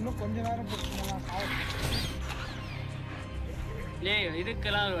ஆல்மோஸ்ட் இன்னும் கொஞ்ச நேரம் போட்டுலாம்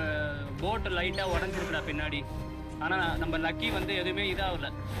இதுக்கெல்லாம் போட் லைட்டா உடஞ்சிருக்குடா பின்னாடி. ஆனா நம்ம லக்கி வந்து எதுவுமே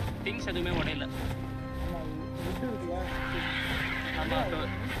இதாகல, திங்ஸ் எதுவுமே உடையல. ஆமா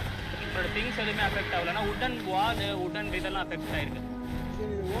திங்ஸ் எதுவுமே அஃபெக்ட் ஆகல. ஆனா உடன் வால் உடன் இதெல்லாம் அஃபெக்ட் ஆயிருக்கு.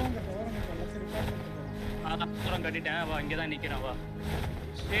 அதான் தூரம் கட்டிட்டேன். வா இங்கே தான் நிற்கிறேன். வா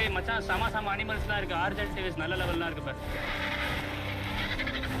சரி மச்சான், சம அனிமல்ஸ்லாம் இருக்கு. ஆர்ஜென்ட் டிவிஸ் நல்ல லெவல்லாம் இருக்கு பாரு.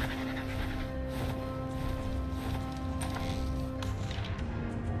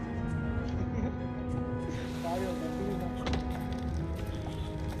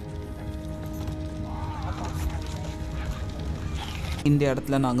 இந்த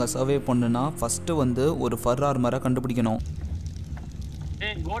இடத்துல நாங்கள் சர்வே பண்ணோன்னா ஃபஸ்ட்டு வந்து ஒரு ஃபர் ஆர்மரை கண்டுபிடிக்கணும்.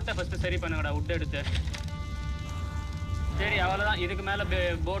 ஏய் போட்டை ஃபஸ்ட்டு சரி பண்ணுங்கடா உட் எடுத்து. சரி அவ்வளோதான், இதுக்கு மேலே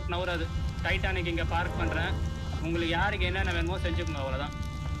போட் நவுறாது. டைட்டானிக் இங்கே பார்க் பண்ணுறேன். உங்களுக்கு யாருக்கு என்னென்ன வேணுமோ செஞ்சுக்கோங்க, அவ்வளோதான்.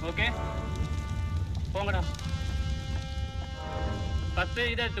 ஓகே போங்கடா. ஃபஸ்ட்டு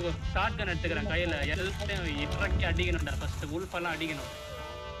இதை எடுத்துக்கோ, ஷார்ட் கன் எடுத்துக்கிறேன் கையில். எல்லாத்தையும் இறக்கி அடிக்கணும்டா. ஃபஸ்ட்டு உல்ஃபெல்லாம் அடிக்கணும்.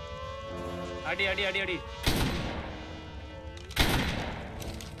 அடி அடி அடி அடி.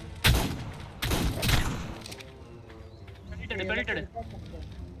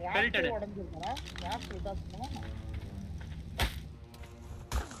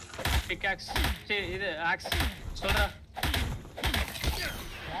 இது ஆக்ஸ் சொல்றா.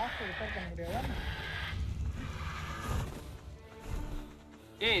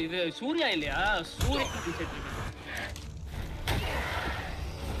 ஏய் இது சூர்யா இல்லையா? சூர்யா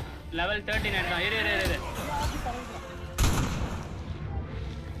லெவல் 39 தான். இரு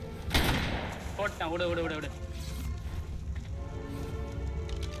போட்டான். விடு விடு விடு விடு.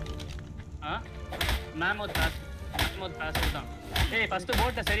 மேமோத் பாஸ் தான். ஏய் ஃபர்ஸ்ட்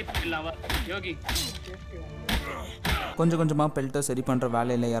போட்டை சரி பண்ணிடலாம் வா யோகி. கொஞ்சம் கொஞ்சமாக பெல்ட்டை சரி பண்ணுற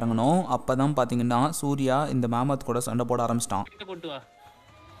வேலையில் இறங்கணும். அப்போ தான் பார்த்தீங்கன்னா சூர்யா இந்த மேமத் கூட சண்டை போட ஆரம்பிச்சிட்டான். போட்டு வா,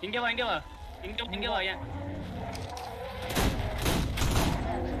 இங்கே வா இங்கே வா இங்கே வா. ஏன்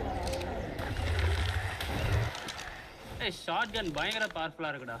ஏய் ஷார்ட் கன் பயங்கர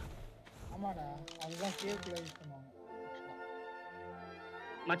பவர்ஃபுல்லாக இருக்குடா. ஆமாடா, அதுதான் கேக்குல யூஸ் பண்ணுவாங்க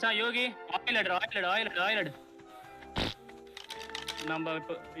மச்சான். யோகி ஆயில் எடு. நம்ம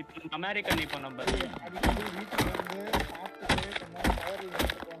இப்போ அமெரிக்கன் இப்போ நம்ம அடிக்கடி வீட்டுக்கு வந்து சாப்பிட்டு கொஞ்சம் பவர்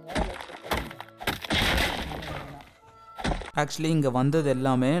எடுத்துக்கோங்க. ஆக்சுவலி இங்கே வந்தது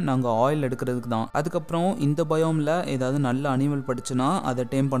எல்லாமே நாங்கள் ஆயில் எடுக்கிறதுக்கு தான். அதுக்கப்புறம் இந்த பயோமில் ஏதாவது நல்ல அனிமல் படிச்சுன்னா அதை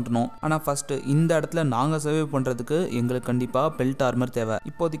டேம் பண்ணணும். ஆனால் ஃபஸ்ட்டு இந்த இடத்துல நாங்கள் சர்வே பண்ணுறதுக்கு எங்களுக்கு கண்டிப்பாக பெல்ட் ஆர்மர் தேவை.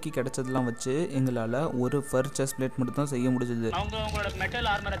 இப்போதைக்கு கிடைச்சதெல்லாம் வச்சு எங்களால் ஒரு ஃபர் செஸ்ட் பிளேட் மட்டும் தான் செய்ய முடிஞ்சது. உங்களோட மெட்டல்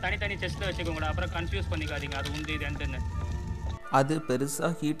ஆர்மரை தனித்தனி செஸ்ட்டில் வச்சுக்கோங்க, அப்புறம் கன்ஃபியூஸ் பண்ணிக்காதீங்க அது உண்டு இது என்னன்னு. அது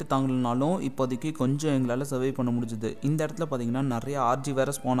பெருசாக ஹீட்டு தாங்கலனாலும் இப்போதைக்கு கொஞ்சம் எங்களால் சர்வே பண்ண முடிஞ்சுது. இந்த இடத்துல பார்த்தீங்கன்னா நிறைய ஆர்ஜி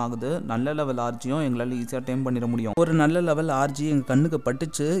வேறு ஸ்பான் ஆகுது. நல்ல லெவல் ஆர்ஜியும் எங்களால் ஈஸியாக டைம் பண்ணிட முடியும். ஒரு நல்ல லெவல் ஆர்ஜி எங்கள் கண்ணுக்கு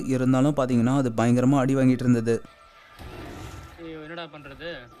பட்டுச்சு. இருந்தாலும் பார்த்தீங்கன்னா அது பயங்கரமாக அடி வாங்கிட்டு இருந்தது. என்னடா பண்ணுறது?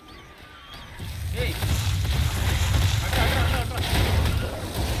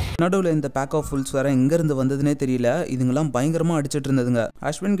 நடுவில் இந்த பேக் ஆஃப் ஃபுல்ஸ் வேறு எங்கேருந்து வந்ததுனே தெரியல. இதுங்கெல்லாம் பயங்கரமாக அடிச்சிட்டு இருந்ததுங்க.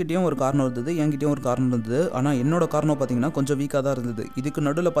 அஸ்வின் கிட்டேயும் ஒரு காரணம் இருந்தது, என்கிட்டயும் ஒரு காரணம் இருந்தது. ஆனால் என்னோட காரணம் பார்த்தீங்கன்னா கொஞ்சம் வீக்காக தான் இருந்தது. இதுக்கு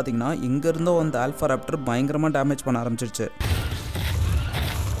நடுவில் பார்த்தீங்கன்னா எங்கேருந்தோ அந்த ஆல்ஃபா ராப்டர் பயங்கரமாக டேமேஜ் பண்ண ஆரம்பிச்சிருச்சு.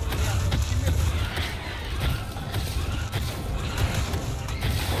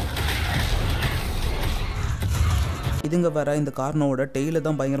 இதுங்க வேற இந்த கார்னோட டெய்ல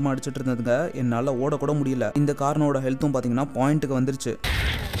தான் பயங்கரமாக அடிச்சிட்டு இருந்ததுங்க. என்னால் ஓடக்கூட முடியல. இந்த கார்னோட ஹெல்த்தும் பார்த்தீங்கன்னா பாயிண்ட்டுக்கு வந்துருச்சு.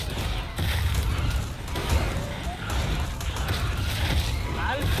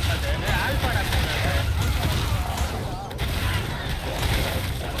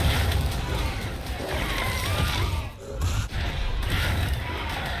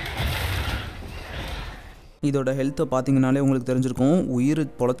 இதோட ஹெல்த்தை பார்த்தீங்கனாலே உங்களுக்கு தெரிஞ்சிருக்கும். உயிர்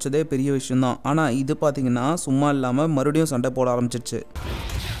பொழைச்சதே பெரிய விஷயம்தான். ஆனால் இது பார்த்தீங்கன்னா சும்மா இல்லாமல் மறுபடியும் சண்டை போட ஆரம்பிச்சிருச்சு.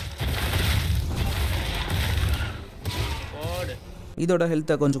 இதோட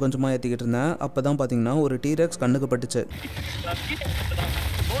ஹெல்த்தை கொஞ்சம் கொஞ்சமாக ஏற்றிக்கிட்டு இருந்தேன். அப்போ தான் பார்த்தீங்கன்னா ஒரு டீரெக்ஸ் கண்ணுக்கு பட்டுச்சு.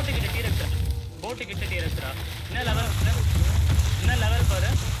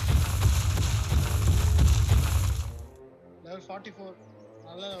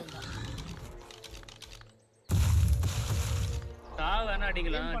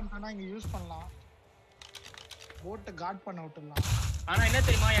 ஆனா என்ன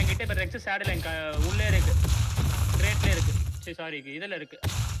தெரியுமா, என்கிட்ட இப்ப ரெக்ஸ் சேடல் உள்ளே இருக்கு, கிரேட்ல இருக்கு, சாரி இதுல இருக்கு.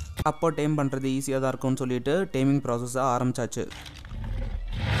 அப்போ டேம் பண்ணுறது ஈஸியாக தான் இருக்கும்னு சொல்லிட்டு டேமிங் ப்ராசஸை ஆரம்பிச்சாச்சு.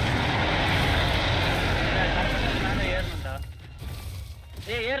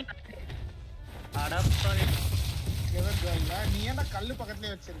 நீ ஏன்டா கல்லு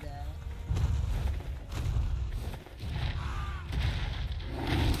பக்கத்துலயே வச்சிருக்க?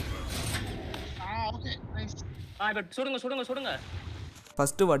 Okay nice. சுடுங்க சுடுங்க சுடுங்க.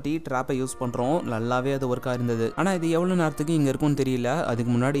 ஃபஸ்ட்டு வாட்டி ட்ராப்பை யூஸ் பண்ணுறோம். நல்லாவே அது ஒர்க்காக இருந்தது. ஆனால் இது எவ்வளோ நேரத்துக்கு இங்கே இருக்கும்னு தெரியல.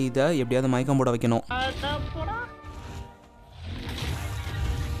 அதுக்கு முன்னாடி இதை எப்படியாவது மயக்கம் போட வைக்கணும்.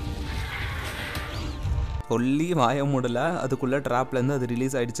 சொல்லி வாய மூடல, அதுக்குள்ளே ட்ராப்லேருந்து அது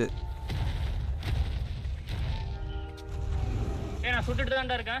ரிலீஸ் ஆயிடுச்சு. நான் சுட்டுட்டு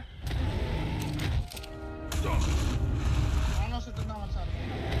தான்டா இருக்கேன்.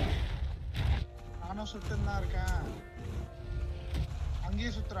 நானும் சுட்டு தான் இருக்கேன். அங்கேயே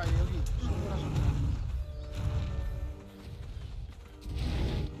சுத்துறா யோகி, சூப்பரா சுத்துறா.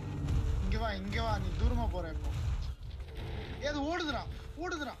 இங்க வா நீ தூரமா போற. இப்போ ஏது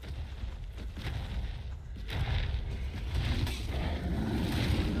ஓடுதுடா.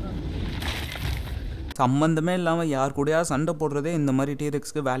 சம்பந்தமே இல்லாமல் யார் கூடயா சண்டை போடுறதே இந்த மாதிரி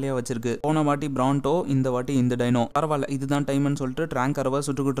டீரெக்ஸ்க்கு வேலையாக வச்சிருக்கு. போன வாட்டி பிராண்டோ, இந்த வாட்டி இந்த டைனோ. பரவாயில்ல, இதுதான் டைம்னு சொல்லிட்டு ட்ராங்கரவை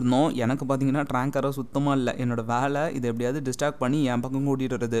சுட்டுக்கிட்டு இருந்தோம். எனக்கு பார்த்தீங்கன்னா ட்ராங்கரை சுத்தமாக இல்லை. என்னோட வேலை இதை எப்படியாவது டிஸ்ட்ராக்ட் பண்ணி என் பக்கம்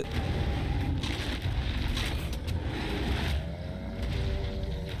கூட்டிட்டு வருது.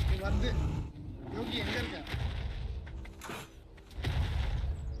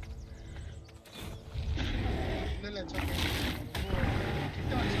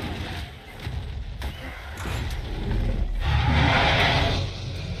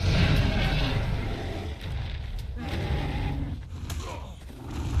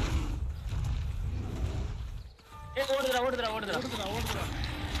 ஓடுதுடா.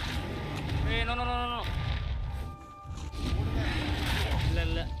 ஏய் நோ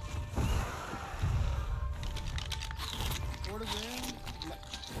இல்ல ஓடுது. இல்ல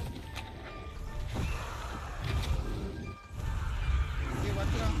ஏய்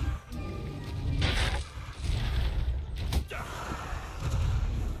வந்துடா.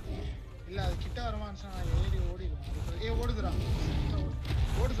 இல்ல அது கிட்ட வரமாட்டா. ஏறி ஓடிடும். ஏய் ஓடுதுடா.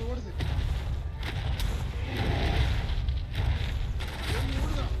 ஓடுது.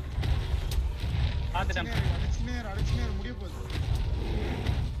 அடிச்சுனே முடிய போகுது.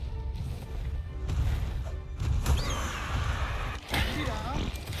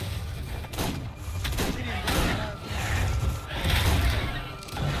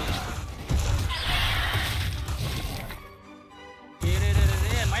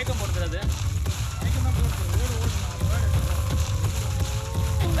 மயக்கம் போடுறது.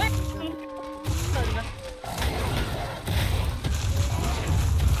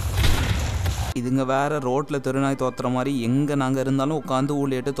 இதுங்க வேற ரோட்டில் தெருநாய் துரத்துற மாதிரி எங்கே நாங்கள் இருந்தாலும் உட்காந்து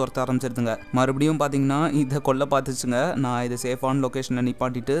ஊழியிட்டு துரத்த ஆரம்பிச்சிருதுங்க. மறுபடியும் பார்த்தீங்கன்னா இதை கொல்ல பார்த்துச்சுங்க. நான் இதை சேஃபான லொக்கேஷனில்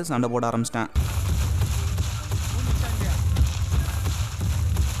நிப்பாட்டிட்டு சண்டை போட ஆரம்பிச்சிட்டேன்.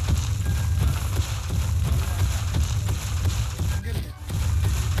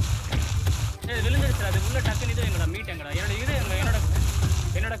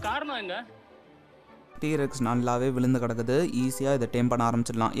 என்னோட காரணம் எங்க? டீரெக்ஸ் நல்லாவே விழுந்து கிடக்குது. ஈஸியாக இதை டேம் பண்ண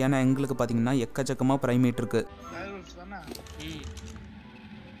ஆரம்பிச்சிடலாம். ஏன்னா எங்களுக்கு பார்த்தீங்கன்னா எக்கச்சக்கமாக ப்ரைமேட் இருக்கு.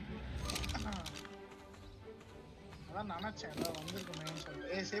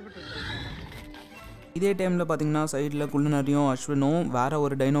 இதே டைமில் பார்த்தீங்கன்னா சைடில் குள்ளனரியும் அஸ்வினும் வேற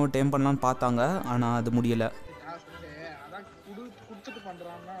ஒரு டைனோ டேம் பண்ணலான்னு பார்த்தாங்க. ஆனால் அது முடியலை.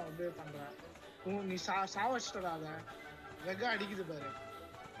 நீ சாவச்சிட்டடா. வெக அடிக்குது பாரு.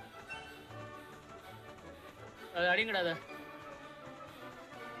 அது அடிங்கடா. அத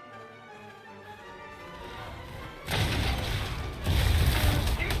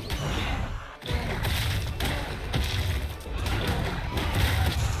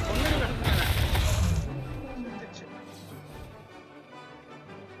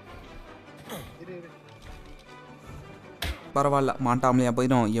பரவாயில்ல, மாட்டாமலையா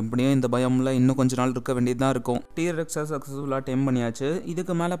போயிடும். எப்படியும் இந்த பயம்ல இன்னும் கொஞ்ச நாள் இருக்க வேண்டியதுதான் இருக்கும். டீரெக்ஸை சக்ஸஸ்ஃபுல்லாக டேம் பண்ணியாச்சு.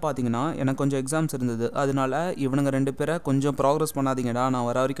 இதுக்கு மேலே பார்த்தீங்கன்னா எனக்கு கொஞ்சம் எக்ஸாம்ஸ் இருந்தது. அதனால இவனுங்க 2 பேரை கொஞ்சம் ப்ராக்ரஸ் பண்ணாதீங்கடா, நான்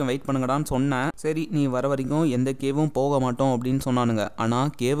வர வரைக்கும் வெயிட் பண்ணுங்கடான்னு சொன்னேன். சரி, நீ வர வரைக்கும் எந்த கேவும் போக மாட்டோம் அப்படின்னு சொன்னானுங்க.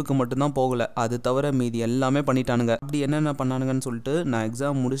 ஆனால் கேவுக்கு மட்டும்தான் போகலை, அது தவிர மீதி எல்லாமே பண்ணிட்டானுங்க. அப்படி என்னென்ன பண்ணானுங்கன்னு சொல்லிட்டு நான்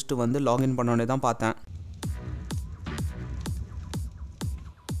எக்ஸாம் முடிச்சுட்டு வந்து லாகின் பண்ணோடனே தான் பார்த்தேன்.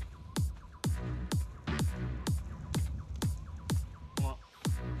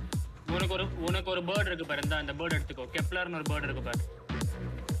 உனக்கு ஒரு பேர்ட் இருக்கு பாரு, இந்த பேர்ட் எடுத்துக்கோ. கெப்லர்னு ஒரு பேர்ட் இருக்கு பாரு.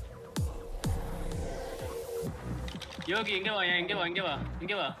 யோகி இங்க வா,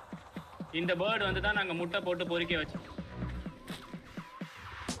 இங்க வா. இந்த பேர்ட் வந்து தான் நாங்க முட்டை போட்டு பொரிக்க வச்சோம்.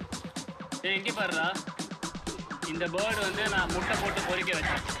 ஏய் இங்க பாருடா, இந்த பேர்ட் வந்து நான் முட்டை போட்டு பொரிக்க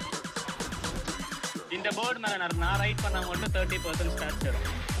வச்சேன். இந்த பேர்ட் மேல நான் ரைட் பண்ணா மட்டும் 30% ஸ்டார்ட் வரும்.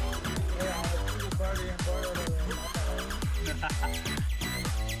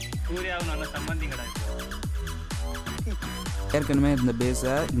 சூர்யாவும் நல்ல சம்பந்திங்கடா. ஏற்கனவே இந்த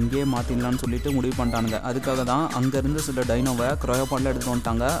பேஸை இங்கே மாற்றிடலான்னு சொல்லிட்டு முடிவு பண்ணிட்டானுங்க. அதுக்காக தான் அங்கேருந்து சில டைனோவை க்ரோயோபாண்டில் எடுத்துகிட்டு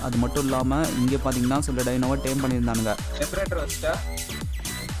வந்துட்டாங்க. அது மட்டும் இல்லாமல் இங்கே பார்த்தீங்கன்னா சில டைனோவை டேம் பண்ணியிருந்தானுங்க. செப்பரேட்டர் வச்சுட்டா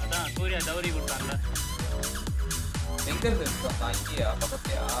அதான் சூர்யா தவறி கொடுத்தாங்க. எங்கேருந்து எடுத்துட்டோம்? இங்கேயா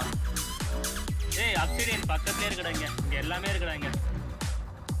பக்கத்தையா? ஏய் அப்சிடியன் பக்கத்துலேயே இருக்குடாங்க, இங்கே எல்லாமே இருக்குடாங்க.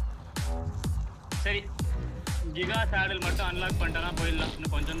 சரி, கிகா சேடல் மட்டும் அன்லாக் பண்ணிட்டா போயிடலாம்.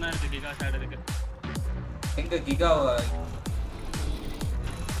 இன்னும் கொஞ்சம் தான் இருக்கு கிகா சேடலுக்கு. எங்க கிகாவை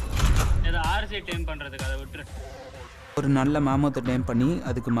ஏதோ ஆர்சி டேம் பண்றதுக்கு அதை விட்டுரு. ஒரு நல்ல மேமத்தை டேம் பண்ணி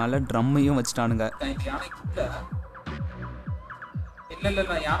அதுக்கு மேலே ட்ரம்மையும் வச்சுட்டானுங்க. இல்லை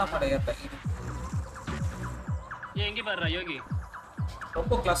நான் யானை மாட ஏற்பேன். எங்கே பாருடா யோகி,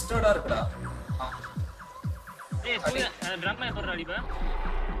 ரொம்ப கிளஸ்டர்டாக இருக்குடா. ஏய் சூர்யா, ட்ரம் எப்படி அடிப்ப?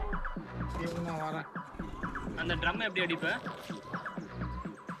 வரேன். அந்த ட்ரம் எப்படி அடிப்ப?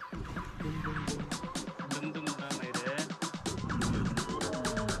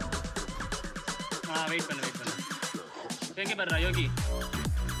 வெயிட் பண்ணு. எங்கே பாருடா யோகி,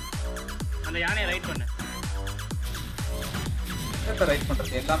 அந்த யானையை ரைட் பண்ணு. ரைட்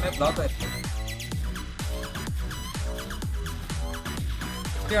பண்றது எல்லாமே பிளாக் ஆயிருக்கு.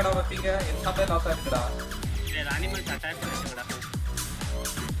 எப்படியாடா வைப்பீங்க? எல்லாமே லாக் ஆயிருக்குடா. இது அனிமல்ஸ் அட்டாக் பண்ணிடுங்கடா.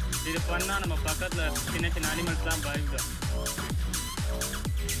 இது பண்ணா நம்ம பக்கத்துல சின்ன அனிமல்ஸ்லாம் பாதிக்கும்.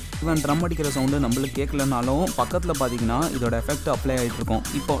 இவன் ட்ரம் அடிக்கிற சவுண்டு நம்மளுக்கு கேட்கலனாலும் பக்கத்தில் பார்த்தீங்கன்னா இதோட எஃபெக்ட் அப்ளை ஆகிட்டு இருக்கும்.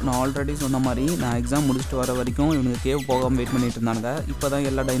 இப்போ நான் ஆல்ரெடி சொன்ன மாதிரி நான் எக்ஸாம் முடிச்சுட்டு வர வரைக்கும் இவனுக்கு கேவ் போகாமல் வெயிட் பண்ணிட்டு இருந்தானுங்க. இப்போ தான்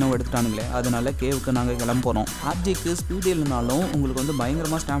எல்லா டைனோவும் எடுத்துட்டானுங்களே, அதனால கேவுக்கு நாங்கள் கிளம்ப போகிறோம். ஆர்ஜிக்கு ஸ்பீடு இல்லைனாலும் உங்களுக்கு வந்து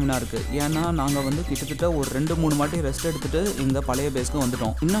பயங்கரமாக ஸ்டாமினா இருக்குது. ஏன்னா நாங்கள் வந்து கிட்டத்தட்ட ஒரு 2-3 வாட்டி ரெஸ்ட் எடுத்துகிட்டு எங்கள் பழைய பேஸ்க்கு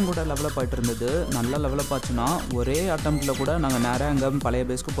வந்துட்டோம். இன்னும் கூட லெவலப் ஆகிட்டு இருந்தது. நல்ல லெவலப் ஆச்சுன்னா ஒரே அட்டம்ப்டில் கூட நாங்கள் நேராக எங்கள் பழைய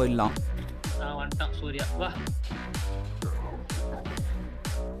பேஸ்க்கு போயிடலாம். வந்துட்டான் சூர்யா, வா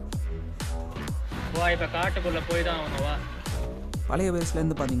வா, இப்போ காட்டுக்குள்ள போய் தான் ஆகணும். வா, பழைய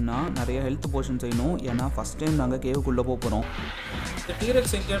பேஸ்லேருந்து பார்த்தீங்கன்னா நிறைய ஹெல்த் போர்ஷன் செய்யணும். ஏன்னா ஃபஸ்ட் டைம் நாங்கள் கேவுக்குள்ளே போகிறோம். இந்த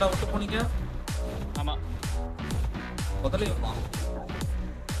டீரெக்ஸ் எங்கேடா விட்டு போனீங்க? ஆமாம், முதல்ல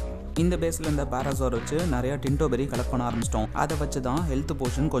இந்த பேஸில் இந்த பேராசோர் வச்சு நிறையா டின்டோபெரி கலெக்ட் பண்ண ஆரம்பிச்சிட்டோம். அதை வச்சு தான் ஹெல்த்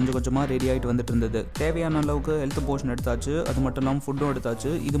போர்ஷன் கொஞ்சம் கொஞ்சமாக ரெடி ஆகிட்டு வந்துட்டு இருந்தது. தேவையான அளவுக்கு ஹெல்த் போர்ஷன் எடுத்தாச்சு. அது மட்டும் இல்லாமல் ஃபுட்டும்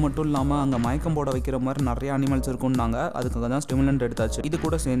எடுத்தாச்சு. இது மட்டும் இல்லாமல் அங்கே மயக்கம் போட வைக்கிற மாதிரி நிறைய அனிமல்ஸ் இருக்குன்னாங்க. அதுக்காக தான் ஸ்டிமுலண்ட் எடுத்தாச்சு. இது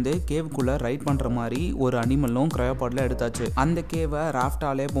கூட சேர்ந்து கேவுக்குள்ளே ரைட் பண்ணுற மாதிரி ஒரு அனிமலும் க்ரையோபாடில் எடுத்தாச்சு. அந்த கேவை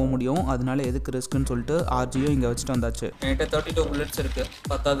ராஃப்டாலே போக முடியும். அதனால எதுக்கு ரிஸ்க்குன்னு சொல்லிட்டு ஆர்ஜியும் இங்கே வச்சுட்டு வந்தாச்சு. என்கிட்ட 32 புல்லட்ஸ் இருக்குது.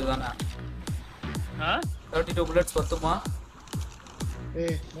 பத்தாது தானே? 32 புல்லட்ஸ் பத்துமா?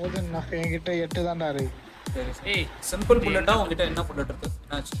 ஏய் மோதன் நான் என்கிட்ட 8 தான்டா இருக்கு. ஏய் சிம்பிள் புல்லட்டா? உங்ககிட்ட என்ன புல்லட் இருக்கு?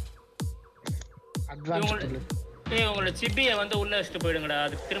 என்னாச்சு? Advance bullet. ஏய் உங்களோட சிப்பியை வந்து உள்ள வச்சுட்டு போயிடுங்கடா,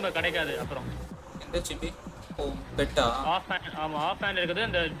 அது திரும்ப கிடைக்காது. அப்புறம் இந்த சிப்பி ஓ பெட்டா ஆஃப் ஹேண்ட். ஆமா, ஆஃப் ஹேண்ட் இருக்குது.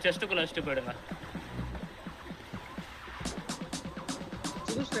 அந்த செஸ்ட்டுக்குள்ள வச்சுட்டு போயிடுங்க.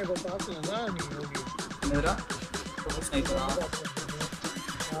 புது ஸ்னைப்பர் பாக்கலடா நீ யோகி. என்னடா புது ஸ்னைப்பரா?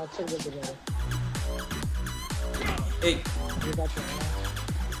 ஏய் இது பாத்தீங்களா?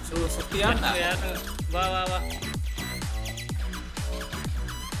 சுத்தியா? வா வா வா.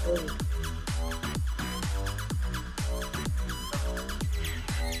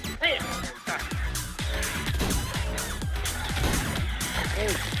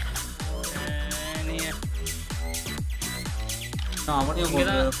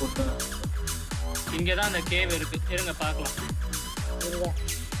 இங்கதான் அந்த கேவ் இருக்கு. இருங்க பாக்கலாம்.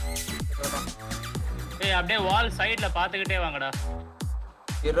 ஏய் அப்படியே வால் சைடுல பாத்துக்கிட்டே வாங்கடா.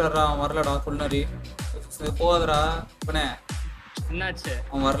 இருடா வரலடா குள்ளரி போகாதடா. இப்பனே என்னாச்சு?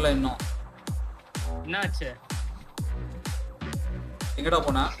 அவன் வரல இன்னும். என்னாச்சு? எங்கடா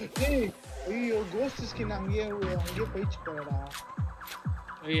போனா? ஐயோ கோஸ்ட் ஸ்கின் அங்கேயே போயிச்சு போடா.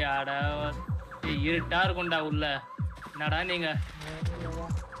 ஐயாடா இருட்டா இருக்கும்டா உள்ள. என்னடா நீங்க?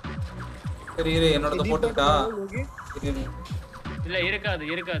 சரி இரு என்னோட போட்டுட்டா. இல்ல இருக்காது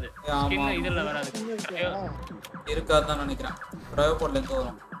ஸ்கின் இதெல்லாம் வராது. இருக்காது தான் நினைக்கிறேன். ட்ரைவ் போர்ட்ல இருந்து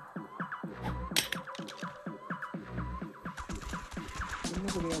வரும்.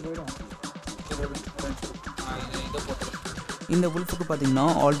 இந்த உல்ஃபுக்கு பார்த்தீங்கன்னா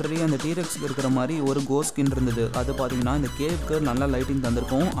ஆல்ரெடி அந்த டீரெக்ஸ்க்கு இருக்கிற மாதிரி ஒரு கோஸ்ட் ஸ்கின் இருந்தது. அது பார்த்தீங்கன்னா இந்த கேவுக்கு நல்லா லைட்டிங்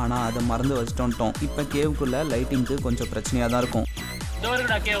தந்திருக்கும். ஆனால் அதை மறந்து வச்சுட்டோம். இப்போ கேவுக்குள்ள லைட்டிங்க்கு கொஞ்சம் பிரச்சனையாக தான் இருக்கும்.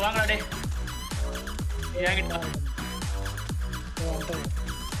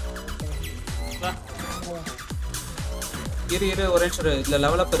 இரு ஒரு நிமிஷம் இதுல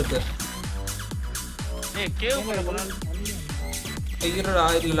லெவல் அப் இருக்கு. இருடா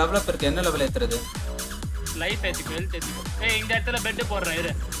இதுல லெவல் அப் இருக்கு. என்ன லெவல் ஏத்துறது? Life ஏத்திக்கோ, health ஏத்திக்கோ. இந்த இடத்துல பெட் போடுறேன்.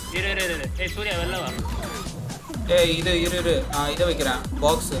 இரு சூர்யா வெளில வா. இரு நான் இதை வைக்கிறேன்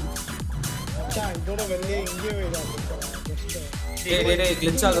பாக்ஸ். இதோட வெளியே இங்கே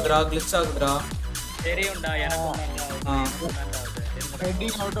கிளிச் ஆகுதுடா. தெரியும்டா எனக்கு.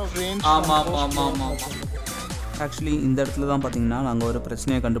 ஆமா. ஆக்சுவலி இந்த இடத்துல தான் பார்த்தீங்கன்னா நாங்கள் ஒரு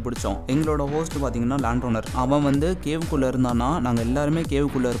பிரச்சனையை கண்டுபிடிச்சோம். எங்களோட ஹோஸ்ட் பார்த்தீங்கன்னா லேண்ட் ஓனர். அவன் வந்து கேவுக்குள்ளே இருந்தானா நாங்கள் எல்லாருமே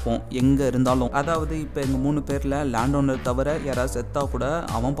கேவுக்குள்ளே இருப்போம் எங்கே இருந்தாலும். அதாவது இப்போ எங்கள் 3 பேரில் லேண்ட் ஓனர் தவிர யாராவது செத்தா கூட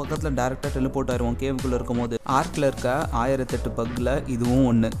அவன் பக்கத்தில் டேரெக்டாக டெலிபோர்ட் ஆயிடுவோம் கேவுக்குள்ளே இருக்கும் போது. ஆர்க்கில் இருக்க 1008 பக்கில் இதுவும்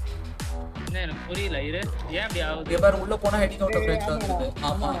ஒன்று. எனக்கு புரியல. இரு ஏன் அப்படி ஆகுது? எவ்வாறு உள்ள போனா ஹெட்டிங் அவுட் ஆஃப் ரேஞ்ச் ஆகுது.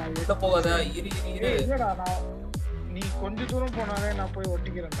 ஆமா உள்ள போகாத. இரு நீ கொஞ்ச தூரம் போனாலே நான் போய்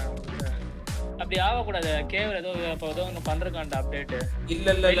ஒட்டிக்கிறேன்டா. அப்படி ஆக கூடாது. கேவ் ஏதோ ஒன்னு பண்றக்கான்டா அப்டேட்.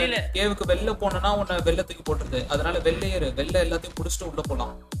 இல்ல கேவுக்கு வெளில போனா உன்னை வெள்ள தூக்கி போட்டுருது. அதனால வெள்ளையேறு. வெள்ள எல்லாத்தையும் புடிச்சிட்டு உள்ள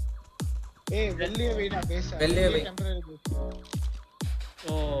போலாம். வெள்ளையே வை. நான் பேச வெள்ளையே வை.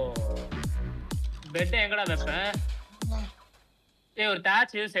 ஓ பெட் எங்கடா வைப்பேன்? ஒரு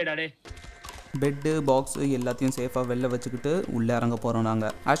டாச் யூஸ் சைடா டே. பெட்டு பாக்ஸ் எல்லாத்தையும் சேஃபாக வெளில வச்சுக்கிட்டு உள்ளே இறங்க போகிறோம்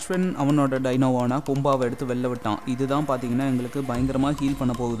நாங்கள். அஸ்வின் அவனோட டைனோவான கும்பாவை எடுத்து வெளில விட்டான். இதுதான் பார்த்தீங்கன்னா எங்களுக்கு பயங்கரமாக ஹீல்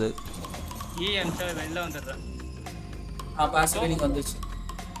பண்ண போகுது. வெளில வந்துடுறேன். பாசிவ் ஹீலிங் வந்துச்சு.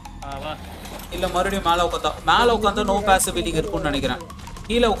 வா. இல்லை மறுபடியும் மேலே உட்காந்தா நோ பாசிவ் ஹீலிங் இருக்கும்னு நினைக்கிறேன்.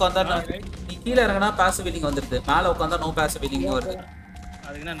 கீழே உட்காந்தா நீ கீழே இறங்கினா பாசிவ் ஹீலிங் வந்துடுது. மேலே உட்காந்தா நோ பாசிவ் ஹீலிங் வருது.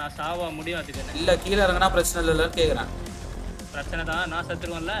 அதுக்குன்னா நான் சாவா முடியும். அதுக்கு இல்லை கீழே இறங்கினா பிரச்சனை இல்லைன்னு கேட்குறேன். பிரச்சனை தான். நான்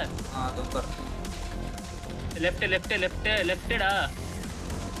செத்துருவேன்ல. சூப்பர். லெஃப்ட்டா.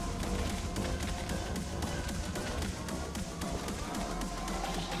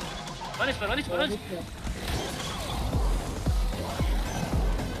 வலிச்சு.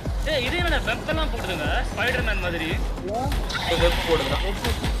 இது என்னடா வெப்பெல்லாம் போடுதுங்க ஸ்பைடர்மேன் மாதிரி. வெப் போடுதா?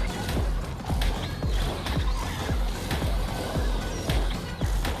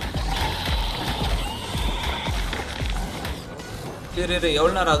 இரு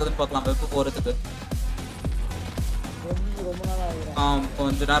எவ்வளோ நேரம் ஆகுதுன்னு பார்க்கலாம் வெப்பு போகிறதுக்கு.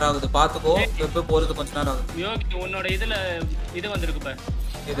 கொஞ்ச நேரம் ஆகுது பார்த்துக்கோ. வெப்பு போகிறது கொஞ்ச நேரம் ஆகுது. யோகி உன்னோட இதுல இது வந்திருக்கு பாரு.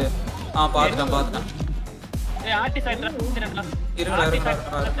 இது பார்த்துட்டேன்.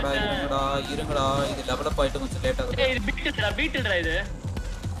 இருங்கடா இது டெவலப் ஆயிட்டு கொஞ்சம் லேட் ஆகுது. இது பீட்டில்டா இது.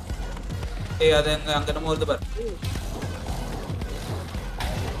 அது அங்க என்னமோ வருது பாரு.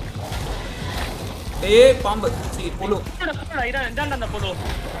 பாம்பு புழு. அந்த புழு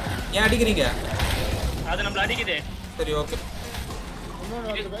ஏன் அடிக்கிறீங்க? அது நம்மள அடிக்குதே. சரி ஓகே.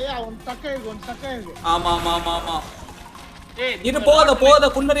 ஆமா. இது போத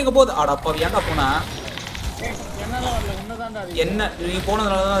குள்ளறீங்க போத. அடப்பா ஏன்டா போனா? என்ன நீ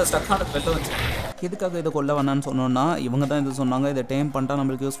போனதுனால தான் ஸ்டக் ஆனது வெளில வந்துச்சு. எதுக்காக இதை கொல்ல வேணான்னு சொன்னோன்னா இவங்க தான் இது சொன்னாங்க. இதை டேம் பண்ணிட்டா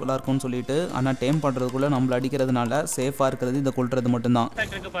நம்மளுக்கு யூஸ்ஃபுல்லாக இருக்கும்னு சொல்லிட்டு. ஆனால் டேம் பண்ணுறதுக்குள்ளே நம்மள அடிக்கிறதுனால சேஃபாக இருக்கிறது இதை கொல்றது மட்டும்தான்.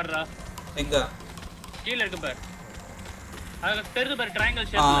 எங்க கீழ இருக்கு பாரு. அது தெரியுது பாரு ட்ரையாங்கிள்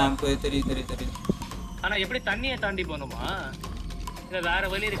ஷேப்ல. தெரியுது. ஆனா எப்படி தண்ணியை தாண்டி போணுமா? இல்ல வேற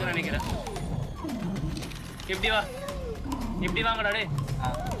வழி இருக்குன்னு நினைக்கிறேன். இப்படி வாங்கடா டேய்.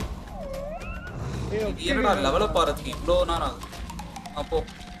 என்னடா லெவல் பாறதுக்கு இவ்ளோ நேரம் ஆகுது. அப்போ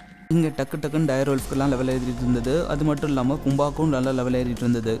இங்கே டக்குன்னு டயர் wolfக்குலாம் லெவல் ஏறிட்டு இருந்தது. அது மட்டும் இல்லாமல் கும்பாக்கும் நல்ல லெவல் ஏறிட்டு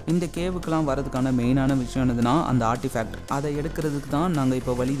இருந்தது. இந்த கேவுக்கெல்லாம் வரதுக்கான மெயினான விஷயம் என்னதுன்னா அந்த ஆர்டிஃபேக்ட். அதை எடுக்கிறதுக்கு தான் நாங்கள்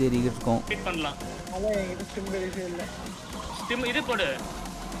இப்போ வழி தேடிக்கிட்டு இருக்கோம். இது போடு.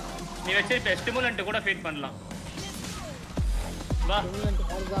 நீ வச்சிருக்க ஸ்டிமுலன்ட் கூட ஃபீட் பண்ணலாம். வா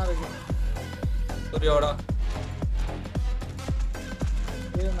சூர்யாடா.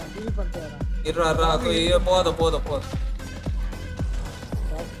 நான் டீல் பண்ணிட்டு வரேன். போத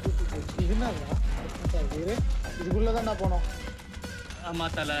இதுக்குள்ளதான்டா போனோம். ஆமா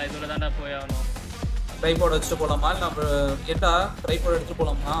தல இதுக்குள்ளதான்டா போய் ஆகணும். ட்ரைபாட் வச்சுட்டு போலாமா? இல்ல நம்ம ஏட்டா ட்ரைபாட் எடுத்துட்டு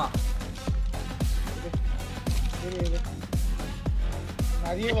போலாமா?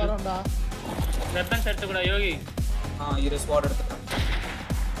 நிறைய வரும்டா. வெப்பன்ஸ் எடுத்துக்கூடா யோகி. இரு ஸ்வாட் எடுத்துக்கிறேன்.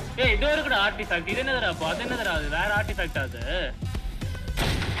 ஏய் இது இருக்குடா ஆர்டிஃபேக்ட். இது என்னதுடா அப்போ? அது என்னதுடா? அது வேற ஆர்டிஃபேக்ட் அது.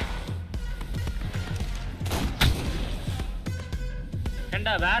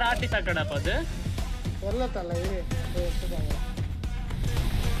 ஏண்டா வேற ஆர்டிஃபேக்டடா அப்போ அது? தெரியல தல. எடுத்துக்காங்க.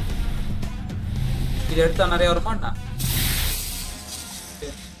 இது எடுத்தா நிறைய வருமாண்ணா?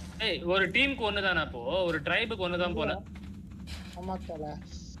 ஏய் ஒரு டீமுக்கு ஒண்ணுதானா அப்போ? ஒரு ட்ரைபுக்கு ஒண்ணுதான் போல. ஆமா தல.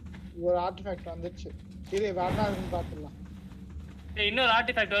 ஒரு ஆர்டிஃபேக்ட் வந்துச்சு. இது வேறனா இருக்குன்னு பாத்துடலாம். ஏய் இன்னொரு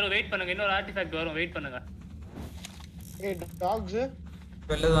ஆர்டிஃபேக்ட் வரும், வெயிட் பண்ணுங்க. இன்னொரு ஆர்டிஃபேக்ட் வரும், வெயிட் பண்ணுங்க. ஏய் டாக்ஸ்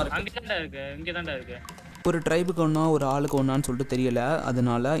வெளில தான் இருக்கு. அங்க தான்டா இருக்கு, இங்க தான்டா இருக்கு. ஒரு ட்ரைபுக்கு ஒன்றா ஒரு ஆளுக்கு ஒன்றான்னு சொல்லிட்டு தெரியல.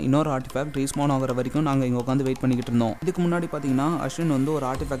 அதனால இன்னொரு ஆர்டிஃபேக்ட் ரீஸ்பான் ஆகிற வரைக்கும் நாங்கள் இங்கே உட்காந்து வெயிட் பண்ணிக்கிட்டு இருந்தோம். இதுக்கு முன்னாடி பார்த்தீங்கன்னா அஸ்வின் வந்து ஒரு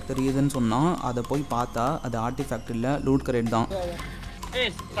ஆர்டிஃபேக்ட் தெரியுதுன்னு சொன்னால் அதை போய் பார்த்தா அது ஆர்டிஃபேக்ட் இல்லை, லூட் கிரேட் தான்.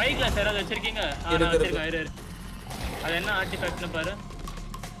 ஏய் ஸ்பை கிளாஸ் யாராவது வச்சிருக்கீங்க? வச்சிருக்கேன். இரு இரு. அது என்ன ஆர்டிஃபேக்ட்னு பாரு.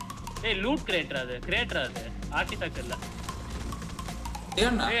 ஏய் லூட் கிரேட்டர் அது. கிரேட்டர் அது. ஆர்டிஃபேக்ட் இல்ல. ஏய்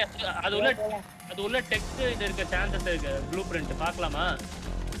அது உள்ள டெக்ஸ்ட் இது இருக்க சான்சஸ் இருக்கு. ப்ளூ பிரிண்ட் பார்க்கலாமா?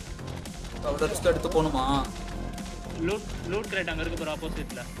 அவ்வளோ ரிஸ்க் எடுத்து போகணுமா? லூட் கிரேட் அங்கே இருக்கு பாரு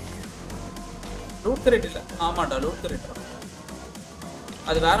ஆப்போசிட்ல. லூட் கிரேட் இல்லை. ஆமாண்டா லூட் கிரேட்.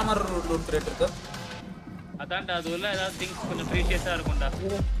 அது வேற மாதிரி லூட் கிரேட் இருக்கு. அதான்டா அது உள்ள ஏதாவது திங்ஸ் கொஞ்சம் ப்ரீஷியஸா இருக்கும்டா.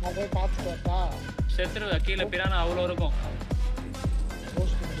 அதை பார்த்துட்டா செத்துருவ. கீழே பிரான அவ்வளோ இருக்கும்.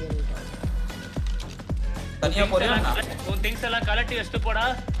 தனியாக போறியா? உன் திங்ஸ் எல்லாம் கலட்டி வச்சுட்டு போடா.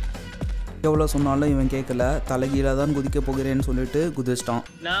 எவ்வளோ சொன்னாலும் இவன் கேட்கல. தலைகீழாக தான் குதிக்க போகிறேன்னு சொல்லிட்டு குதிச்சிட்டான்.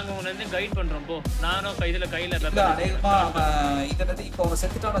 நாங்கள் உன்னை வந்து கைட் பண்ணுறோம் போ. நானும் கையில் இதனது இப்போ அவன்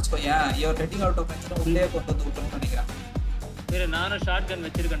செத்துட்டான்னு வச்சுக்கோயேன். இவர் ரெட்டிங் அவுட் ஆஃப் ரேஞ்ச் உள்ளே கொண்டு வந்து விட்டுருன்னு நினைக்கிறேன். வேறு நானும் ஷார்ட் கன்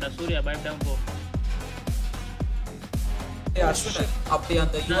வச்சிருக்கேன்டா. சூர்யா பயப்படாம போ. அஸ்வின் அப்படி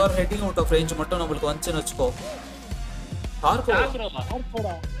அந்த your heading out off range மட்டும் நம்மளுக்கு வந்துச்சுன்னு வச்சுக்கோ. Charcot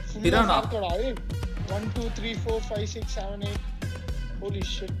Prana 1 2 3 4 5 6 7 8 holy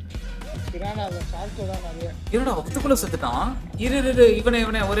shit. Prana இல்ல சார்கோ தான் நிறைய. என்னடா அதுக்குள்ள செத்துட்டான்? இரு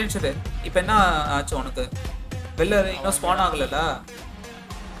இவனே ஒரே நிமிஷம். இப்போ என்ன ஆச்சு உனக்கு? வெளில இன்னும் ஸ்பான் ஆகலல?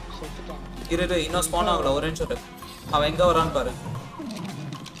 செத்துட்டான். இரு இன்னும் ஸ்பான் ஆகல. ஒரே நிமிஷம். அவன் எங்க வரான்னு பாரு.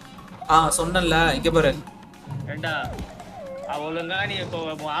 சொன்னல இங்க பாரு. ஏண்டா அவளுங்க நீ இப்போ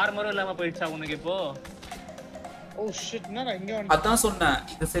ஆர்மரும் இல்லாம போயிடுச்சா உனக்கு இப்போ? ஓ ஷிட் என்னடா இங்க வந்து. அதான் சொன்னேன்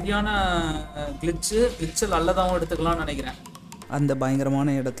இது சரியான கிளிட்ச் நல்லதாவும் எடுத்துக்கலாம்னு நினைக்கிறேன். அந்த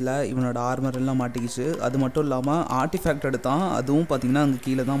பயங்கரமான இடத்துல இவனோட ஆர்மர் எல்லாம் மாட்டிக்கிச்சு. அது மட்டும் இல்லாமல் ஆர்டிஃபேக்ட் எடுத்தான். அதுவும் பார்த்தீங்கன்னா அங்கே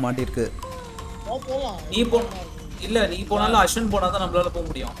கீழே தான் மாட்டிருக்கு. நீ போனாலும் அஸ்வின் போனால் தான் நம்மளால போக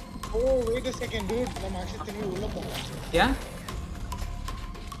முடியும். ஓ வெயிட் a second dude. நம்ம actually திரும்பி உள்ள போலாம். ஏன்?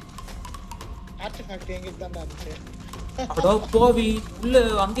 ஆர்டிஃபேக்ட் எங்க தான் இருக்கு? அடோ போவி உள்ள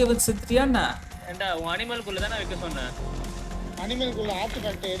அங்கே வந்து செத்துட்டியாண்ணா? ஏண்டா உன் அனிமல்குள்ள தானே வைக்க சொன்னேன். அனிமல்குள்ள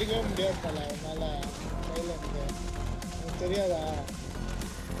ஆர்டிஃபேக்ட் எடுக்கவே முடியாது தல. அதனால கையில இருக்கு. தெரியாதா?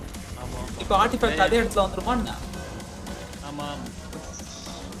 ஆமா இப்போ ஆர்டிஃபேக்ட் அதே இடத்துல வந்துருமாண்ணா? ஆமா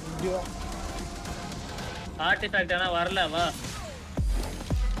ஐயோ ஆர்டிஃபேக்ட் ஆனா வரல வா.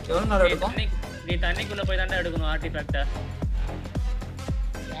 எவ்வளோ நேரம் எடுக்கும்? நீ தண்ணிக்குள்ள போய் தானே எடுக்கணும் ஆர்டிஃபேக்ட்டை.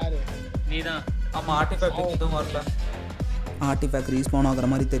 யாரு? நீதான். ஆமாம் ஆர்டிஃபேக்ட் எதுவும் வரல. ஆர்டிஃபேக்ட் ரீஸ்பான் ஆகிற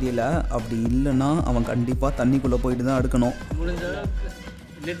மாதிரி தெரியல. அப்படி இல்லைன்னா அவன் கண்டிப்பாக தண்ணிக்குள்ளே போயிட்டு தான் எடுக்கணும். முடிஞ்ச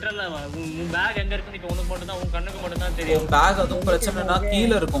லிட்டரலா உன் பேக் எங்க இருக்குன்னு இப்போ உனக்கு மட்டும் தான், உன் கண்ணுக்கு மட்டும் தான் தெரியும். பேக் அதுவும் பிரச்சனைனா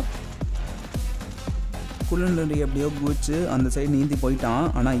கீழே இருக்கும். குள்ளநரி எப்படியோ குதிச்சு அந்த சைடு நீந்தி போயிட்டான்.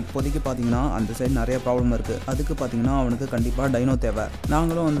 ஆனால் இப்போதைக்கு பார்த்தீங்கன்னா அந்த சைடு நிறைய ப்ராப்ளம் இருக்குது. அதுக்கு பார்த்தீங்கன்னா அவனுக்கு கண்டிப்பாக டைனோ தேவை.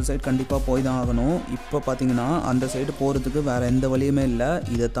 நாங்களும் அந்த சைடு கண்டிப்பாக போய் தான் ஆகணும். இப்போ பார்த்தீங்கன்னா அந்த சைடு போகிறதுக்கு வேறு எந்த வழியுமே இல்லை.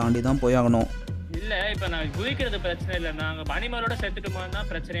 இதை தாண்டி தான் போய் ஆகணும். இல்ல இப்ப நான் குதிக்கிறது பிரச்சனை இல்ல. நாங்க அனிமலோட செத்துட்டோம்னா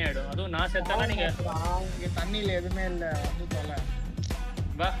பிரச்சனை ஆயிடும். அதுவும் நான் செத்தா நீங்க இங்க தண்ணியில எதுவுமே இல்ல. வந்து தொலை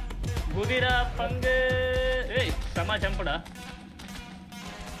வா குதிரா பங்கு. ஏய் சமா ஜம்படா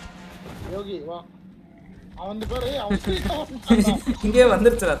யோகி வா. அவன் வந்து பாரு இங்கே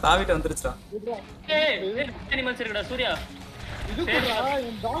வந்துருச்சுடா. தாவிட்டு வந்துருச்சுடா. ஏய் அனிமல்ஸ் இருக்குடா சூர்யா. இது குடுறா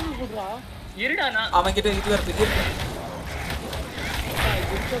என் டாக் குடுறா. இருடா நான் அவன் கிட்ட இதுல இருக்கு.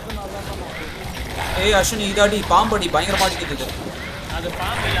 ஏய் அஸ்வினி இதாடி பாம்படி பயங்கரமா அடிக்குது. அது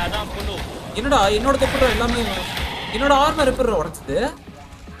பாம்பு இல்ல அதான் புழு. என்னடா என்னோட தப்புற எல்லாமே என்னோட ஆர்மர் எப்பற உடைச்சது?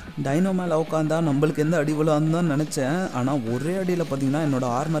 டைனோ மேல உட்காந்தா நம்மளுக்கு எந்த அடி விழுந்தான்னு தான் நினைச்சேன். ஆனா ஒரே அடியில பாத்தீங்கன்னா என்னோட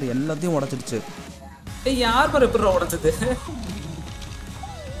ஆர்மர் எல்லாத்தையும் உடைச்சிடுச்சு. ஏய் ஆர்மர் எப்பற உடைச்சது?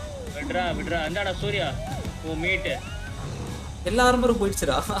 விட்றா அந்தாடா சூர்யா ஓ மீட் எல்லா ஆர்மரும்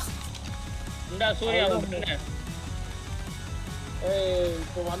போயிடுச்சுடா. இந்தா சூர்யா விட்டுனே. ஏய்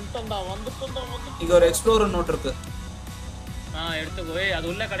இப்போ வந்துட்டடா. இங்க ஒரு எக்ஸ்ப்ளோரர் நோட் இருக்கு. எடுத்துக்கோ. ஏய் அது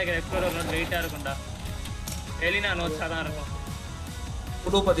உள்ள கிடைக்கிற எக்ஸ்ப்ளோரர் நோட் வெயிட்டா இருக்கும்டா. எலினா நோட்ஸா தான் இருக்கும்.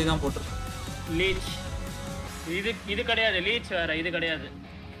 புழு பத்தி தான் போட்டிருக்கேன். லீச் இது கிடையாது, லீச் வேற, இது கிடையாது.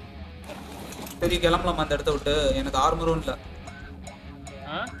 சரி கிளம்பலாமா அந்த இடத்த விட்டு? எனக்கு ஆர்மரும் இல்லை.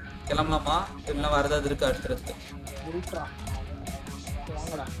 கிளம்பலாமா? இல்லைன்னா வேறு ஏதாவது இருக்கு அடுத்ததுக்கு?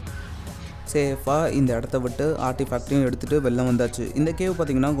 சேஃபாக இந்த இடத்த விட்டு ஆர்டிஃபேக்டையும் எடுத்துகிட்டு வெளில வந்தாச்சு. இந்த கேவ்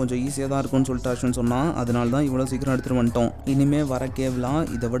பார்த்தீங்கன்னா கொஞ்சம் ஈஸியாக தான் இருக்கும்னு சொல்லிட்டு அஸ்வின் சொன்னால், அதனால தான் இவ்வளோ சீக்கிரம் எடுத்துகிட்டு வந்துட்டோம். இனிமேல் வர கேவ்லாம்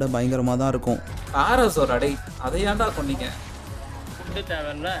இதை விட பயங்கரமாக தான் இருக்கும். பாரசோர் அடை அதை ஏன்டா கொண்டீங்க? ஃபுட்டு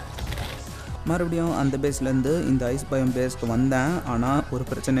தேவையில்ல. மறுபடியும் அந்த பேஸ்லேருந்து இந்த ஐஸ் பயம் பேஸ்க்கு வந்தேன். ஆனால் ஒரு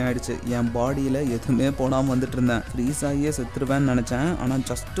பிரச்சனை ஆகிடுச்சு. என் பாடியில் எதுவுமே போடாமல் வந்துட்டு இருந்தேன். ஃப்ரீஸ் ஆகியே செத்துருவேன்னு நினச்சேன். ஆனால்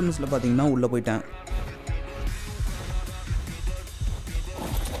ஜஸ்ட் மிஸ்ஸில் பார்த்தீங்கன்னா உள்ளே போயிட்டேன்.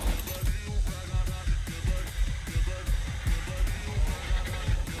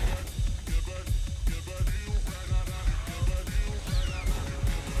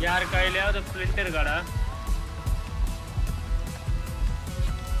 யார் கையிலையாவது ஃப்ளிண்ட் இருக்காடா?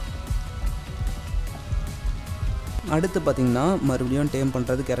 அடுத்து பார்த்தீங்கன்னா மறுபடியும் டேம்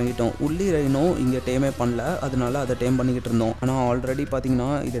பண்ணுறதுக்கு இறங்கிட்டோம். உள்ளி ரைனோ இங்கே டேமே பண்ணல, அதனால அதை டேம் பண்ணிக்கிட்டு இருந்தோம். ஆனால் ஆல்ரெடி பார்த்தீங்கன்னா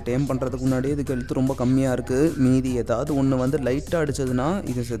இதை டேம் பண்ணுறதுக்கு முன்னாடியே இதுக்கு எழுத்து ரொம்ப கம்மியாக இருக்குது. மீதி ஏதாவது ஒன்று வந்து லைட்டாக அடித்ததுன்னா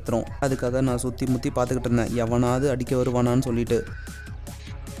இது செத்துரும். அதுக்காக நான் சுற்றி முற்றி பார்த்துக்கிட்டு இருந்தேன், எவனாவது அடிக்க வருவானான்னு சொல்லிட்டு.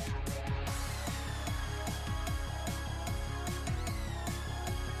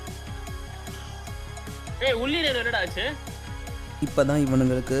 இப்போ தான்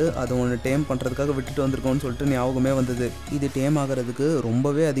இவனுங்களுக்கு அதை ஒன்று டேம் பண்ணுறதுக்காக விட்டுட்டு வந்திருக்கோன்னு சொல்லிட்டு ஞாபகமே வந்தது. இது டேம் ஆகிறதுக்கு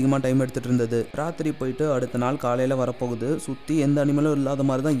ரொம்பவே அதிகமாக டைம் எடுத்துகிட்டு இருந்தது. ராத்திரி போயிட்டு அடுத்த நாள் காலையில் வரப்போகுது. சுற்றி எந்த அனிமலும் இல்லாத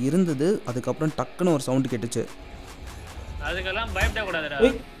மாதிரி தான் இருந்தது. அதுக்கப்புறம் டக்குன்னு ஒரு சவுண்டு கேட்டுச்சு. அதுக்கெல்லாம் பயப்படக்கூடாதுடா.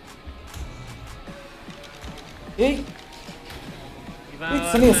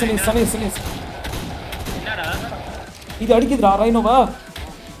 என்னடா இது அடிக்குதுடா ரைனோவா?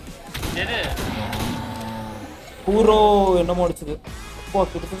 எது பூரோ என்னமோ அடிச்சது. அப்போ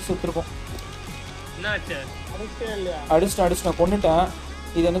கிட்டத்தட்ட செத்துருக்கோம். என்னாச்சு? அடிச்சிட்டேன் கொண்டுட்டேன்.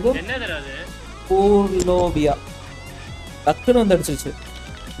 இது எனக்கு என்னதுடா அது? பூர்லோவியா டக்குன்னு வந்து அடிச்சிருச்சு.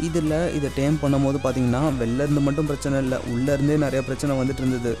 இதில் இதை டேம் பண்ணும்போது பார்த்தீங்கன்னா வெளில இருந்து மட்டும் பிரச்சனை இல்லை, உள்ளேருந்தே நிறைய பிரச்சனை வந்துட்டு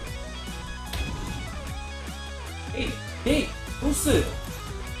இருந்தது.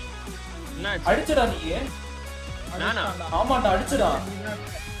 அடிச்சடா நீ? நானா? ஆமாண்டா அடிச்சடா.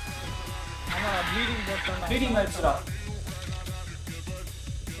 ப்ளீடிங் ஆயிடுச்சுடா.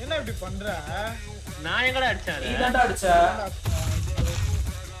 என்ன இப்படி பண்ற? நான் எங்கடா அடிச்சேன்? நீ தான்டா அடிச்ச.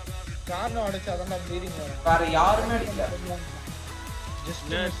 காரணம் அடிச்சா அதான் ப்ளீடிங் வரும். வேற யாருமே அடிக்கல.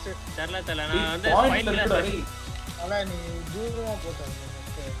 ஜஸ்ட் தெரியல நான் வந்து ஃபைனல்ல அல நீ தூரமா போட்ட.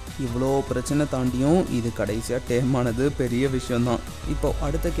 இவ்வளோ பிரச்சனை தாண்டியும் இது கடைசியாக டேம் ஆனது பெரிய விஷயம்தான். இப்போ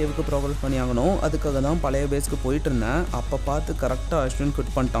அடுத்த கேவுக்கு ப்ராப்ளம் பண்ணி ஆகணும். அதுக்காக தான் பழைய பேஸ்க்கு போயிட்டு இருந்தேன். அப்போ பார்த்து கரெக்டாக அஸ்வின்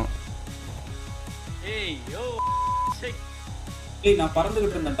குட் பண்ணிட்டான். நான்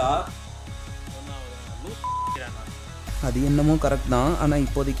பறந்துகிட்டு இருந்தேன்டா. அது என்னமோ கரெக்ட் தான், ஆனால்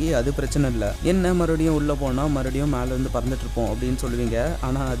இப்போதைக்கு அது பிரச்சனை இல்லை. என்ன மறுபடியும் உள்ளே போனால் மறுபடியும் மேலேருந்து பறந்துட்டு இருப்போம் அப்படின்னு சொல்லுவீங்க.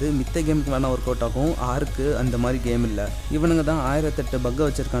 ஆனால் அது மித்த கேமுக்கு வேணால் ஒர்க் அவுட் ஆகும். ஆருக்கு அந்த மாதிரி கேம் இல்லை. இவனுங்க தான் 1008 பக்கை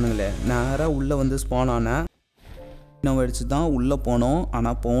வச்சுருக்கானுங்களே. நேராக உள்ளே வந்து ஸ்பான் ஆனேன். நம்ம அடிச்சு தான் உள்ளே போனோம்.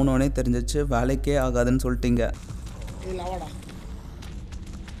 ஆனால் போனோடனே தெரிஞ்சிச்சு வேலைக்கே ஆகாதுன்னு சொல்லிட்டீங்க.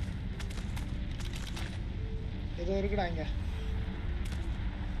 ஏதோ இருக்குடா இங்க.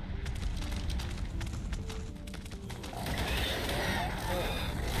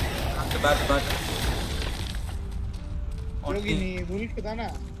 பேட் யோகி நீ உல்ஃப் தானே?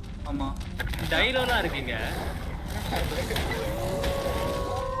 ஆமா டைலோலாம் இருக்கீங்க.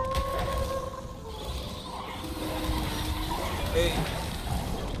 ஏய்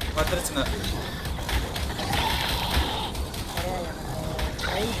பத்திரச்சுங்க.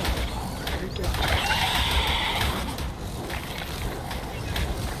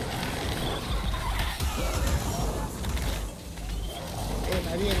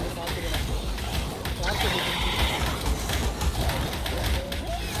 நிறைய பார்த்துக்கிறேன்.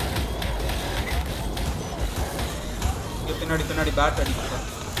 பின்னாடி பேட் அடிக்கிறேன்.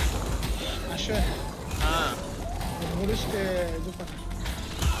 அஸ்வன் முடிச்சுட்டு இது பண்ண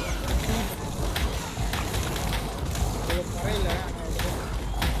பறையில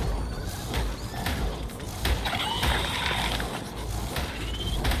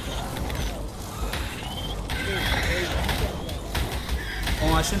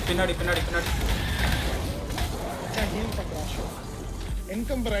அஸ்வின் பின்னாடி ஹீல் பண்ற அஸ்வன்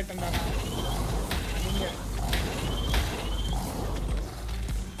என்கம்பர் ஆயிட்டா நீங்க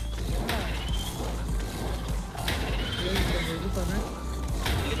இது பண்ண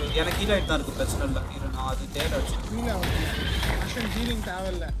எனக்கு ஹீல் ஆயிட்டு தான் இருக்கு. பிரச்சனை இல்லை. இது நான் அது தேட அடிச்சு ஹீல் ஆகும். அஸ்வன் ஹீலிங்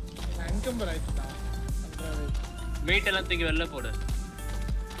தேவையில்லை. நான் என்கம்பர் ஆயிட்டா பண்றது. மீட் எல்லாம் தூக்கி வெளில போடு.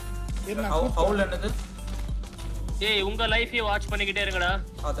 ஹவுல் என்னது? ஏய் உங்க லைஃபையே வாட்ச் பண்ணிக்கிட்டே இருங்கடா.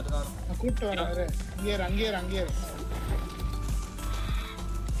 பாத்துட்டு தான் நான் கூட்டி வரேன். அங்கே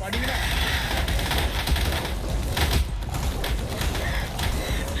படிடா.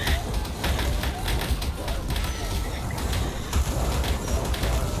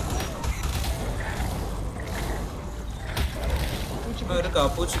 இருக்கா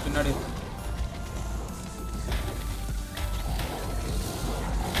பூச்சி பின்னாடி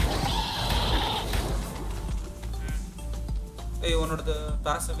ஏய் உன்னோட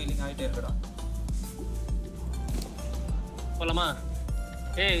பாசிவ் ஃபீலிங் ஆயிட்டே இருக்குடா. போலாமா?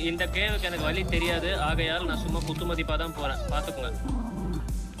 ஏய் இந்த கேவுக்கு எனக்கு வழி தெரியாது, ஆகையால் நான் சும்மா குத்து மதிப்பா தான் போறேன், பாத்துக்கோங்க.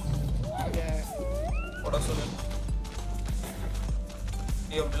 போட சொல்லு.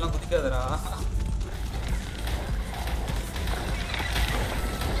 ஏய் அப்படிலாம் குதிக்காதடா.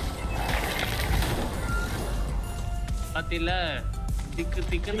 பாத்தில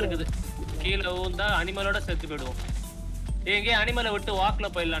திக்குன்னு இருக்குது. கீழே ஊந்தா அனிமலோட செத்து போயிடுவோம். எங்க அனிமலை விட்டு வாக்ல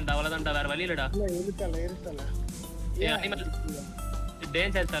போயிடலாம்டா, அவ்வளவுதான்டா, வேற வழி இல்லடா. அனிமல்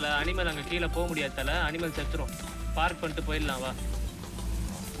டேஞ்சர் தல, அனிமல் அங்க கீழே போக முடியாது தல, அனிமல் செத்துரும். பார்க் பண்ணிட்டு போயிடலாம் வா.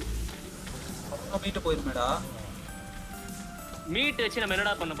 மீட் போயிருமேடா. மீட் வச்சு நம்ம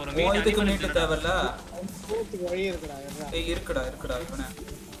என்னடா பண்ண போறோம்? மீட் தேவையில்ல. வழி இருக்குடா. ஏய் இருக்குடா இவனே.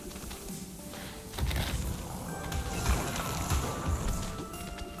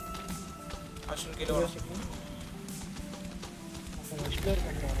 அஷன் கீழ வா.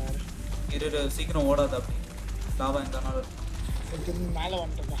 இரு சீக்கிரம் ஓடாத அப்படி. லாவா எங்கனால மேல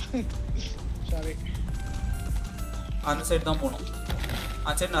வந்துட்டா. சாரி. அந்த சைடு தான் போணும்.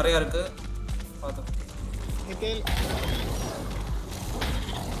 அந்த சைடு நிறைய இருக்கு. பாத்து. நிக்கேல்.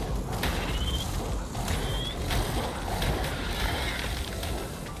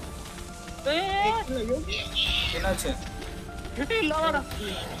 என்னாச்சு? ஏய் லாவா.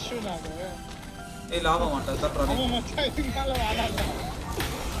 ஏய் லாவா வாண்டா தட்றா. ஆமா மச்சான் இது மேல வாடாடா.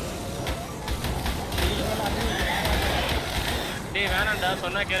 டேய் வேணாம்டா,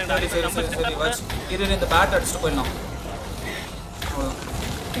 சொன்னா கேளுடா. சரி வச்சு. இரு இந்த பேட் அடிச்சிட்டு போயிடலாம்.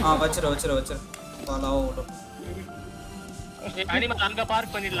 வச்சிரு. வா லாவா ஓடு. அனிமல் அங்க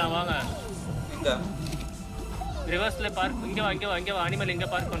பார்க் பண்ணிடலாம் வாங்க. எங்க? ரிவர்ஸ்ல பார்க். இங்க வா அனிமல் இங்க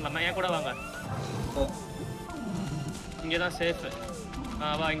பார்க் பண்ணலாமா? ஏன் கூட வாங்க. ஓ இங்க தான் சேஃப்.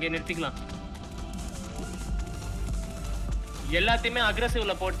 வா இங்க நிறுத்திக்கலாம். எல்லாத்தையுமே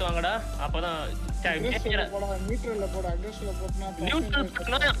அக்ரெசிவ்ல போட்டு வாங்கடா, அப்பதான் நியூட்ரல்ல போடு. அக்ரெசிவ்ல போட்னா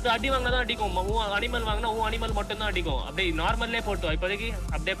நியூட்ரல் அடி வாங்கினா தான் அடிக்கும். அனிமல் வாங்கினா அனிமல் மட்டும் தான் அடிக்கும். அப்படியே நார்மல்லே போட்டு இப்போதைக்கு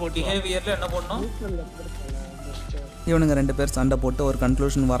அப்படியே போட்டு. பிஹேவியர்ல என்ன பண்ணணும்? இவனுங்க 2 பேர் சண்டை போட்டு ஒரு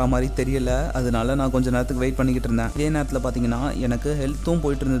கன்க்ளூஷன் வர மாதிரி தெரியல. அதனால நான் கொஞ்சம் நேரத்துக்கு வெயிட் பண்ணிக்கிட்டு இருந்தேன். இதே நேரத்தில் பார்த்தீங்கன்னா எனக்கு ஹெல்த்தும்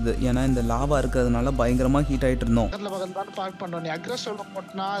போயிட்டு இருந்தது. ஏன்னா இந்த லாவா இருக்கிறதுனால பயங்கரமாக ஹீட் ஆகிட்டு இருந்தோம். பார்க் பண்ணோம். நீ அக்ரெசிவ்ல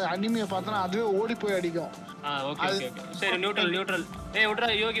போட்டனா அனிமியை பார்த்தனா அதுவே ஓடி போய் அடிக்கும். ஓகே. சரி நியூட்ரல். ஏய்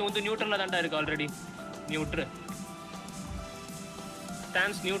விட்றா யோகி, வந்து நியூட்ரல்ல தான்டா இருக்கு ஆல்ரெடி. நீ விட்டுரு.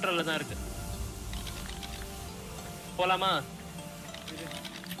 ஸ்டான்ஸ் நியூட்ரல்ல தான் இருக்கு. போலாமா?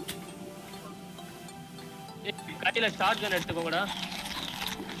 கையில ஷார்ட் கன் எடுத்துக்கோங்கடா.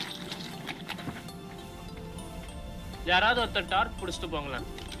 யாராவது ஒருத்தர் டார்க் புடிச்சிட்டு போங்களேன்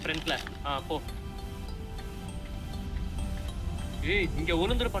ஃப்ரண்ட்ல. போ. ஏய் இங்க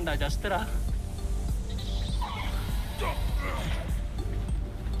உளுந்துருப்பண்டா ஜஸ்டரா.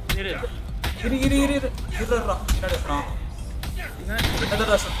 இரு இருடா.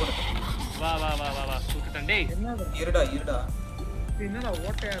 என்னடா ஷாட் போடு. வா சுட்டுட்டேன். டேய் இருடா. என்னடா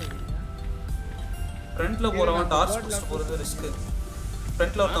ஓட்டையா இருக்கு. ஃப்ரண்ட்ல போறவன் டார்ச் புடிச்சு போறது ரிஸ்க்.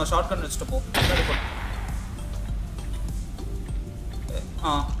 ஃப்ரண்ட்ல ஒருத்தன் ஷார்ட் கன் வச்சிட்டு போ. முன்னாடி போ.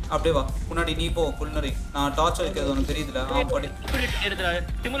 அப்படியே வா. முன்னாடி நீ போ குல்னரி. நான் டார்ச் வைக்கிறது உனக்கு தெரியுதுல. படி. எடுத்துடா.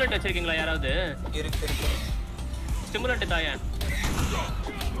 ஸ்டிமுலேட் வச்சிருக்கீங்களா யாராவது? இருக்கு. ஸ்டிமுலேட் தாயா.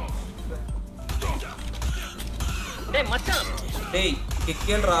 டேய் மச்சான். டேய்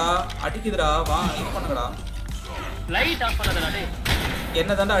கேக்குறா அடிக்குதுடா. வா இது பண்ணுடா. Light off பண்ணடா. டேய்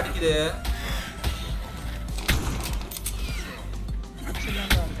என்ன தாண்டா அடிக்குது?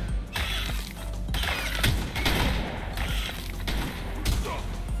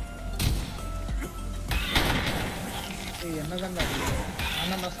 என்னதான்டா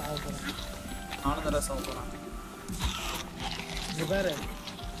நானும் தான் சாவ போறேன். பாரு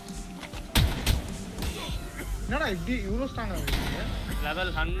என்னடா இப்படி இவ்வளோ ஸ்ட்ராங்கா இருக்கு.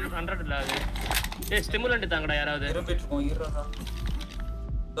 லெவல் 100 இல்ல அது. ஏய் ஸ்டிமுலன்ட் தாங்கடா யாராவது. இருப்பிட்டு போ. இருடா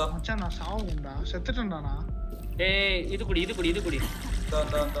மச்சான் நான் சாவுண்டா. செத்துட்டேன்டா நான். ஏய் இது குடி. தா.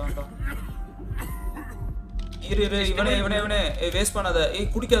 இரு இவனே வேஸ்ட் பண்ணாத.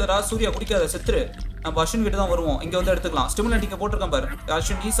 ஏய் குடிக்காதடா சூர்யா, குடிக்காத செத்துரு. நம்ம அஸ்வின் கிட்ட தான் வருவோம். இங்க வந்து எடுத்துக்கலாம். ஸ்டிமுலன்ட் இங்க போட்டுருக்கேன் பாரு.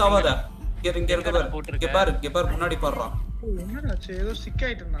 அஸ்வின் நீ சாவாத. இங்க இருக்கு பாரு. இங்க பாரு முன்னாடி பாருடா. என்னடாச்சு ஏதோ சிக்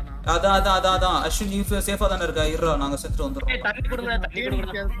ஆயிட்டு இருந்தானா? அதான் அஸ்வின் நீ சேஃபா தானே இருக்க. இருடா நாங்க செத்துட்டு வந்துறோம்.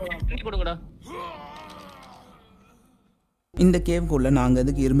 தண்ணி கொடுங்கடா. இந்த கேவுக்குள்ளே நாங்கள்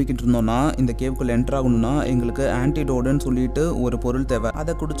எதுக்கு இருமிக்கிட்டு இருந்தோம்னா, இந்த கேவுக்குள்ளே என்ட்ரு ஆகணும்னா எங்களுக்கு ஆன்டிடோடுன்னு சொல்லிட்டு ஒரு பொருள் தேவை.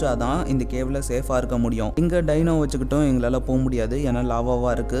 அதை குடிச்சாதான் இந்த கேவில் சேஃபாக இருக்க முடியும். இங்கே டைனோ வச்சுக்கிட்டும் எங்களால் போக முடியாது, ஏன்னா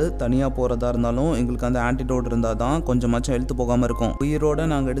லாவாவாக இருக்குது. தனியாக போகிறதா இருந்தாலும் எங்களுக்கு அந்த ஆன்டிடோட் இருந்தால் தான் கொஞ்சமாச்சும் எழுத்து போகாமல் இருக்கும். உயிரோடு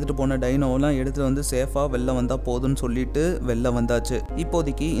நாங்கள் எடுத்துகிட்டு போன டைனோவெல்லாம் எடுத்துகிட்டு வந்து சேஃபாக வெளில வந்தால் போதும்னு சொல்லிட்டு வெளில வந்தாச்சு.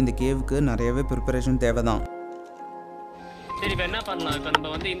 இப்போதைக்கு இந்த கேவுக்கு நிறையவே ப்ரிப்பரேஷன் தேவை தான். சரி இப்போ என்ன பண்ணலாம்? இப்போ நம்ம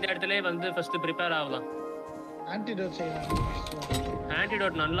வந்து இந்த இடத்துல வந்து ஃபர்ஸ்ட் ப்ரிப்பேர் ஆகலாம். ஆன்டிடோட் செய்யலாம்.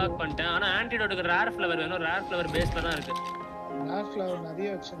 ஆன்டிடோட் அன்லாக் பண்ணிட்டேன். ஆனா ஆன்டிடோட்டுக்கு ரேர் ஃப்ளவர் வேணும். ரேர் ஃப்ளவர் பேஸ்ல தான் இருக்கு. ரேர் ஃப்ளவர் நிறைய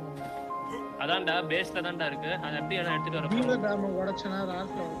வச்சிருந்தாங்க. அதான்டா பேஸ்ல தான்டா இருக்கு. அது எப்படி எல்லாம் எடுத்துட்டு வர நீங்க டேம் உடைச்சனா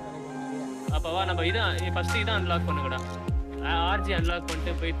ரேர் ஃப்ளவர் கிடைக்கும். அப்பவா நம்ம இதான் ஃபர்ஸ்ட் இதான் அன்லாக் பண்ணுங்கடா. ஆர்ஜி அன்லாக்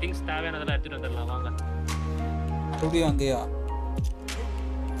பண்ணிட்டு போய் திங்ஸ் தேவையானதெல்லாம் எடுத்துட்டு வந்துடலாம் வாங்க. அப்படியே அங்கேயா?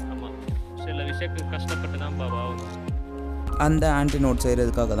 ஆமா சில விஷயத்துக்கு கஷ்டப்பட்டு தான் பாவா. அந்த ஆன்டினோட்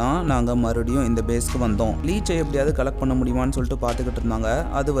செய்கிறதுக்காக தான் நாங்கள் மறுபடியும் இந்த பேஸ்க்கு வந்தோம். லீச்சை எப்படியாவது கலெக்ட் பண்ண முடியுமான்னு சொல்லிட்டு பார்த்துக்கிட்டு இருந்தாங்க.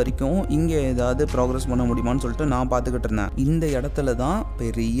 அது வரைக்கும் இங்கே ஏதாவது ப்ராக்ரஸ் பண்ண முடியுமான்னு சொல்லிட்டு நான் பார்த்துக்கிட்டு இருந்தேன். இந்த இடத்துல தான்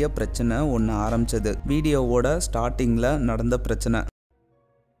பெரிய பிரச்சனை ஒன்று ஆரம்பிச்சது. வீடியோவோட ஸ்டார்டிங்கில் நடந்த பிரச்சனை.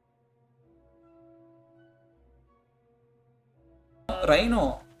 ரைனோ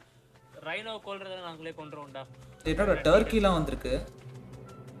கொல்றத நாங்களே கொன்றோம்டா. என்னோட டர்க்கிலாம் வந்திருக்கு.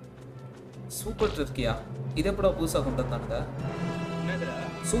 சூப்பர் டர்க்கியா? இது எப்படா புதுசாக கொண்டு வந்தாங்க?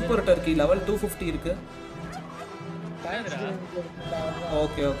 சூப்பர் டர்க்கி லெவல் 250 இருக்கு.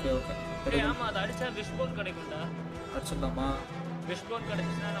 ஓகே ஆமா அது அடிச்சா விஷ்போன் கிடைக்கும்டா. அடிச்சிடலாமா? விஷ்போன்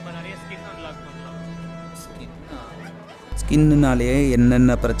கிடைச்சுன்னா நம்ம நிறைய ஸ்கின் அன்லாக் பண்ணலாம். ஸ்கின்னாலே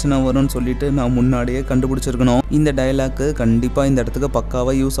என்னென்ன பிரச்சனை வரும்னு சொல்லிட்டு நான் முன்னாடியே கண்டுபிடிச்சிருக்கணும். இந்த டயலாக்கு கண்டிப்பாக இந்த இடத்துக்கு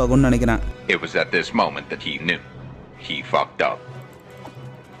பக்காவாக யூஸ் ஆகும்னு நினைக்கிறேன். It was at this moment that he knew. He fucked up.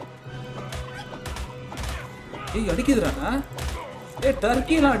 ஏய் அடிக்குதுறானே. ஏய்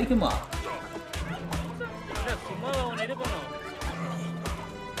டர்க்கிலாம் அடிக்குமா? சும்மா அவன் இது பண்ணும்.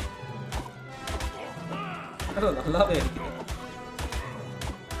 நல்லாவே அடிக்குது.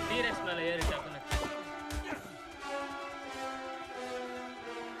 டீரெக்ஸ் மேல ஏறி டக்குனு.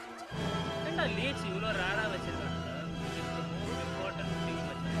 என்ன லீச் இவ்ளோ ரேரா வச்சிருக்காங்க. இம்பார்ட்டன்ட் திங்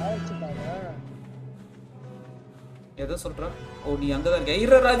வச்சிருக்காங்க. எதை சொல்ற? ஓ நீ அங்க தான் இருக்க.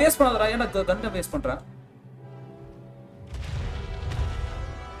 இருடா வேஸ்ட் பண்ணாதடா. எனக்கு கண்ணை வேஸ்ட் பண்றேன்.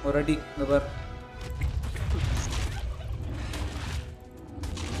 ஒரு அடி இந்த பார்.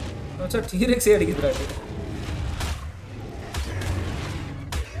 டீரெக்ஸே அடிக்குதுடா.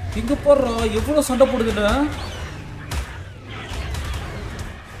 இங்க போடுறா எவ்வளவு சண்டை போடுதுடா.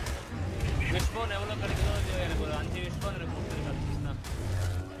 விஷ்போன் எவ்வளவு கிடைக்குதோ எனக்கு ஒரு 5 விஷ்போன் எனக்கு கொடுத்துருக்காங்க.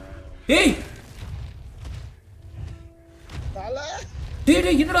 ஏய்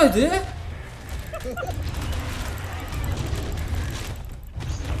டேய் என்னடா இது?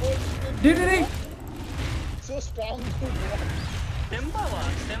 டேய் சோ ஸ்ட்ராங்.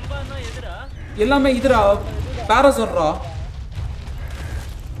 செம்பானா எதுடா? எல்லாமே இதுடா. பாராசோர்ரா.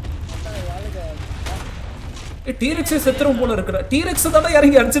 ஏய் டீரெக்ஸே செத்துரும் போல இருக்குடா. டீரெக்ஸ் தான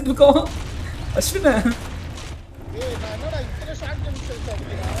இறங்கி அடிச்சிட்டு இருக்கோம். அஸ்வின் ஏய் நான் என்னடா இத்தனை ஷாட் கன் செல்ஸ்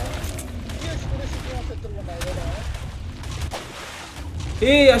அடிக்கிறேன். டீரெக்ஸ் கூட சீக்கிரமா செத்துறேன்டா இதோட.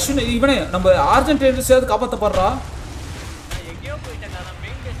 ஏய் அஸ்வின் இவனே நம்ம ஆர்ஜென்டினாஸ் காப்பாத்த பாறா. நான் எங்கயோ போயிட்டேன்டா. நான்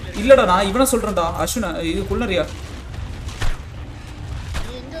மெயின் பேஸ்ல இல்லடா நான் இவனை சொல்றேன்டா. அஸ்வின் இது குள்ளரியா.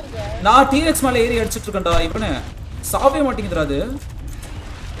 நீ எங்க இருக்க? நான் டீரெக்ஸ் மேல ஏறி அடிச்சிட்டு இருக்கேன்டா. இவனே சாவே மாட்டேங்குதுடா அது.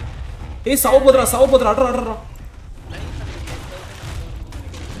 ஏய் சாவ போதுடா அடடா.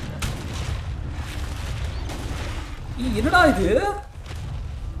 என்னடா இது?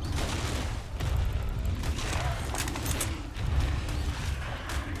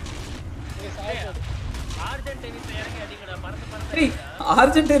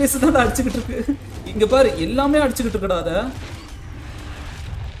 ஆர்ஜென்டினாஸ் தான் அடிச்சுக்கிட்டு இருக்கு. இங்க பாரு எல்லாமே அடிச்சுக்கிட்டு இருக்கடா. அத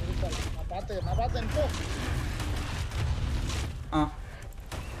நான் பார்த்தேன் போ.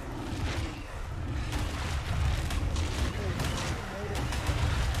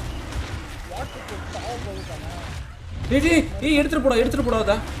 ஏய் எடுத்துட்டு போடா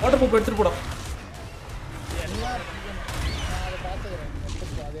அத. வாட்டர் பம்ப் எடுத்துட்டு போடா.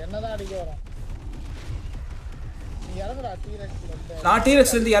 அது என்னதான் அடிக்க வரும்? நீ இறங்குடா டீரெக்ஸ்ல. நான்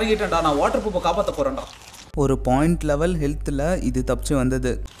டீரெக்ஸ்ல இருந்து இறங்கிட்டேன்டா. நான் வாட்டர் பம்பை காப்பாத்த போறேன்டா. ஒரு பாயிண்ட் லெவல் ஹெல்த்ல இது தப்பிச்சு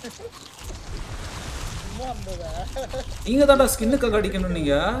வந்தது. நீங்க தான்டா ஸ்கின்னுக்கு அடிக்கணும்.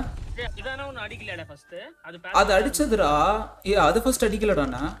 நீங்க இதானே ஒன்னு அடிக்கலடா ஃபர்ஸ்ட். அது அடிச்சதுடா. அது ஃபர்ஸ்ட்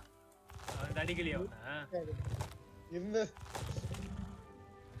அடிக்கலடானா. அவன் அடிக்கலையா இந்த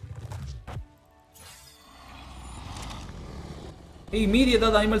ஏய் மீதி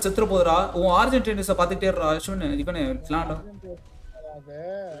ஏதாவது அனிமல் செத்துற போதுடா உன் ஆர்ஜென்டினிஸை பார்த்துக்கிட்டே இருடா அஸ்வின் இவனே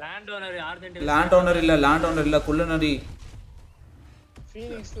லேண்ட் ஓனர் இல்ல குள்ளனரி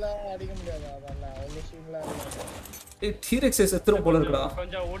ஃபீனிக்ஸ்ல அடிக்க முடியாது அதெல்லாம் அவ்வளவு சீன்ல ஏய் டீரெக்ஸ் செத்துற போல இருக்குடா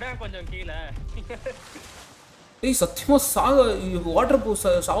கொஞ்சம் உட கொஞ்சம் கீழ ஏய் சத்தியமா வாட்டர் பூ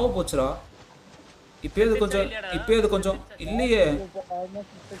சாவ போச்சுடா இப்போ இது கொஞ்சம் இல்லையே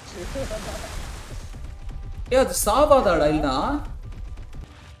ஏய் அது சாவாதாடா இல்லனா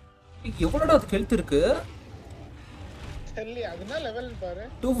எவ்வளவுடா அது ஹெல்த் இருக்கு தெரியல அதுனா லெவல் பாரு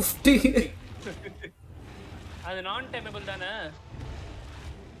 250 அது நான் டைமபிள் தானே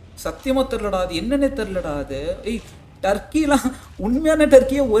சத்தியமா தெரியலடா அது என்னன்னே தெரியலடா அது ஏய் டர்க்கிலாம் உண்மையான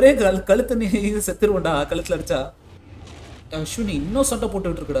டர்க்கியே ஒரே கழுத்து இது செத்துருவண்டா கழுத்துல அடிச்சா அஸ்வினி இன்னும் சண்டை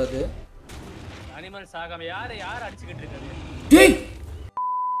போட்டுட்டு இருக்கடா அது அனிமல்ஸ் ஆகாம யார் அடிச்சிட்டு இருக்காங்க டேய்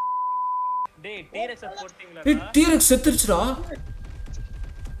டீரெக்ஸ் போட்டிங்களா ஏய் டீரெக்ஸ் செத்துருச்சுடா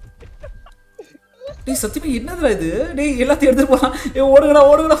டேய் சத்தியமா என்னதுடா இது டேய் எல்லாத்தையும் எடுத்துட்டு போறான் ஏய்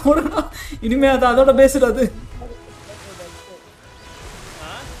ஓடுங்கடா இனிமே அதோட பேசுடா அது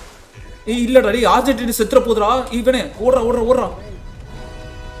ஏய் இல்லடா டேய் ஆர்ஜென்டினா செத்துற போதுடா இவனே ஓடுறா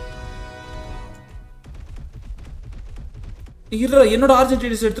இல்லடா என்னோட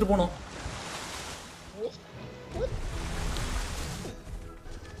ஆர்ஜென்டினா எடுத்துட்டு போணும்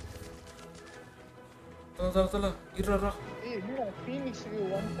இருடா ஃபீனிக்ஸ்க்கு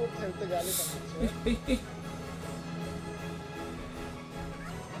 1/4 ஹெல்த் காலி பண்ணிச்சு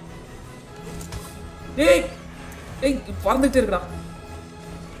ஏய் பறந்துட்டே இருக்கடா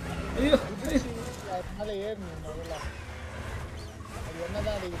ஐயோ மேல ஏறணும் முதல்ல அது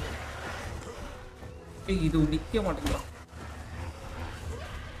என்னதான் அடிக்குது ஏய் இது நிக்க மாட்டேங்குதா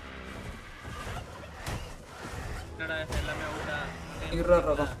என்னடா எல்லாமே அவுட்டா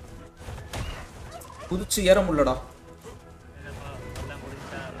இருடா குதிச்சு ஏற முடியலடா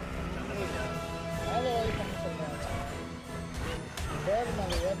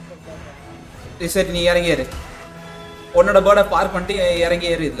சரி நீ இறங்கி ஏறு உன்னோட பேர்டை பார்க் பண்ணிட்டு இறங்கி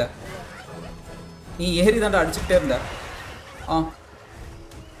ஏறு இதுல நீ ஏறி தாண்டா அடிச்சுக்கிட்டே இருந்த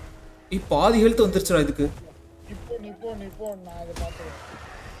பாதி ஹெல்த் வந்துருச்சுடா இதுக்கு இப்போ நான் அதை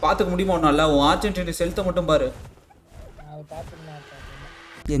பார்த்துக்க முடியுமா ஒன்னால உன் ஆர்ஜென்டினா ஹெல்த்தை மட்டும் பாரு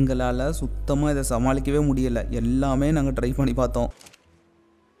எங்களால் சுத்தமாக இதை சமாளிக்கவே முடியலை எல்லாமே நாங்கள் ட்ரை பண்ணி பார்த்தோம்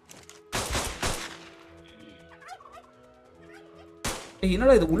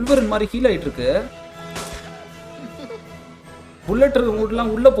என்னடா இது உள்வரன் மாதிரி ஹீல் ஆயிட்டு இருக்கு புல்லட்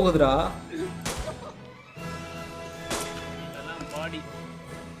மூட்லாம் உள்ள போகுதுடா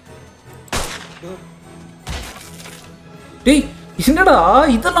டேய் என்னடா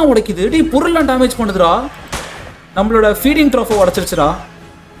இதெல்லாம் உடைக்குது டேய் பொருள்லாம் டேமேஜ் பண்ணுதுடா நம்மளோட ஃபீடிங் ட்ராஃபை உடைச்சிருச்சுடா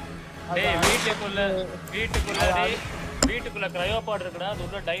வீட்டுக்குள்ள கிரையோபாட் இருக்குடா அது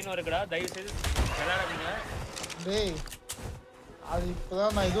உள்ள டைனோ இருக்குடா தயவு செய்து விளையாடாதீங்க டேய் அது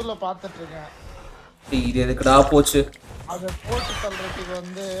இப்போதான் நான் இதுல பார்த்துட்டு இருக்கேன் இது எதுக்குடா போச்சு அதை போட்டு தள்ளுறதுக்கு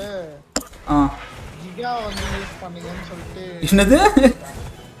வந்து கிகா வந்து யூஸ் பண்ணீங்கன்னு சொல்லிட்டு என்னது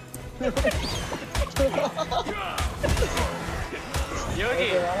யோகி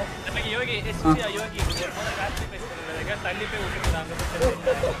நமக்கு யோகி எஸ்பியா யோகி ஒரு மாதிரி காட்சி பேசுறாங்க தள்ளி போய் விட்டுறாங்க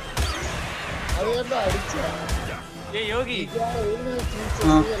அது என்ன அடிச்சா ஏய் யோகி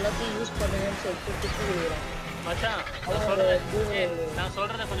எல்லாத்தையும் யூஸ் பண்ணீங்கன்னு சொல்லிட்டு திட்டி விடுறான் மச்சான் நான்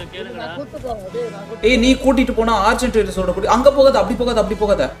சொல்றத கொஞ்சம் கேளுங்கடா ஏய் நீ கூட்டிட்டு போனா ஆர்ஜென்டினா சொல்ற அங்க போகாத அப்படி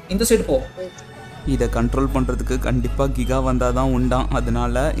போகாத இந்த சைடு போ இதை கண்ட்ரோல் பண்ணுறதுக்கு கண்டிப்பாக கிகா வந்தால் தான் உண்டாம்.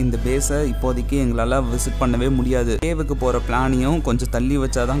 அதனால இந்த பேஸை இப்போதைக்கு எங்களால் விசிட் பண்ணவே முடியாது. கேவுக்கு போகிற பிளானையும் கொஞ்சம் தள்ளி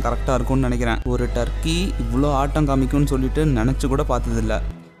வச்சா தான் கரெக்டாக இருக்கும்னு நினைக்கிறேன். ஒரு டர்க்கி இவ்வளோ ஆட்டம் காமிக்கும்னு சொல்லிட்டு நினச்சி கூட பார்த்ததில்ல.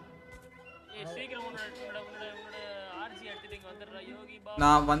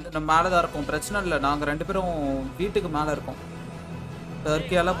 நான் மேலே தான் இருக்கோம், பிரச்சனை இல்லை. நாங்கள் 2 பேரும் வீட்டுக்கு மேலே இருக்கோம்.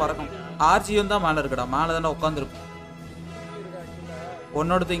 டர்க்கியால் பறக்கும். ஆர்ஜியும் தான் மேலே இருக்குடா, மேலே தானே உட்காந்துருக்கும்.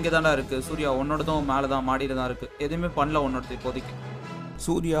 உன்னோடது இங்கே தானே இருக்குது சூர்யா, உன்னோடதும் மேலே தான் மாடியில் தான் இருக்குது. எதுவுமே பண்ணல உன்னோடது இப்போதைக்கு.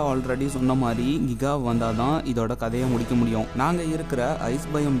 சூர்யா ஆல்ரெடி சொன்ன மாதிரி கிகா வந்தால் தான் இதோட கதையை முடிக்க முடியும். நாங்கள் இருக்கிற ஐஸ்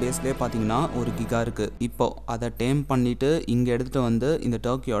பயம் பேஸ்லேயே பார்த்தீங்கன்னா ஒரு கிகா இருக்குது. இப்போ அதை டேம் பண்ணிவிட்டு இங்கே எடுத்துகிட்டு வந்து இந்த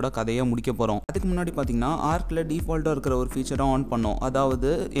டர்க்கியோட கதையை முடிக்க போகிறோம். அதுக்கு முன்னாடி பார்த்தீங்கன்னா ஆர்க்கில் டிஃபால்ட்டாக இருக்கிற ஒரு ஃபீச்சரை ஆன் பண்ணோம்.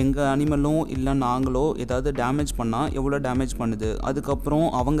 அதாவது எங்கள் அனிமலும் இல்லை நாங்களோ ஏதாவது டேமேஜ் பண்ணால் எவ்வளோ டேமேஜ் பண்ணுது, அதுக்கப்புறம்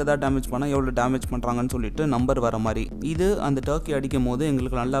அவங்க தான் டேமேஜ் பண்ணால் எவ்வளோ டேமேஜ் பண்ணுறாங்கன்னு சொல்லிட்டு நம்பர் வர மாதிரி. இது அந்த டர்க்கி அடிக்கும் போது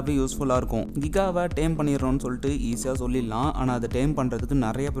எங்களுக்கு நல்லாவே யூஸ்ஃபுல்லாக இருக்கும். கிகாவை டேம் பண்ணிடுறோம்னு சொல்லிட்டு ஈஸியாக சொல்லிடலாம். ஆனால் அதை டேம் பண்ணுறதுக்கு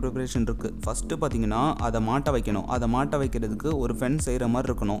நிறைய ப்ரிப்பரேஷன் இருக்குது. ஃபஸ்ட்டு பார்த்தீங்கன்னா அதை மாட்ட வைக்கணும். அதை மாட்ட வைக்கிறதுக்கு ஒரு ஃபென்ஸ் செய்கிற மாதிரி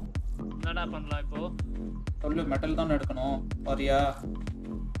இருக்கணும். என்னடா பண்ணலாம் இப்போ? சொல்லு. மெட்டல் தான் எடுக்கணும். வரியா?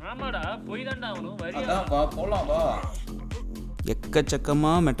 ஆமாடா, போய் தான்டா ஆகணும். வரியா? அதான் வா போலாம் வா.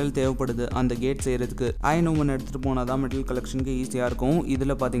 எக்கச்சக்கமாக மெட்டல் தேவைப்படுது அந்த கேட் செய்கிறதுக்கு. அயன் உமன் எடுத்துகிட்டு போனால் தான் மெட்டல் கலெக்ஷனுக்கு ஈஸியாக இருக்கும்.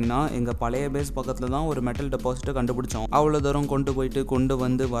 இதில் பார்த்தீங்கன்னா எங்கள் பழைய பேஸ் பக்கத்தில் தான் ஒரு மெட்டல் டெபாசிட்டை கண்டுபிடிச்சோம். அவ்வளோ தூரம் கொண்டு போயிட்டு கொண்டு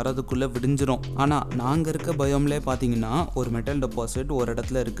வந்து வரதுக்குள்ளே விடிஞ்சிரும். ஆனால் நாங்கள் இருக்க பயோம்லேயே பார்த்தீங்கன்னா ஒரு மெட்டல் டெபாசிட் ஒரு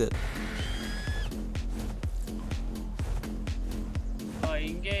இடத்துல இருக்குது.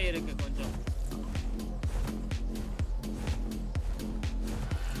 இங்கே இருக்கு கொஞ்சம்.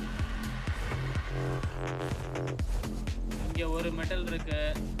 இங்க ஒரு மெட்டல் இருக்கு.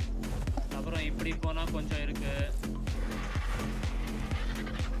 அப்புறம் இப்படி போனா கொஞ்சம் இருக்கு.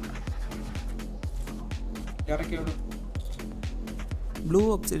 இறக்கி விடு. ப்ளூ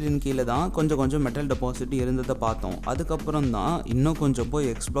ஆப்சிடியன் கீழே தான் கொஞ்சம் மெட்டல் டெபாசிட் இருந்ததை பார்த்தோம். அதுக்கப்புறம் தான் இன்னும் கொஞ்சம்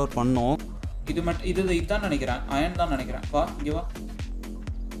போய் எக்ஸ்ப்ளோர் பண்ணோம். இதுதான் நினைக்கிறேன். அயன் தான் நினைக்கிறேன். வா இங்கே வா.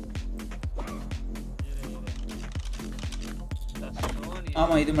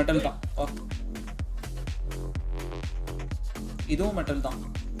 ஆமா இது மெட்டல் தான். வா. இதுவும் மெட்டல் தான்.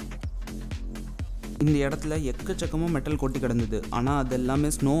 இந்த இடத்துல எக்கச்சக்கமாக மெட்டல் கொட்டி கிடந்தது. ஆனால் அது எல்லாமே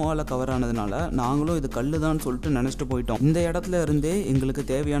ஸ்னோவால் கவர் ஆனதுனால நாங்களும் இது கல் தான் சொல்லிட்டு நினச்சிட்டு போயிட்டோம். இந்த இடத்துல இருந்தே எங்களுக்கு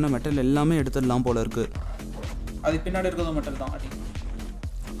தேவையான மெட்டல் எல்லாமே எடுத்துடலாம் போல இருக்கு. அது பின்னாடி இருக்கிறதும் மெட்டல் தான். அடி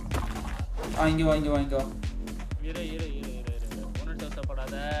இங்கே வா இங்கே வா இங்கே வா.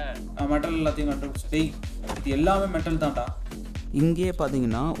 மெட்டல் எல்லாத்தையும் கண்டுபிடிச்சு. டேய் இது எல்லாமே மெட்டல் தான்டா. இங்கேயே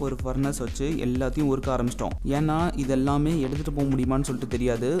பார்த்தீங்கன்னா ஒரு ஃபர்னஸ் வச்சு எல்லாத்தையும் உருக்க ஆரம்பிச்சிட்டோம். ஏன்னா இதெல்லாமே எடுத்துகிட்டு போக முடியுமான்னு சொல்லிட்டு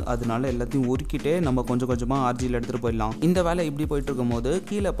தெரியாது. அதனால எல்லாத்தையும் உருக்கிட்டே நம்ம கொஞ்சமாக ஆர்ஜியில் எடுத்துகிட்டு போயிடலாம். இந்த வேலை இப்படி போயிட்டு இருக்கும்போது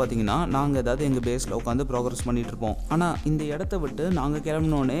கீழே பார்த்தீங்கன்னா நாங்கள் ஏதாவது எங்கள் பேஸில் உட்காந்து ப்ரோக்ரஸ் பண்ணிட்டு இருப்போம். ஆனால் இந்த இடத்த விட்டு நாங்கள்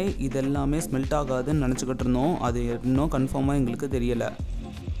கிளம்பினோடனே இதெல்லாமே ஸ்மெல்ட் ஆகாதுன்னு நினச்சிக்கிட்டு இருந்தோம். அது இன்னும் கன்ஃபார்மாக எங்களுக்கு தெரியலை.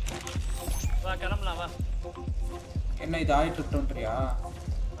 என்ன இது ஆயிட்டு இருக்கோன்றியா?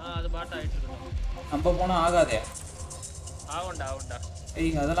 அது பாட்டு ஆயிட்டு இருக்கோம். நம்ம போனால் ஆகாதே. ஆவுண்டா.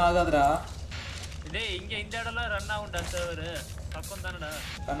 ஏய் அதெல்லாம் ஆகாதுடா. டேய் இங்க இந்த இடம்லாம் ரன் ஆகும்டா சர்வர். பக்கம் தானடா.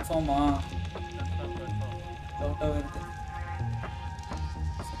 கன்ஃபார்மா? கன்ஃபார்ம். டவுட்டாக இருக்கு.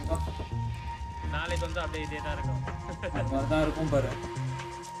 சரிப்பா. நாளைக்கு வந்து அப்படியே இதே தான் இருக்கும். அது மாதிரி தான் இருக்கும் பாரு.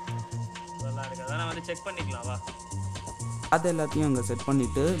 நல்லா இருக்கு. அதான் வந்து செக் பண்ணிக்கலாம் வா. அது எல்லாத்தையும் அங்கே செட்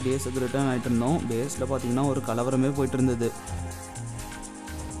பண்ணிவிட்டு பேஸுக்கு ரிட்டர்ன் ஆகிட்டு இருந்தோம். பேஸில் பார்த்தீங்கன்னா ஒரு கலவரமே போயிட்டு இருந்தது.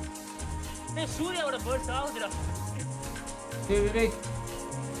 சூர்யாவோட பேர்ட்ஸ் ஆகுதுடா. டேய்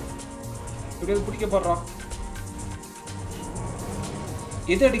இப்படியே பிடிக்க போடுறான்.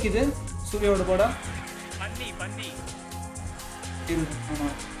 எது அடிக்குது? சூர்யாவோட போடா. பண்ணி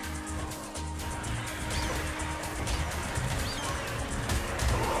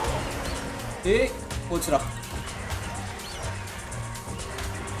ஏய் போச்சுடா.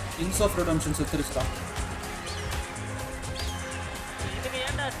 Wings of redemption செத்துருச்சுடா. இதுக்கு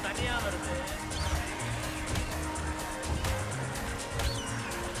ஏன்டா தனியா வருது?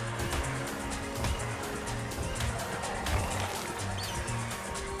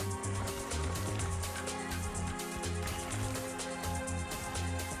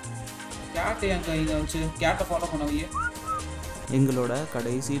 கேட் எங்க இங்கே வச்சு கேட்டை ஃபாலோ பண்ணவையே. எங்களோட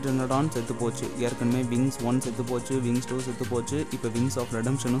கடைசி ட்ரெனடான் செத்து போச்சு. ஏற்கனவே விங்ஸ் 1 செத்து போச்சு, விங்ஸ் 2 செத்து போச்சு, இப்போ விங்ஸ் ஆஃப்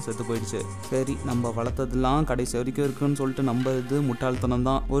ரெடெம்ப்ஷனும் செத்து போயிடுச்சு. சரி நம்ம வளர்த்ததுலாம் கடைசி வரைக்கும் இருக்குன்னு சொல்லிட்டு நம்ம இது முட்டாள்தனம்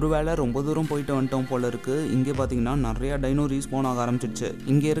தான். ஒருவேளை ரொம்ப தூரம் போயிட்டு வந்துட்டோம் போல இருக்கு. இங்கே பார்த்தீங்கன்னா நிறையா டைனோ ரீஸ்பான் ஆக ஆரம்பிச்சிடுச்சு.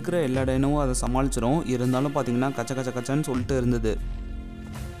 இங்கே இருக்கிற எல்லா டைனோவும் அதை சமாளிச்சிடும். இருந்தாலும் பார்த்தீங்கன்னா கச்சன்னு சொல்லிட்டு இருந்தது.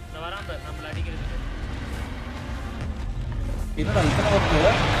 என்னடா இத்தனை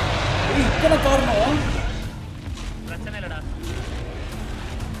வருது? இத்தனை காரணம்? பிரச்சனை இல்லடா.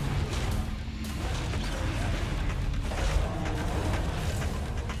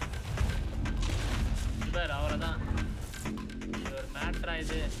 இவர் அவ்வளோதான். இது ஒரு மேட்ரா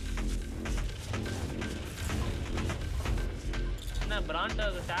இது. என்ன பிராண்டோ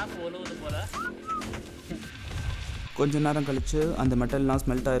டேப் ஒழுகுது போல. கொஞ்ச நேரம் கழிச்சு அந்த மெட்டல்லாம்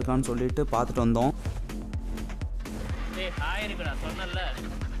ஸ்மெல்ட் ஆயிருக்கான்னு சொல்லிட்டு பார்த்துட்டு வந்தோம். ஆயிருக்குடா சொன்னல.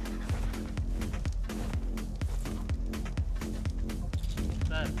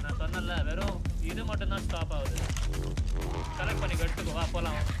 சார் நான் சொன்னல வெறும் இது மட்டும் தான் ஸ்டாப் ஆகுது. கலெக்ட் பண்ணி எடுத்துக்கோ வா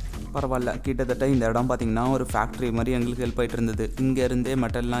போலாம். பரவாயில்ல, கிட்டத்தட்ட இந்த இடம் பார்த்தீங்கன்னா ஒரு ஃபேக்ட்ரி மாதிரி எங்களுக்கு ஹெல்ப் ஆகிட்டு இருந்தது. இங்கேருந்தே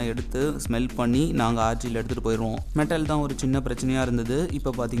மெட்டல்லாம் எடுத்து ஸ்மெல் பண்ணி நாங்கள் ஆர்ஜியில் எடுத்துகிட்டு போயிடுவோம். மெட்டல் தான் ஒரு சின்ன பிரச்சனையாக இருந்தது.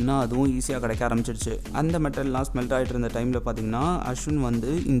 இப்போ பார்த்தீங்கன்னா அதுவும் ஈஸியாக கிடைக்க ஆரம்பிச்சிடுச்சு. அந்த மெட்டல்லாம் ஸ்மெல்ட் ஆகிட்டு இருந்த டைமில் பார்த்தீங்கன்னா அஸ்வின்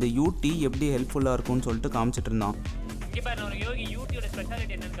வந்து இந்த யூடி எப்படி ஹெல்ப்ஃபுல்லாக இருக்கும்னு சொல்லிட்டு காமிச்சிட்டு இருந்தான். இங்கே பாரு, நான் யோகி யூடியோட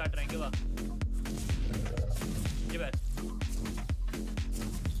ஸ்பெஷாலிட்டி என்னன்னு காட்டுறேன். இங்கே வா. இங்கே பாரு,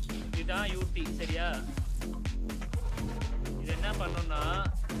 இதுதான் யூடி சரியா? இது என்ன பண்ணணும்னா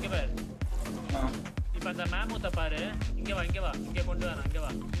இங்கே பாரு, இப்போ அந்த மேமூத்தை பாரு. இங்கே வா இங்கே வா, இங்கே கொண்டு வரேன். இங்கே வா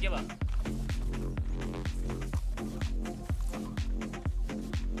இங்கே வா.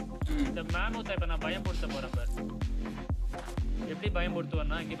 இந்த மேமூத்தை இப்போ நான் பயன்படுத்த போகிறேன் பாரு. எப்படி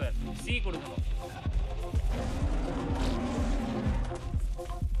பயன்படுத்துவேன்னா இங்கே பாரு, சி கொடுக்கணும்.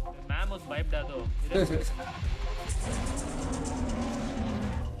 மேமூத் பயப்படாதோ?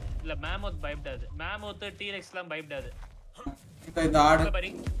 இல்ல மேமூத் பயப்படாது. மேமூத் டீரெக்ஸ்லாம் பயப்படாது. இப்போ இந்த ஆடு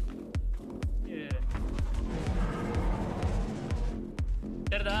பாரு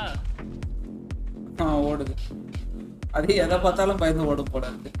தெரியுதா? ஓடுது. அது எதை பார்த்தாலும் பயந்து ஓடும் போல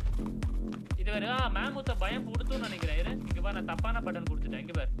இருக்கு. இது வேற மேமூத்த பயம் கொடுத்துன்னு நினைக்கிறேன். இரு இங்க பாரு, நான் தப்பான பட்டன் கொடுத்துட்டேன்.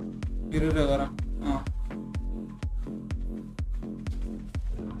 இங்க பாரு. இரு வரேன்.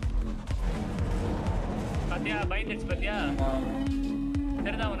 பாத்தியா பயந்துச்சு பாத்தியா?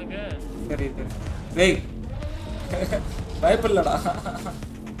 தெரியுதா உனக்கு? சரி டேய் பயப்படலடா.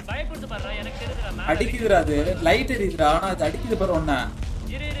 பயப்படுத்து பாருடா, எனக்கு தெரியுதுடா. அடிக்குதுடா, அது லைட் எரியுதுடா. ஆனா அது அடிக்குது பாரு ஒண்ணா.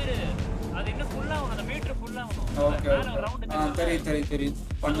 இரு அது இன்னும் ஃபுல்லா ஆகணும். அந்த மீட்டர் ஃபுல்லா ஆகணும். ஓகே மேல ஒரு ரவுண்ட் தெரியும்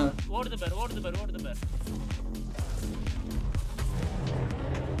பண்ணு. ஓடுது பாரு.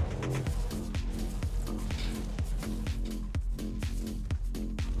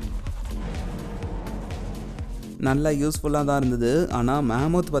 நல்லா யூஸ்ஃபுல்லாக தான் இருந்தது. ஆனால்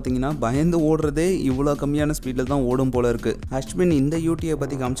மேமோத் பார்த்தீங்கன்னா பயந்து ஓடுறதே இவ்வளோ கம்மியான ஸ்பீடில் தான் ஓடும் போல இருக்குது. அஸ்வின் இந்த யூடியை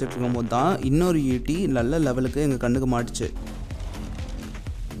பற்றி காமிச்சிட்டு இருக்கும்போது தான் இன்னொரு யூடி நல்ல லெவலுக்கு எங்கள் கண்ணுக்கு மாட்டுச்சு.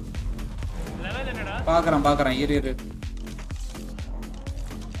 பார்க்குறேன் இரு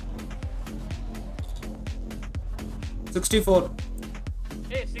 64.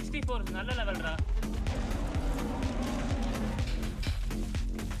 ஏய் 64 நல்ல லெவல்டா.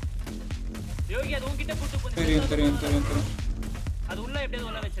 யோகி அது உன்கிட்ட கூட்டி போய் தெரியும். அது உள்ள எப்படியே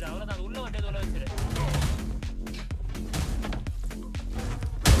உள்ள வச்சிரு. அவ்வளவுதான், அது உள்ள எப்படியே உள்ள வச்சிரு.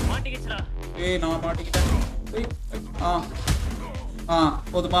 மாட்டிக்கிச்சடா. ஏய் நான் மாட்டிக்கிட்டேன்.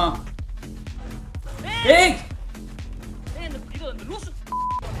 போதுமா? ஏய் இது வந்து லூசு.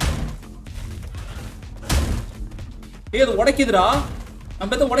 ஏய் அது உடைக்குதுடா.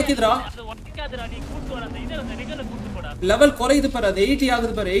 நம்ம இத உடைக்குதுடா. அது உடைக்காதடா. நீ கூட்டி வர அந்த இத நிகல கூட்டி போடா. லெவல் குறையுது பாரு. அது 80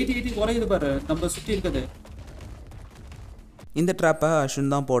 ஆகுது பாரு. 80 குறையுது பாரு. நம்ம சுத்தி இருக்குது. இந்த ட்ராப்பை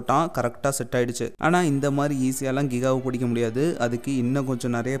அஸ்வின் தான் போட்டான். கரெக்டாக செட் ஆகிடுச்சு. ஆனால் இந்த மாதிரி ஈஸியாலாம் கிகாவை பிடிக்க முடியாது. அதுக்கு இன்னும்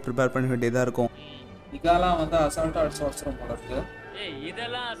கொஞ்சம் நிறைய ப்ரிப்பேர் பண்ண வேண்டியதாக இருக்கும். கிகாலாம் வந்து அசால்ட்டாக அடிச்சு வச்சிரும் போல இருக்கு. ஏய்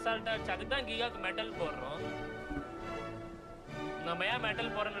இதெல்லாம் அசால்ட்டா அடிச்சு அதுதான் கிகாக்கு மெட்டல் போடுறோம். நம்ம ஏன்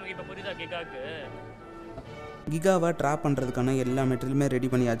மெட்டல் போடுறோம்னு எனக்கு இப்போ புரியுதா கிகாக்கு? கிகாவை ட்ராப் பண்ணுறதுக்கான எல்லா மெட்டீரியலுமே ரெடி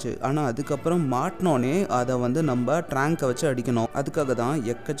பண்ணியாச்சு. ஆனால் அதுக்கப்புறம் மாட்டினோன்னே அதை வந்து நம்ம ட்ராங்கை வச்சு அடிக்கணும். அதுக்காக தான்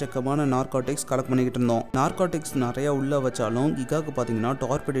எக்கச்சக்கமான நார்காட்டிக்ஸ் கலெக்ட் பண்ணிக்கிட்டு இருந்தோம். நார்காட்டிக்ஸ் நிறையா உள்ளே வச்சாலும் கிகாவுக்கு பார்த்தீங்கன்னா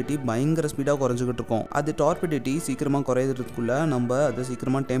டார்பிடிட்டி பயங்கர ஸ்பீடாக குறைஞ்சிக்கிட்டு இருக்கும். அது டார்பிடிட்டி சீக்கிரமாக குறையிறதுக்குள்ளே நம்ம அதை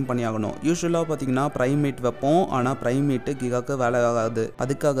சீக்கிரமாக டேம் பண்ணி ஆகணும். யூஸ்வலாக பார்த்தீங்கன்னா ப்ரைமேட் வைப்போம். ஆனால் ப்ரைமேட்டு கிகாவுக்கு வேலை ஆகாது.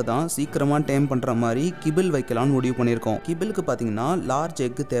 அதுக்காக தான் சீக்கிரமாக டேம் பண்ணுற மாதிரி கிபிள் வைக்கலாம்னு முடிவு பண்ணியிருக்கோம். கிபிளுக்கு பார்த்தீங்கன்னா லார்ஜ்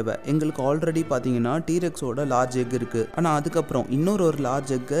எக்கு தேவை. எங்களுக்கு ஆல்ரெடி பார்த்தீங்கன்னா டீரெக்ஸோட லார்ஜ் எக் இருக்கு. ஆனா அதுக்கப்புறம் இன்னொரு லார்ஜ்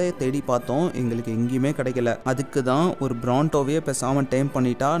எக்கை தேடி பார்த்தோம். எங்களுக்கு எங்கேயுமே கிடைக்கல. அதுக்கு தான் ஒரு பிராண்டோவே பேசாம டேம்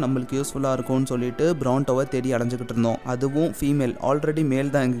பண்ணிட்டா நம்மளுக்கு யூஸ்ஃபுல்லா இருக்கும்னு சொல்லிட்டு பிராண்டோவை தேடி அடைஞ்சுக்கிட்டு இருந்தோம். அதுவும் ஃபீமேல். ஆல்ரெடி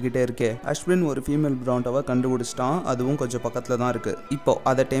மேல் தான் எங்ககிட்ட இருக்கே. அஸ்வின் ஒரு ஃபீமேல் பிராண்டோவை கண்டுபிடிச்சிட்டான். அதுவும் கொஞ்சம் பக்கத்துல தான் இருக்கு. இப்போ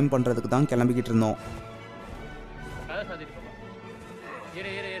அதை டேம் பண்றதுக்கு தான் கிளம்பிக்கிட்டு இருந்தோம்.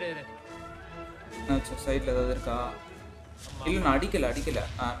 சைடுல ஏதாவது இருக்கா? இல்ல நான் அடிக்கல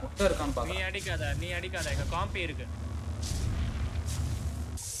முட்டை இருக்கான்னு பாக்க. நீ அடிக்காத எங்க காம்பி இருக்கு.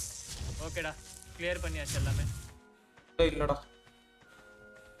 ஓகேடா கிளியர் பண்ணியாச்சு எல்லாமே. இல்லடா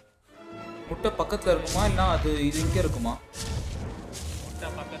முட்டை பக்கத்துல இருக்குமா இல்ல அது இது இங்க இருக்குமா? முட்டை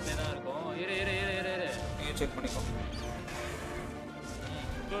பக்கத்துல தான் இருக்கும். இரு நீ செக் பண்ணிக்கோ.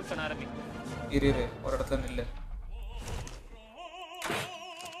 க்ளோஸ் பண்ண ஆரம்பி. இரு ஒரு இடத்துல நில்லு.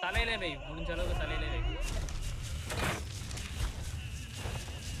 தலையிலே வை, முடிஞ்ச அளவுக்கு தலையிலே வை.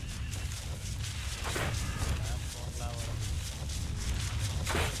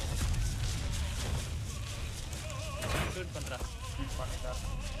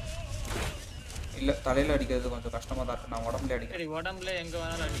 இல்ல தலையில அடிக்கிறது கொஞ்சம் கஷ்டமா தான் இருக்கு. நான் உடம்புல அடிக்கிறேன். சரி உடம்புல எங்க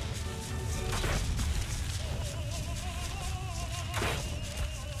வேணாலும் அடி.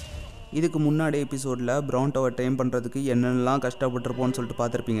 இதுக்கு முன்னாடி எபிசோடில் பிராண்டோவை டைம் பண்ணுறதுக்கு என்னென்னலாம் கஷ்டப்பட்டுருப்போம்னு சொல்லிட்டு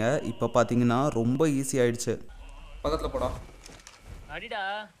பார்த்துருப்பீங்க. இப்போ பார்த்தீங்கன்னா ரொம்ப ஈஸி ஆயிடுச்சு. பக்கத்தில் போடா. அடிடா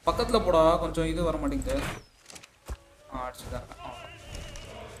பக்கத்தில் போடா. கொஞ்சம் இது வர மாட்டேங்குது. அடிச்சுதான்.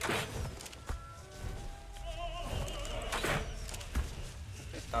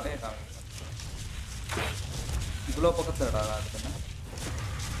 தலையை காமி. இவ்வளோ பக்கத்துலடா. அதுக்கு என்ன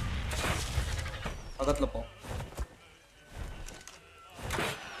பக்கத்தில் போ.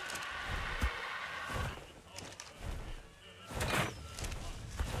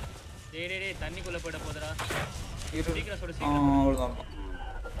 டேய் தண்ணிக்குள்ள போய்ட போதடா. சீக்கிரம் சுடு அவ்வளவுதான்.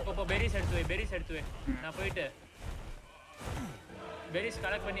 இப்போ பெரிஸ் எடுத்து வை. நான் போயிட்டு பெரிஸ்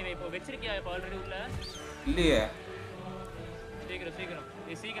கலெக்ட் பண்ணி வை. இப்போ வெச்சிருக்கியா இப்போ ஆல்ரெடி உள்ள? இல்லையே. சீக்கிரம்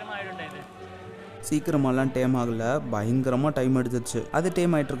சீக்கிரமா ஆயிடும்டா இது. சீக்கிரமாலாம் டேம் ஆகலை, பயங்கரமாக டைம் எடுத்துச்சு. அது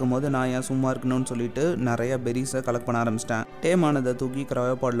டேம் ஆகிட்டு இருக்கும்போது நான் ஏன் சும்மா இருக்கணும்னு சொல்லிட்டு நிறைய பெரிஸை கலெக்ட் பண்ண ஆரம்பிச்சிட்டேன். டேம் ஆனதை தூக்கி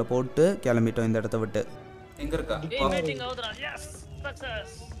கிரயோபாடில் போட்டு கிளம்பிட்டோம் இந்த இடத்த விட்டு. எங்க இருக்கா? வெயிட்டிங் ஆகுதுடா. S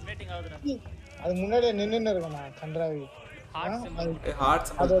success. வெயிட்டிங் ஆகுதுடா. அது முன்னாடியே நின்னுன்னு இருக்கேன் நான் கன்றாவி.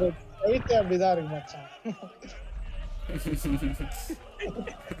 ஹார்ட்ஸ் அது ஒரு ஃபைட் அப்படிதான் இருக்கு மச்சான்.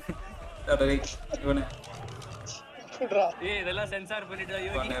 இவனே இதெல்லாம் சென்சார் பண்ணிட்டா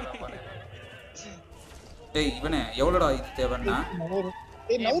யோகி. டேய் இவனே எவ்வளோடா இது தேவைன்னா?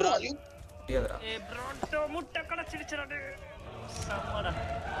 ஏய் நவுரா முடியாதுடா. ப்ரோட்டோ முட்டை கடிச்சிடுச்சுடா. சம்மடா.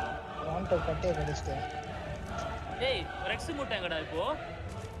 ப்ரோட்டோ கட்டே கடிச்சிட்டே. டேய் ரெக்ஸ் முட்டை எங்கடா இப்போ?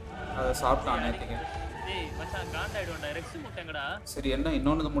 அதை சாப்பிட்டான் நேற்றுக்கு. டேய் மச்சான் காண்டாயிடும்டா. ரெக்ஸ் முட்டை எங்கடா? சரி என்ன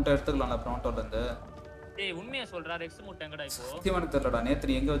இன்னொன்று முட்டை எடுத்துக்கலாம்ல ப்ரோட்டோலேருந்து? டேய் உண்மையா சொல்றா ரெக்ஸ் முட்டை எங்கடா இப்போ? சத்தியமானு தெரியலடா. நேற்று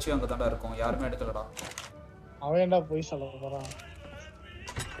நீ எங்கே வச்சு அங்கே தாண்டா இருக்கும். யாருமே எடுக்கலடா. அவன் ஏன்டா போய் சொல்ல போறான்?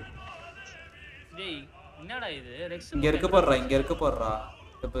 டேய் என்னடா இது? ரெக்ஸ் இங்க இருக்க போடுறா.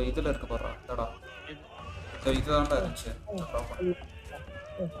 இப்போ இதுல இருக்க போடுறா. தடா. இதுதான்டா இருந்துச்சு.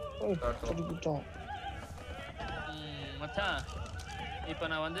 மச்சான் இப்போ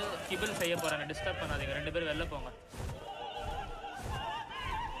நான் வந்து கிபிள் செய்ய போறேன். டிஸ்டர்ப் பண்ணாதீங்க. 2 பேரும் வெளில போங்க.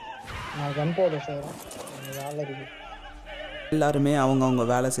 நான் கன் போட செய்றேன். வேலை இருக்கு. எல்லாருமே அவங்கவுங்க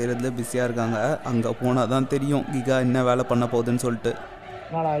வேலை செய்கிறதுல பிஸியாக இருக்காங்க. அங்கே போனால் தான் தெரியும் கிகா என்ன வேலை பண்ண போகுதுன்னு சொல்லிட்டு.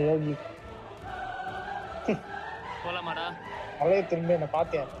 நாடா யோகி போலாமாடா? அவளே திரும்பி என்ன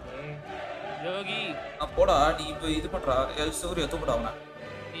பாத்தியா? யோகி போடா. நீ இப்போ இது பண்றா. சூரிய தூக்குடா அவனை.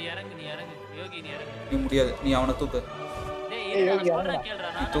 நீ இறங்கு யோகி நீ இறங்கு. நீ முடியாது. நீ அவனை தூக்கு. டேய் நான் சொல்றேன் கேளுடா.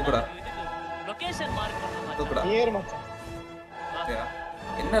 நான் தூக்குடா. லொகேஷன் மார்க் பண்ணனும். தூக்குடா. ஏறு மச்சான்.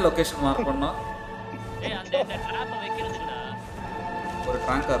 என்ன லொகேஷன் மார்க் பண்ணனும்? டேய் அந்த ட்ராப் வைக்கிறதுடா. ஒரு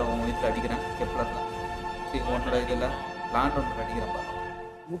ட்ராங்கர் அவன் வீட்டில் அடிக்கிறேன். கெப்லர்ல சரி ஒன்னோட இதில் லேண்ட் ஒன்று அடிக்கிறேன் பாரு.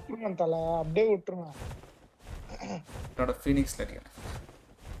 விட்டுருவேன் தலை, அப்படியே விட்டுருவேன். என்னோட ஃபீனிக்ஸ்ல அடிக்கிறேன்.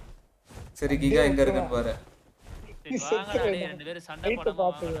 சரி கிகா எங்க இருக்குன்னு பாரு.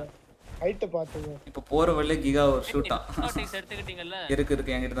 ஹைட் பாத்துங்க. இப்போ போற வழியில கிகா ஒரு ஷூட்டா எடுத்துக்கிட்டீங்கல்ல?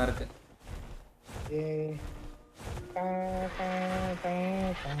 இருக்கு என்கிட்ட தான் இருக்கு. ஏய்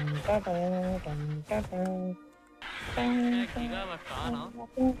கிகாவை காணோம்.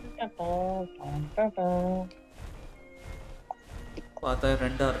 பார்த்தா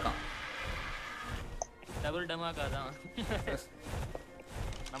 2 இருக்கான். டபுள் டமாக்கா தான்.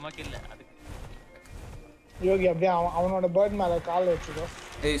 நமக்கு இல்ல அதுக்கு. யோகி அப்படியே அவனோட பேர்ட் மேல கால் வச்சுக்கோ.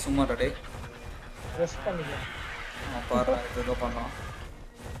 ஏய் சும்மாடா டேய். ரெஸ்ட் பண்ணிக்கோ. பாரு ஏதோ பண்ணோம்.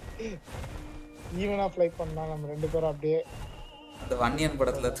 ஈவனா ஃப்ளை பண்ணா நம்ம 2 பேரும் அப்படியே அந்த வன்னியன்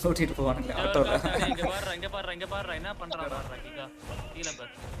படத்துல தூட்டிட்டு போவானுங்க ஆட்டோல. இங்க பாருடா என்ன பண்றான் பாருடா கிகா. கீழ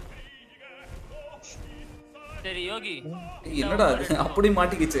பாரு. சரி யோகி என்னடா அது அப்படி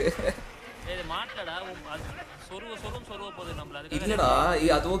மாட்டிக்கிச்சு? ஏய் மாட்டடா. சொருவ போகுது நம்மள. அதுக்கு இல்லடா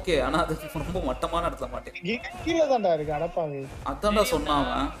அது ஓகே. ஆனா அது ரொம்ப மட்டமான இடத்துல மாட்டேங்குது. கீழ தான்டா இருக்கு அடப்பாவே. அதான்டா சொன்னான்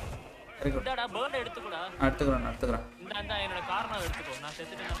அவன். டா பேர்ட் எடுத்துக்கடா. எடுத்துக்கறேன். இந்த என்னோட கார்னவ் எடுத்துக்கோ. நான்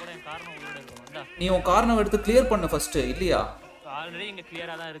செத்துட்டேனா கூட என் கார்னவ் உயிரோட இருக்கும். இந்தா நீ உன் கார்னவ் எடுத்து கிளியர் பண்ணு ஃபர்ஸ்ட். இல்லையா? ஆல்ரெடி இங்க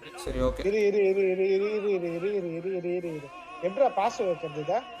கிளியரா தான் இருக்கு. சரி ஓகே. இரு எப்படா பாஸ்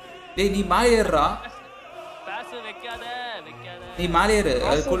வைக்கிறதுடா? டேய் நீ மேலே ஏறுடா. பாஸ் வைக்காத. நீ மேலே ஏறு.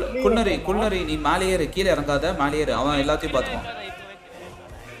 குள்ளரி நீ மேலே ஏறு. கீழ இறங்காத. மேலே ஏறு. அவன் எல்லாத்தையும் பாத்துப்பான்.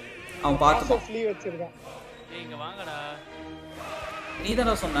 அவன் பாத்துப்பான். ஃப்ளீ வச்சிருக்கான். டேய் இங்க வாங்கடா. நீ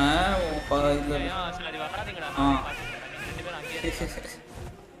தான சொன்ன இல்ல. சரி வராதீங்கடா. ரெண்டு பேரும் அங்கேயே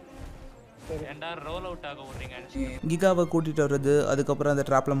ஏண்டா ரோல் அவுட் ஆக ஓடுறீங்க. கிகாவை கூட்டிகிட்டு வர்றது, அதுக்கப்புறம் அந்த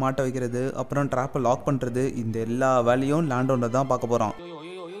ட்ராப்பில் மாட்ட வைக்கிறது, அப்புறம் ட்ராப்பை லாக் பண்ணுறது, இந்த எல்லா வேலையும் லேண்ட் ஓனர் தான் பார்க்க போகிறோம்.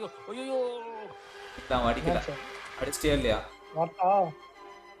 அடிச்சிட்டியா இல்லையா?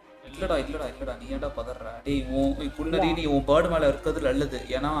 இல்லடா நீ ஏன்டா பதற? டேய் உன் குள்ளரி நீ உன் பேர்டு மேலே இருக்கிறது நல்லது.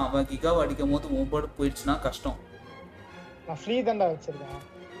 ஏன்னா அவன் கிகாவை அடிக்கும் போது உன் பேர்டு போயிடுச்சுன்னா கஷ்டம். நான் ஃப்ரீ தான்டா வச்சிருக்கேன்.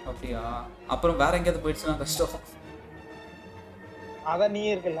 அப்படியா? அப்புறம் வேற எங்கேயாவது போயிடுச்சுன்னா கஷ்டம். அதான் நீ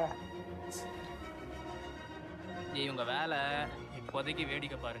இருக்கல. இவங்க வேலை இப்போதைக்கு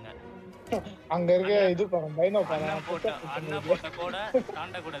வேடிக்கை பாருங்க. அங்க இருக்க இது பாருங்க. டைனோ பாருங்க. அண்ணா போட்ட கூட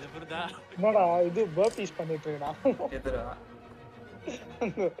தாண்ட கூடாது. புரியுதா? என்னடா இது பர்பீஸ் பண்ணிட்டு இருக்கடா. எதுடா?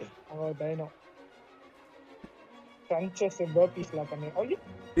 அவ டைனோ crunches பர்பீஸ்ல பண்ணி.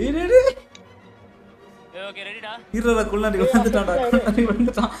 ஓகே ரெடிடா? இருடா குள்ளரி வந்துட்டான்டா. குள்ளரி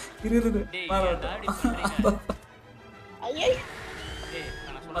வந்துட்டான். இரு. ஐயே டேய்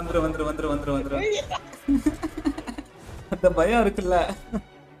நான் வந்துரு அந்த பயம் இருக்குல்ல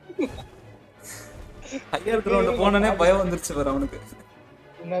ஹையர் கிரவுண்ட் போனோனே பயம் வந்துருச்சு பாரு அவனுக்கு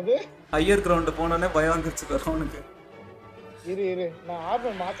என்னது ஹையர் கிரவுண்ட் போனோனே பயம் வந்துருச்சு பாரு அவனுக்கு இரு நான்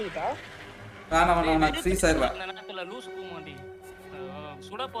ஆர்டர் மாத்திட்டா வேணாம் நான் ஃப்ரீஸ் ஆயிடுவேன் அந்த நேரத்துல லூஸ் கூமாண்டி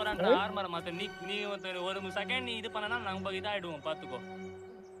சுட போறன்ற ஆர்மர் மாத்த நீ ஒரு செகண்ட் நீ இது பண்ணனா நம்ம இதாயிடுவோம் பாத்துக்கோ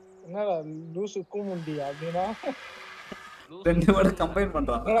என்னடா லூஸ் கூமுண்டி அப்படினா ரெண்டு வாட கம்பைன்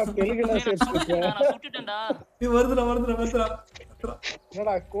பண்றான் என்னடா தெலுங்குல சேர்த்துக்க நான் சுட்டுட்டேன்டா ஏய் வருதுடா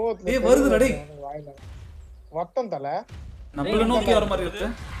என்னடா கோவத்துல ஏய் வருதுடா டேய் வட்டம் தல நம்மள நோக்கி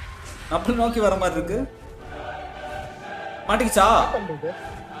வர மாதிரி இருக்கு மாட்டிக்கிச்சா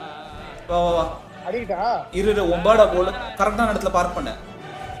வா அடிடா இரு ஒம்பாடா போல கரெக்டான இடத்துல பார்க் பண்ணு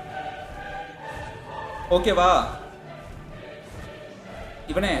ஓகேவா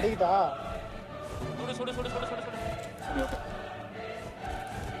இவனே அடிடா சுடு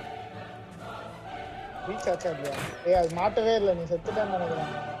ரீச் ஆச்சா இல்லையா ஏய் அது மாட்டவே இல்ல நீ செத்துட்டேன்னு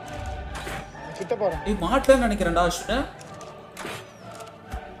நினைக்கிறேன் கிட்ட போறேன் ஏய் மாட்டலன்னு நினைக்கிறேன்டா அஸ்வினே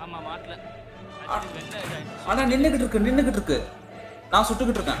ஆமா மாட்டல ஆனா நின்னுகிட்டு இருக்கு நான்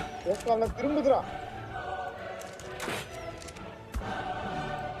சுட்டுக்கிட்டு இருக்கேன் ஏக்கால திரும்புதுடா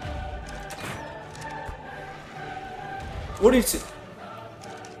ஓடிடுச்சு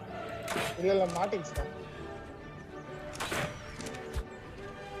இல்ல மாட்டிடுச்சுடா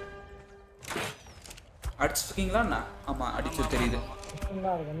அடிச்சிருக்கீங்களா அண்ணா ஆமா அடிச்சு தெரியுது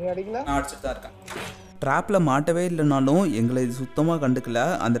நீ அடிக்கல நான் அடிச்சுட்டு தான் இருக்கேன் ட்ராப்பில் மாட்டவே இல்லைனாலும் எங்களை இது சுத்தமாக கண்டுக்கல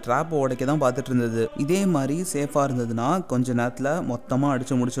அந்த ட்ராப்பை உடைக்க தான் பார்த்துட்டு இருந்தது இதே மாதிரி சேஃபாக இருந்ததுன்னா கொஞ்ச நேரத்தில் மொத்தமாக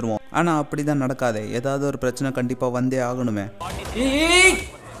அடித்து முடிச்சிருவோம் ஆனால் அப்படி தான் நடக்காதே ஏதாவது ஒரு பிரச்சனை கண்டிப்பாக வந்தே ஆகணுமே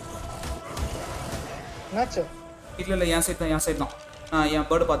என்னாச்சு இல்லை என் சைட் தான் என்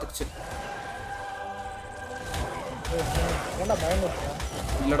பேர்டு பார்த்துக்குச்சு என்ன பயந்துட்டா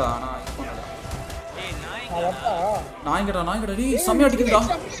இல்லைடா நான் இது பண்ணல நாய்ங்கடா டேய் செம்மையா அடிக்குதுடா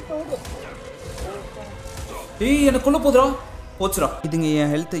டேய் என்ன கொல்ல போச்சுடா இதுங்க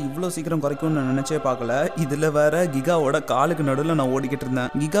என் ஹெல்த்தை இவ்வளோ சீக்கிரம் குறைக்கும்னு நான் நினச்சே பார்க்கல இதில் வேற கிகாவோட காலுக்கு நடுவில் நான் ஓடிக்கிட்டு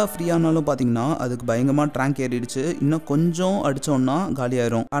இருந்தேன் கிகா ஃப்ரீயானாலும் பார்த்தீங்கன்னா அதுக்கு பயங்கரமாக ட்ராங்க் ஏறிடுச்சு இன்னும் கொஞ்சம் அடித்தோன்னா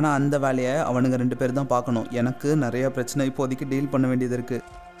காலியாயிரும் ஆனால் அந்த வேலையை அவனுங்க 2 பேர் தான் பார்க்கணும் எனக்கு நிறைய பிரச்சனை இப்போதைக்கு டீல் பண்ண வேண்டியது இருக்கு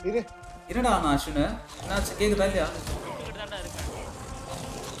என்னடா நான் அஸ்வினு என்னாச்சு கேக்குதா இல்லையா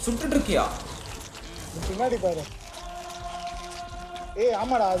சுட்டுட்டு இருக்கியா பின்னாடி பாரு ஏய்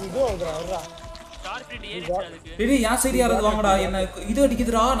ஆமாடா அது இதோ வருதுடா டேய் யா சைடு யாராவது வாங்கடா என்ன இது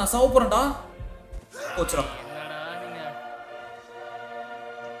அடிக்குதுடா நான் சாவ போறேன்டா போச்சுடா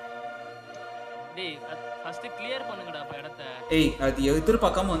டேய் ஃபர்ஸ்ட் கிளியர் பண்ணுங்கடா அப்ப இடத்தை ஏய் அது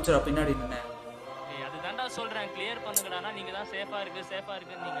எதிர்பார்க்காம வந்துடா பின்னாடி நின்னு டேய் அதுதான்டா சொல்றேன் கிளியர் பண்ணுங்கடானா நீங்க தான் சேஃபா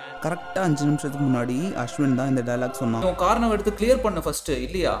இருக்கு நீங்க கரெக்டாக 5 நிமிஷத்துக்கு முன்னாடி அஸ்வின் தான் இந்த டயலாக் சொன்னான் உன் காரணம் எடுத்து கிளியர் பண்ண ஃபர்ஸ்ட்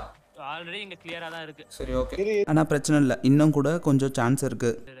இல்லையா ஆல்ரெடி இங்க கிளியரா தான் இருக்கு சரி ஓகே ஆனால் பிரச்சனை இல்லை இன்னும் கூட கொஞ்சம் சான்ஸ்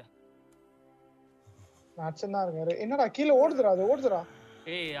இருக்கு நான் அச்சனா இருக்கேன் என்னடா கீழ ஓடுதுடா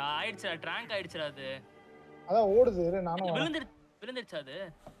ஏய் ஆயிடுச்சுடா ட்ராங்க் ஆயிடுச்சுடா அது அதான் ஓடுது நானும் விழுந்துருச்சு அது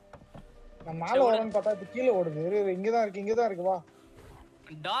நான் மேல வரேன்னு பார்த்தா இது கீழ ஓடுது இங்க தான் இருக்கு வா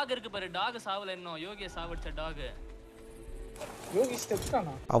டாக் இருக்கு பாரு டாக் சாவல இன்னும் யோகிய சாவடிச்ச டாக் யோகி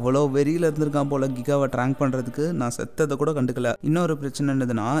செத்துட்டானா அவ்வளோ வெறியில் இருந்திருக்கான் போல கிகாவை ட்ராங்க் பண்ணுறதுக்கு நான் செத்ததை கூட கண்டுக்கல இன்னொரு பிரச்சனை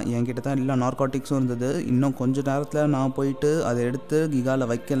என்னதுன்னா என்கிட்ட தான் எல்லா நார்காட்டிக்ஸும் இருந்தது இன்னும் கொஞ்ச நேரத்தில் நான் போயிட்டு அதை எடுத்து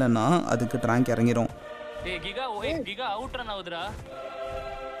கிகாவில் வைக்கலைன்னா அதுக்கு ட்ராங்க் இறங்கிரும் கிகா அவுட் ரன் ஆகுதுடா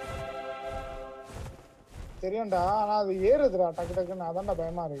தெரியும்டா ஆனா அது ஏறுதுடா டக்குன்னு அதான்டா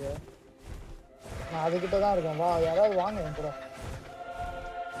பயமா இருக்கு நான் அதுகிட்ட தான் இருக்கேன் வா யாராவது வாங்க என் கூட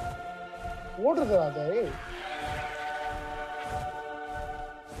ஓடுதுடா அது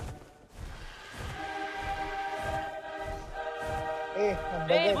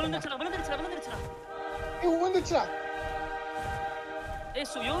விழுந்துச்சுடா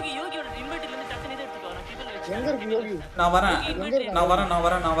யோகியோட இன்வெர்ட்டர்ல இருந்து டக்குனு இதை எடுத்துக்கோ நான் கிட்ட வச்சு எங்க இருக்கு யோகி நான்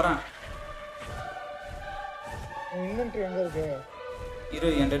வரேன் இன்வென்டரி எங்க இருக்கு இரு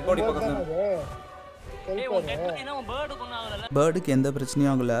என் டெட் பாடி பக்கத்துல பேர்டுக்கு எந்த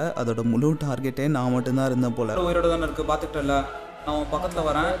பிரச்சனையும் ஆகல அதோட முழு டார்கெட்டே நான் மட்டும்தான் இருந்தேன் போல உயிரோட தானே இருக்கு பாத்துக்கிட்டல நான் உன் பக்கத்துல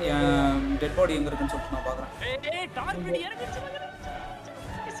வரேன் என் டெட் பாடி எங்க இருக்குன்னு சொல்லிட்டு நான் பாக்குறேன்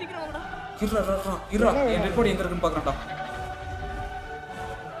இருடா என் டெட் பாடி எங்க இருக்குன்னு பாக்குறேன்டா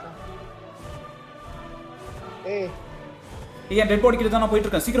என் டெட் பாடி கிட்ட தான் நான் போயிட்டு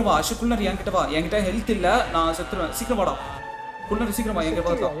இருக்கேன் சீக்கிரம் வா அஷு குள்ளர் என்கிட்ட வா என்கிட்ட ஹெல்த் இல்ல நான் செத்துருவேன் சீக்கிரம் வாடா குள்ளர் சீக்கிரம் வா எங்க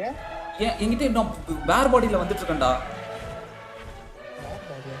பார்த்தா என்கிட்ட நான் வேர் பாடியில வந்துட்டு இருக்கேன்டா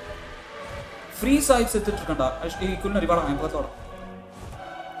ஃப்ரீஸ் ஆகி செத்துட்டு இருக்கேன்டா குள்ளர் வாடா என் பார்த்தா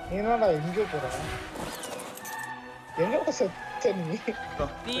என்னடா எங்க போற எங்க சரி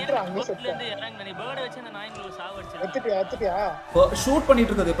நீ அங்க போட்ல இருந்து இறங்க நீ பேர்ட் வச்சு அந்த நாய்ங்களை சாவடிச்சிரு எடுத்துட்டியா ஷூட்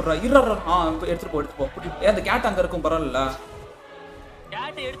பண்ணிட்டு இருக்கிறது எப்படிடா இருடா எடுத்துட்டு போ அந்த கேட் அங்க இருக்கும் பரவாயில்ல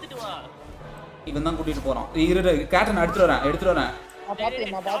கேட் எடுத்துட்டு வா இவன் தான் கூட்டிட்டு போறான் இரு கேட்டை நான் எடுத்துட்டு வரேன்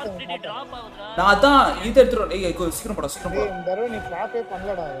டிராப் ஆகுதுடா நான் அதான் இது எடுத்துட்டு வரேன் ஏய் சீக்கிரம் போடா இந்த தடவை நீ டிராப்பே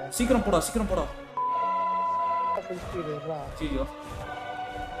பண்ணலடா சீக்கிரம் போடா ஃபுல் ஸ்பீட் ஏறா ஐயோ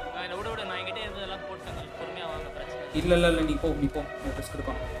நான் விட நான் என்கிட்ட இருந்ததெல்லாம் போட்டேன் பொறுமையா வாங்க பிரச்சனை இல்ல நீ போ ரிஸ்க்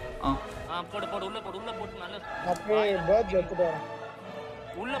எடுக்கலாம் போடு உள்ள போட்டு நல்ல அப்படியே பேர்ட் எடுத்துட்டு வரேன்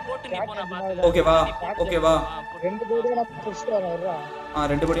உள்ள போட்டு நீ போ நான் பாத்து ஓகேவா ரெண்டு பேரும் நான் புடிச்சிட்டு வரேன்டா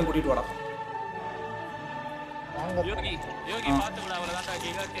ரெண்டு பேரையும் கூட்டிட்டு வாடா வாங்க யோகி பாத்துடா அவ்வளவுதான்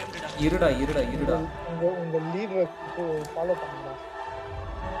கிகா டேம்டா இருடா உங்க லீடர் ஃபாலோ பண்ணுங்க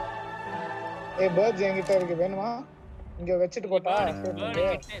பேர்ட்ஸ் என்கிட்ட இருக்கு வேணுமா இங்க வச்சிட்டு போட்டா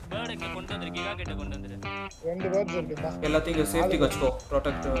பேர்ட் கொண்டு வந்து கிகா கிட்ட கொண்டு வந்து ரெண்டு பேர்ட்ஸ் இருக்குடா எல்லாத்தையும் சேஃப்டி வச்சுக்கோ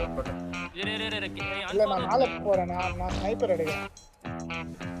ப்ரொடெக்ட் இல்ல நான் மேல போறேன் நான் ஸ்னைப்பர் எடுக்கிறேன்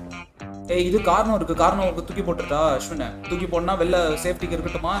ஏய் இது கார்னருக்கு தூக்கி போட்டுட்டா அஸ்வின் தூக்கி போடனா வெல்ல சேஃப்டிக்கு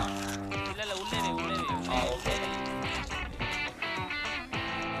இருக்கட்டுமா இல்ல உள்ளே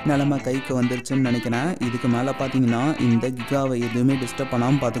நிலமை கைக்கு வந்துருச்சுன்னு நினைக்கிறேன். இதுக்கு மேலே பார்த்தீங்கன்னா இந்த கிகாவை எதுவுமே டிஸ்டர்ப்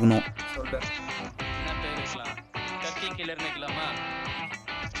பண்ணாமல் பார்த்துக்கணும்.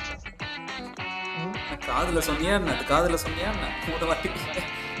 காதுல சொன்னியா என்ன? காதுல சொன்னியா என்ன? மூணு வாட்டி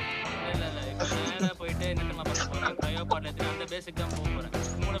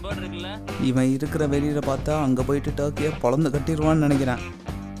இவன் இருக்கிற வெளியில பார்த்தா அங்கே போயிட்டு டர்க்கியை பொழந்து கட்டிடுவான்னு நினைக்கிறேன்.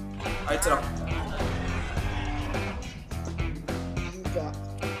 ஆயிடுச்சுடா.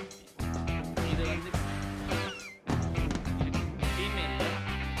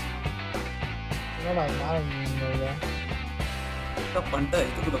 பண்ணிட்ட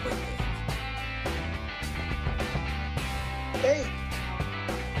இதுக்குள்ள போயிட்டு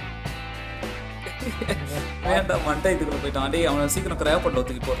வேண்டாம் மண்டை இதுக்குள்ள போயிட்டான். டேய் அவனை சீக்கிரம் கிராப்பட்ல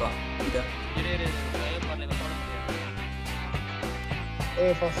தூக்கி போடுறான். இத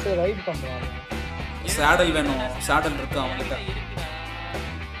ஃபர்ஸ்ட் ரைட் பண்றான். சாடல் வேணும். சாடல் இருக்கு அவன்கிட்ட.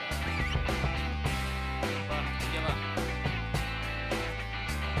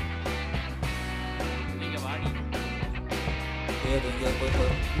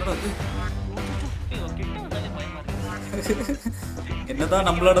 என்னதான்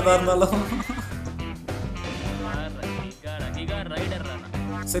நம்மளோடதா இருந்தாலும்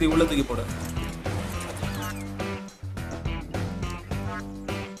சரி உள்ள தூக்கி போடு.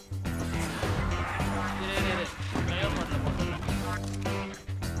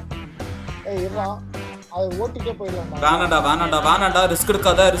 வேணாண்டா ரிஸ்க்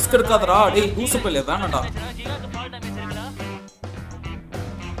எடுக்காதடா. டேய் லூசு பையலே வேணாண்டா.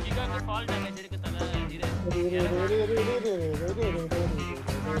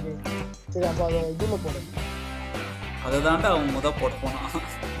 அதுதான்டா அவன் முத போட்டு போனான்.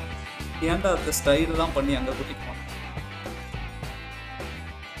 ஏன்டா அந்த ஸ்டைல் தான் பண்ணி அங்க கூட்டிட்டு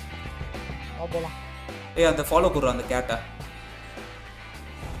போனான். ஏய் அந்த ஃபாலோ குடுற அந்த கேட்ட.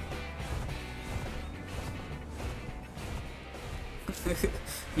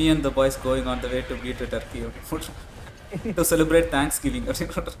 Me and the boys going on the way to beat Turkey to celebrate Thanksgiving.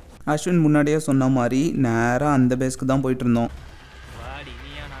 Ashwin முன்னாடியே சொன்ன மாதிரி நேராக அந்த பேஸ்க்கு தான் போயிட்டு இருந்தோம்.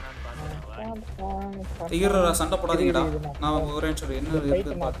 சண்டை போடாதீங்கடா. நான் ஒரே நிமிஷம் என்ன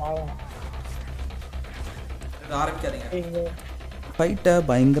ஆரம்பிக்காதீங்க. ஃபைட்டை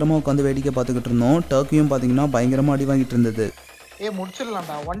பயங்கரமாக உட்காந்து வேடிக்கை பார்த்துக்கிட்டு இருந்தோம். டர்க்கியும் பார்த்தீங்கன்னா பயங்கரமாக அடி வாங்கிட்டு இருந்தது.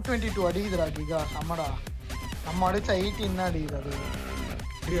 முடிச்சிடலாம்டா. 122 அடிக்குதுடா கிகா. நம்மடா நம்ம அடிச்சா 18 தான் அடிக்குது.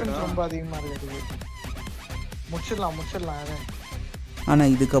 அது ரொம்ப அதிகமாக இருக்குது. முடிச்சிடலாம்.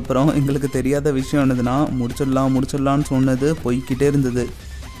 ஆனால் இதுக்கப்புறம் எங்களுக்கு தெரியாத விஷயம் என்னதுன்னா முடிச்சிடலாம்னு சொன்னது போய்கிட்டே இருந்தது.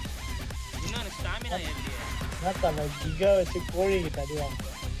 கிகா வச்சு கோழிக்கிட்ட அடிவாங்க.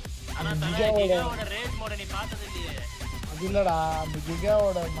 அது இல்லடா, அந்த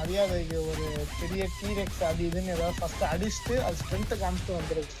கிகாவோட மரியாதைக்கு ஒரு பெரிய டீரெக்ஸ் அது இதுன்னு ஏதாவது ஃபர்ஸ்ட் அடிச்சுட்டு அது ஸ்ட்ரென்த்தை காமிச்சிட்டு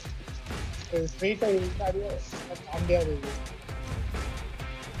வந்துருக்கு. ஸ்ட்ரெயிட்டா முடியாது.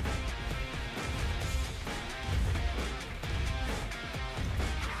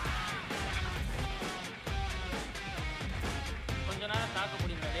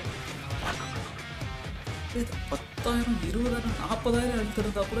 இது 10,000 20,000 40,000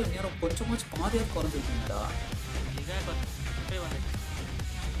 எடுத்துருந்தா கூட நேரம் கொஞ்சமாச்சும் பாதியாக குறைஞ்சிருக்கீங்கடா.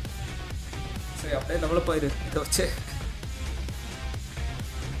 சரி அப்படியே டெவலப் ஆயிரு. இதை வச்சு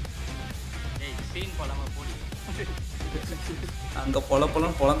அங்க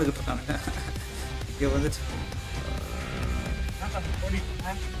பொலன்னு பொழந்துக்கிட்டு இருக்கானுங்க. இங்க வந்துச்சு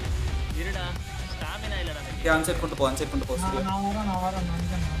ஸ்டாமினா இல்லடா எனக்கு. அன்செட் கொண்டு போ சரியா. நான் வரேன்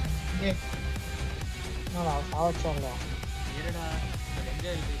ஏய் நான் சாவச்சோங்க இருடா எங்க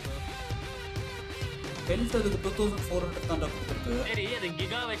இருக்கு இப்போ? ஹெல்த் அதுக்கு 2400 தான் கொடுத்துருக்கு. சரி அது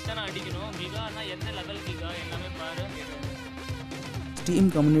கிகா வச்சு தான் அடிக்கணும். கிகானா எந்த லெவல் கிகா எல்லாமே பாரு. ஸ்டீம்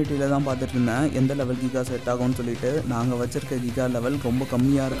கம்யூனிட்டியில் தான் பார்த்துட்டு இருந்தேன் எந்த லெவல் கிகா செட் ஆகும்னு சொல்லிட்டு. நாங்கள் வச்சிருக்க கிகா லெவல் ரொம்ப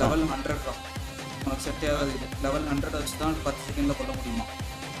கம்மியாக இருக்கு. லெவல் 100 தான் உனக்கு செட்டே ஆகாது. இது லெவல் 100 வச்சு தான் 10 செகண்டில் கொள்ள முடியுமா?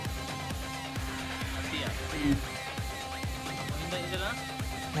 அப்படியா? இந்த இதெல்லாம்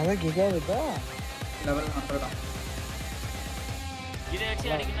அதான் கிகா இருக்கா லெவல் 100 தான். இதை வச்சு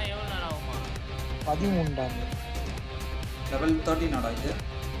அடிக்கணும்னா எவ்வளோ நேரம் ஆகுமா? 13 லெவல் 13 ஆடா இது.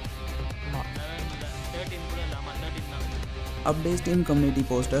 13 கூட இல்லை. ஆமாம் 13 தான். அப்படியே ஸ்டீம் கம்யூனிட்டி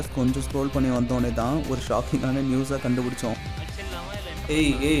போஸ்டர்ஸ் கொஞ்சம் ஸ்க்ரோல் பண்ணி வந்தோடனே தான் ஒரு ஷாக்கிங்கான நியூஸை கண்டுபிடிச்சோம். வச்சிடலாமா இல்லை?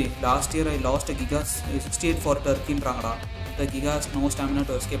 ஏய் last year I last கிகாஸ் 68 for டர்க்கின்றாங்கடா. The கிகாஸ் no stamina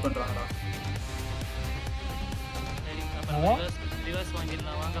to escape பண்ணுறாங்கடா. சரி அப்புறம் ரிவர்ஸ்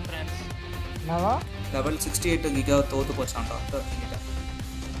வாங்கிடலாம் வாங்க ஃப்ரெண்ட்ஸ். என்னவா லெவல் 68 கிகா தோத்து போச்சான்டா டர்க்கிட்ட.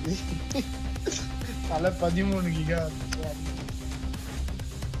 தலை 13 கிகா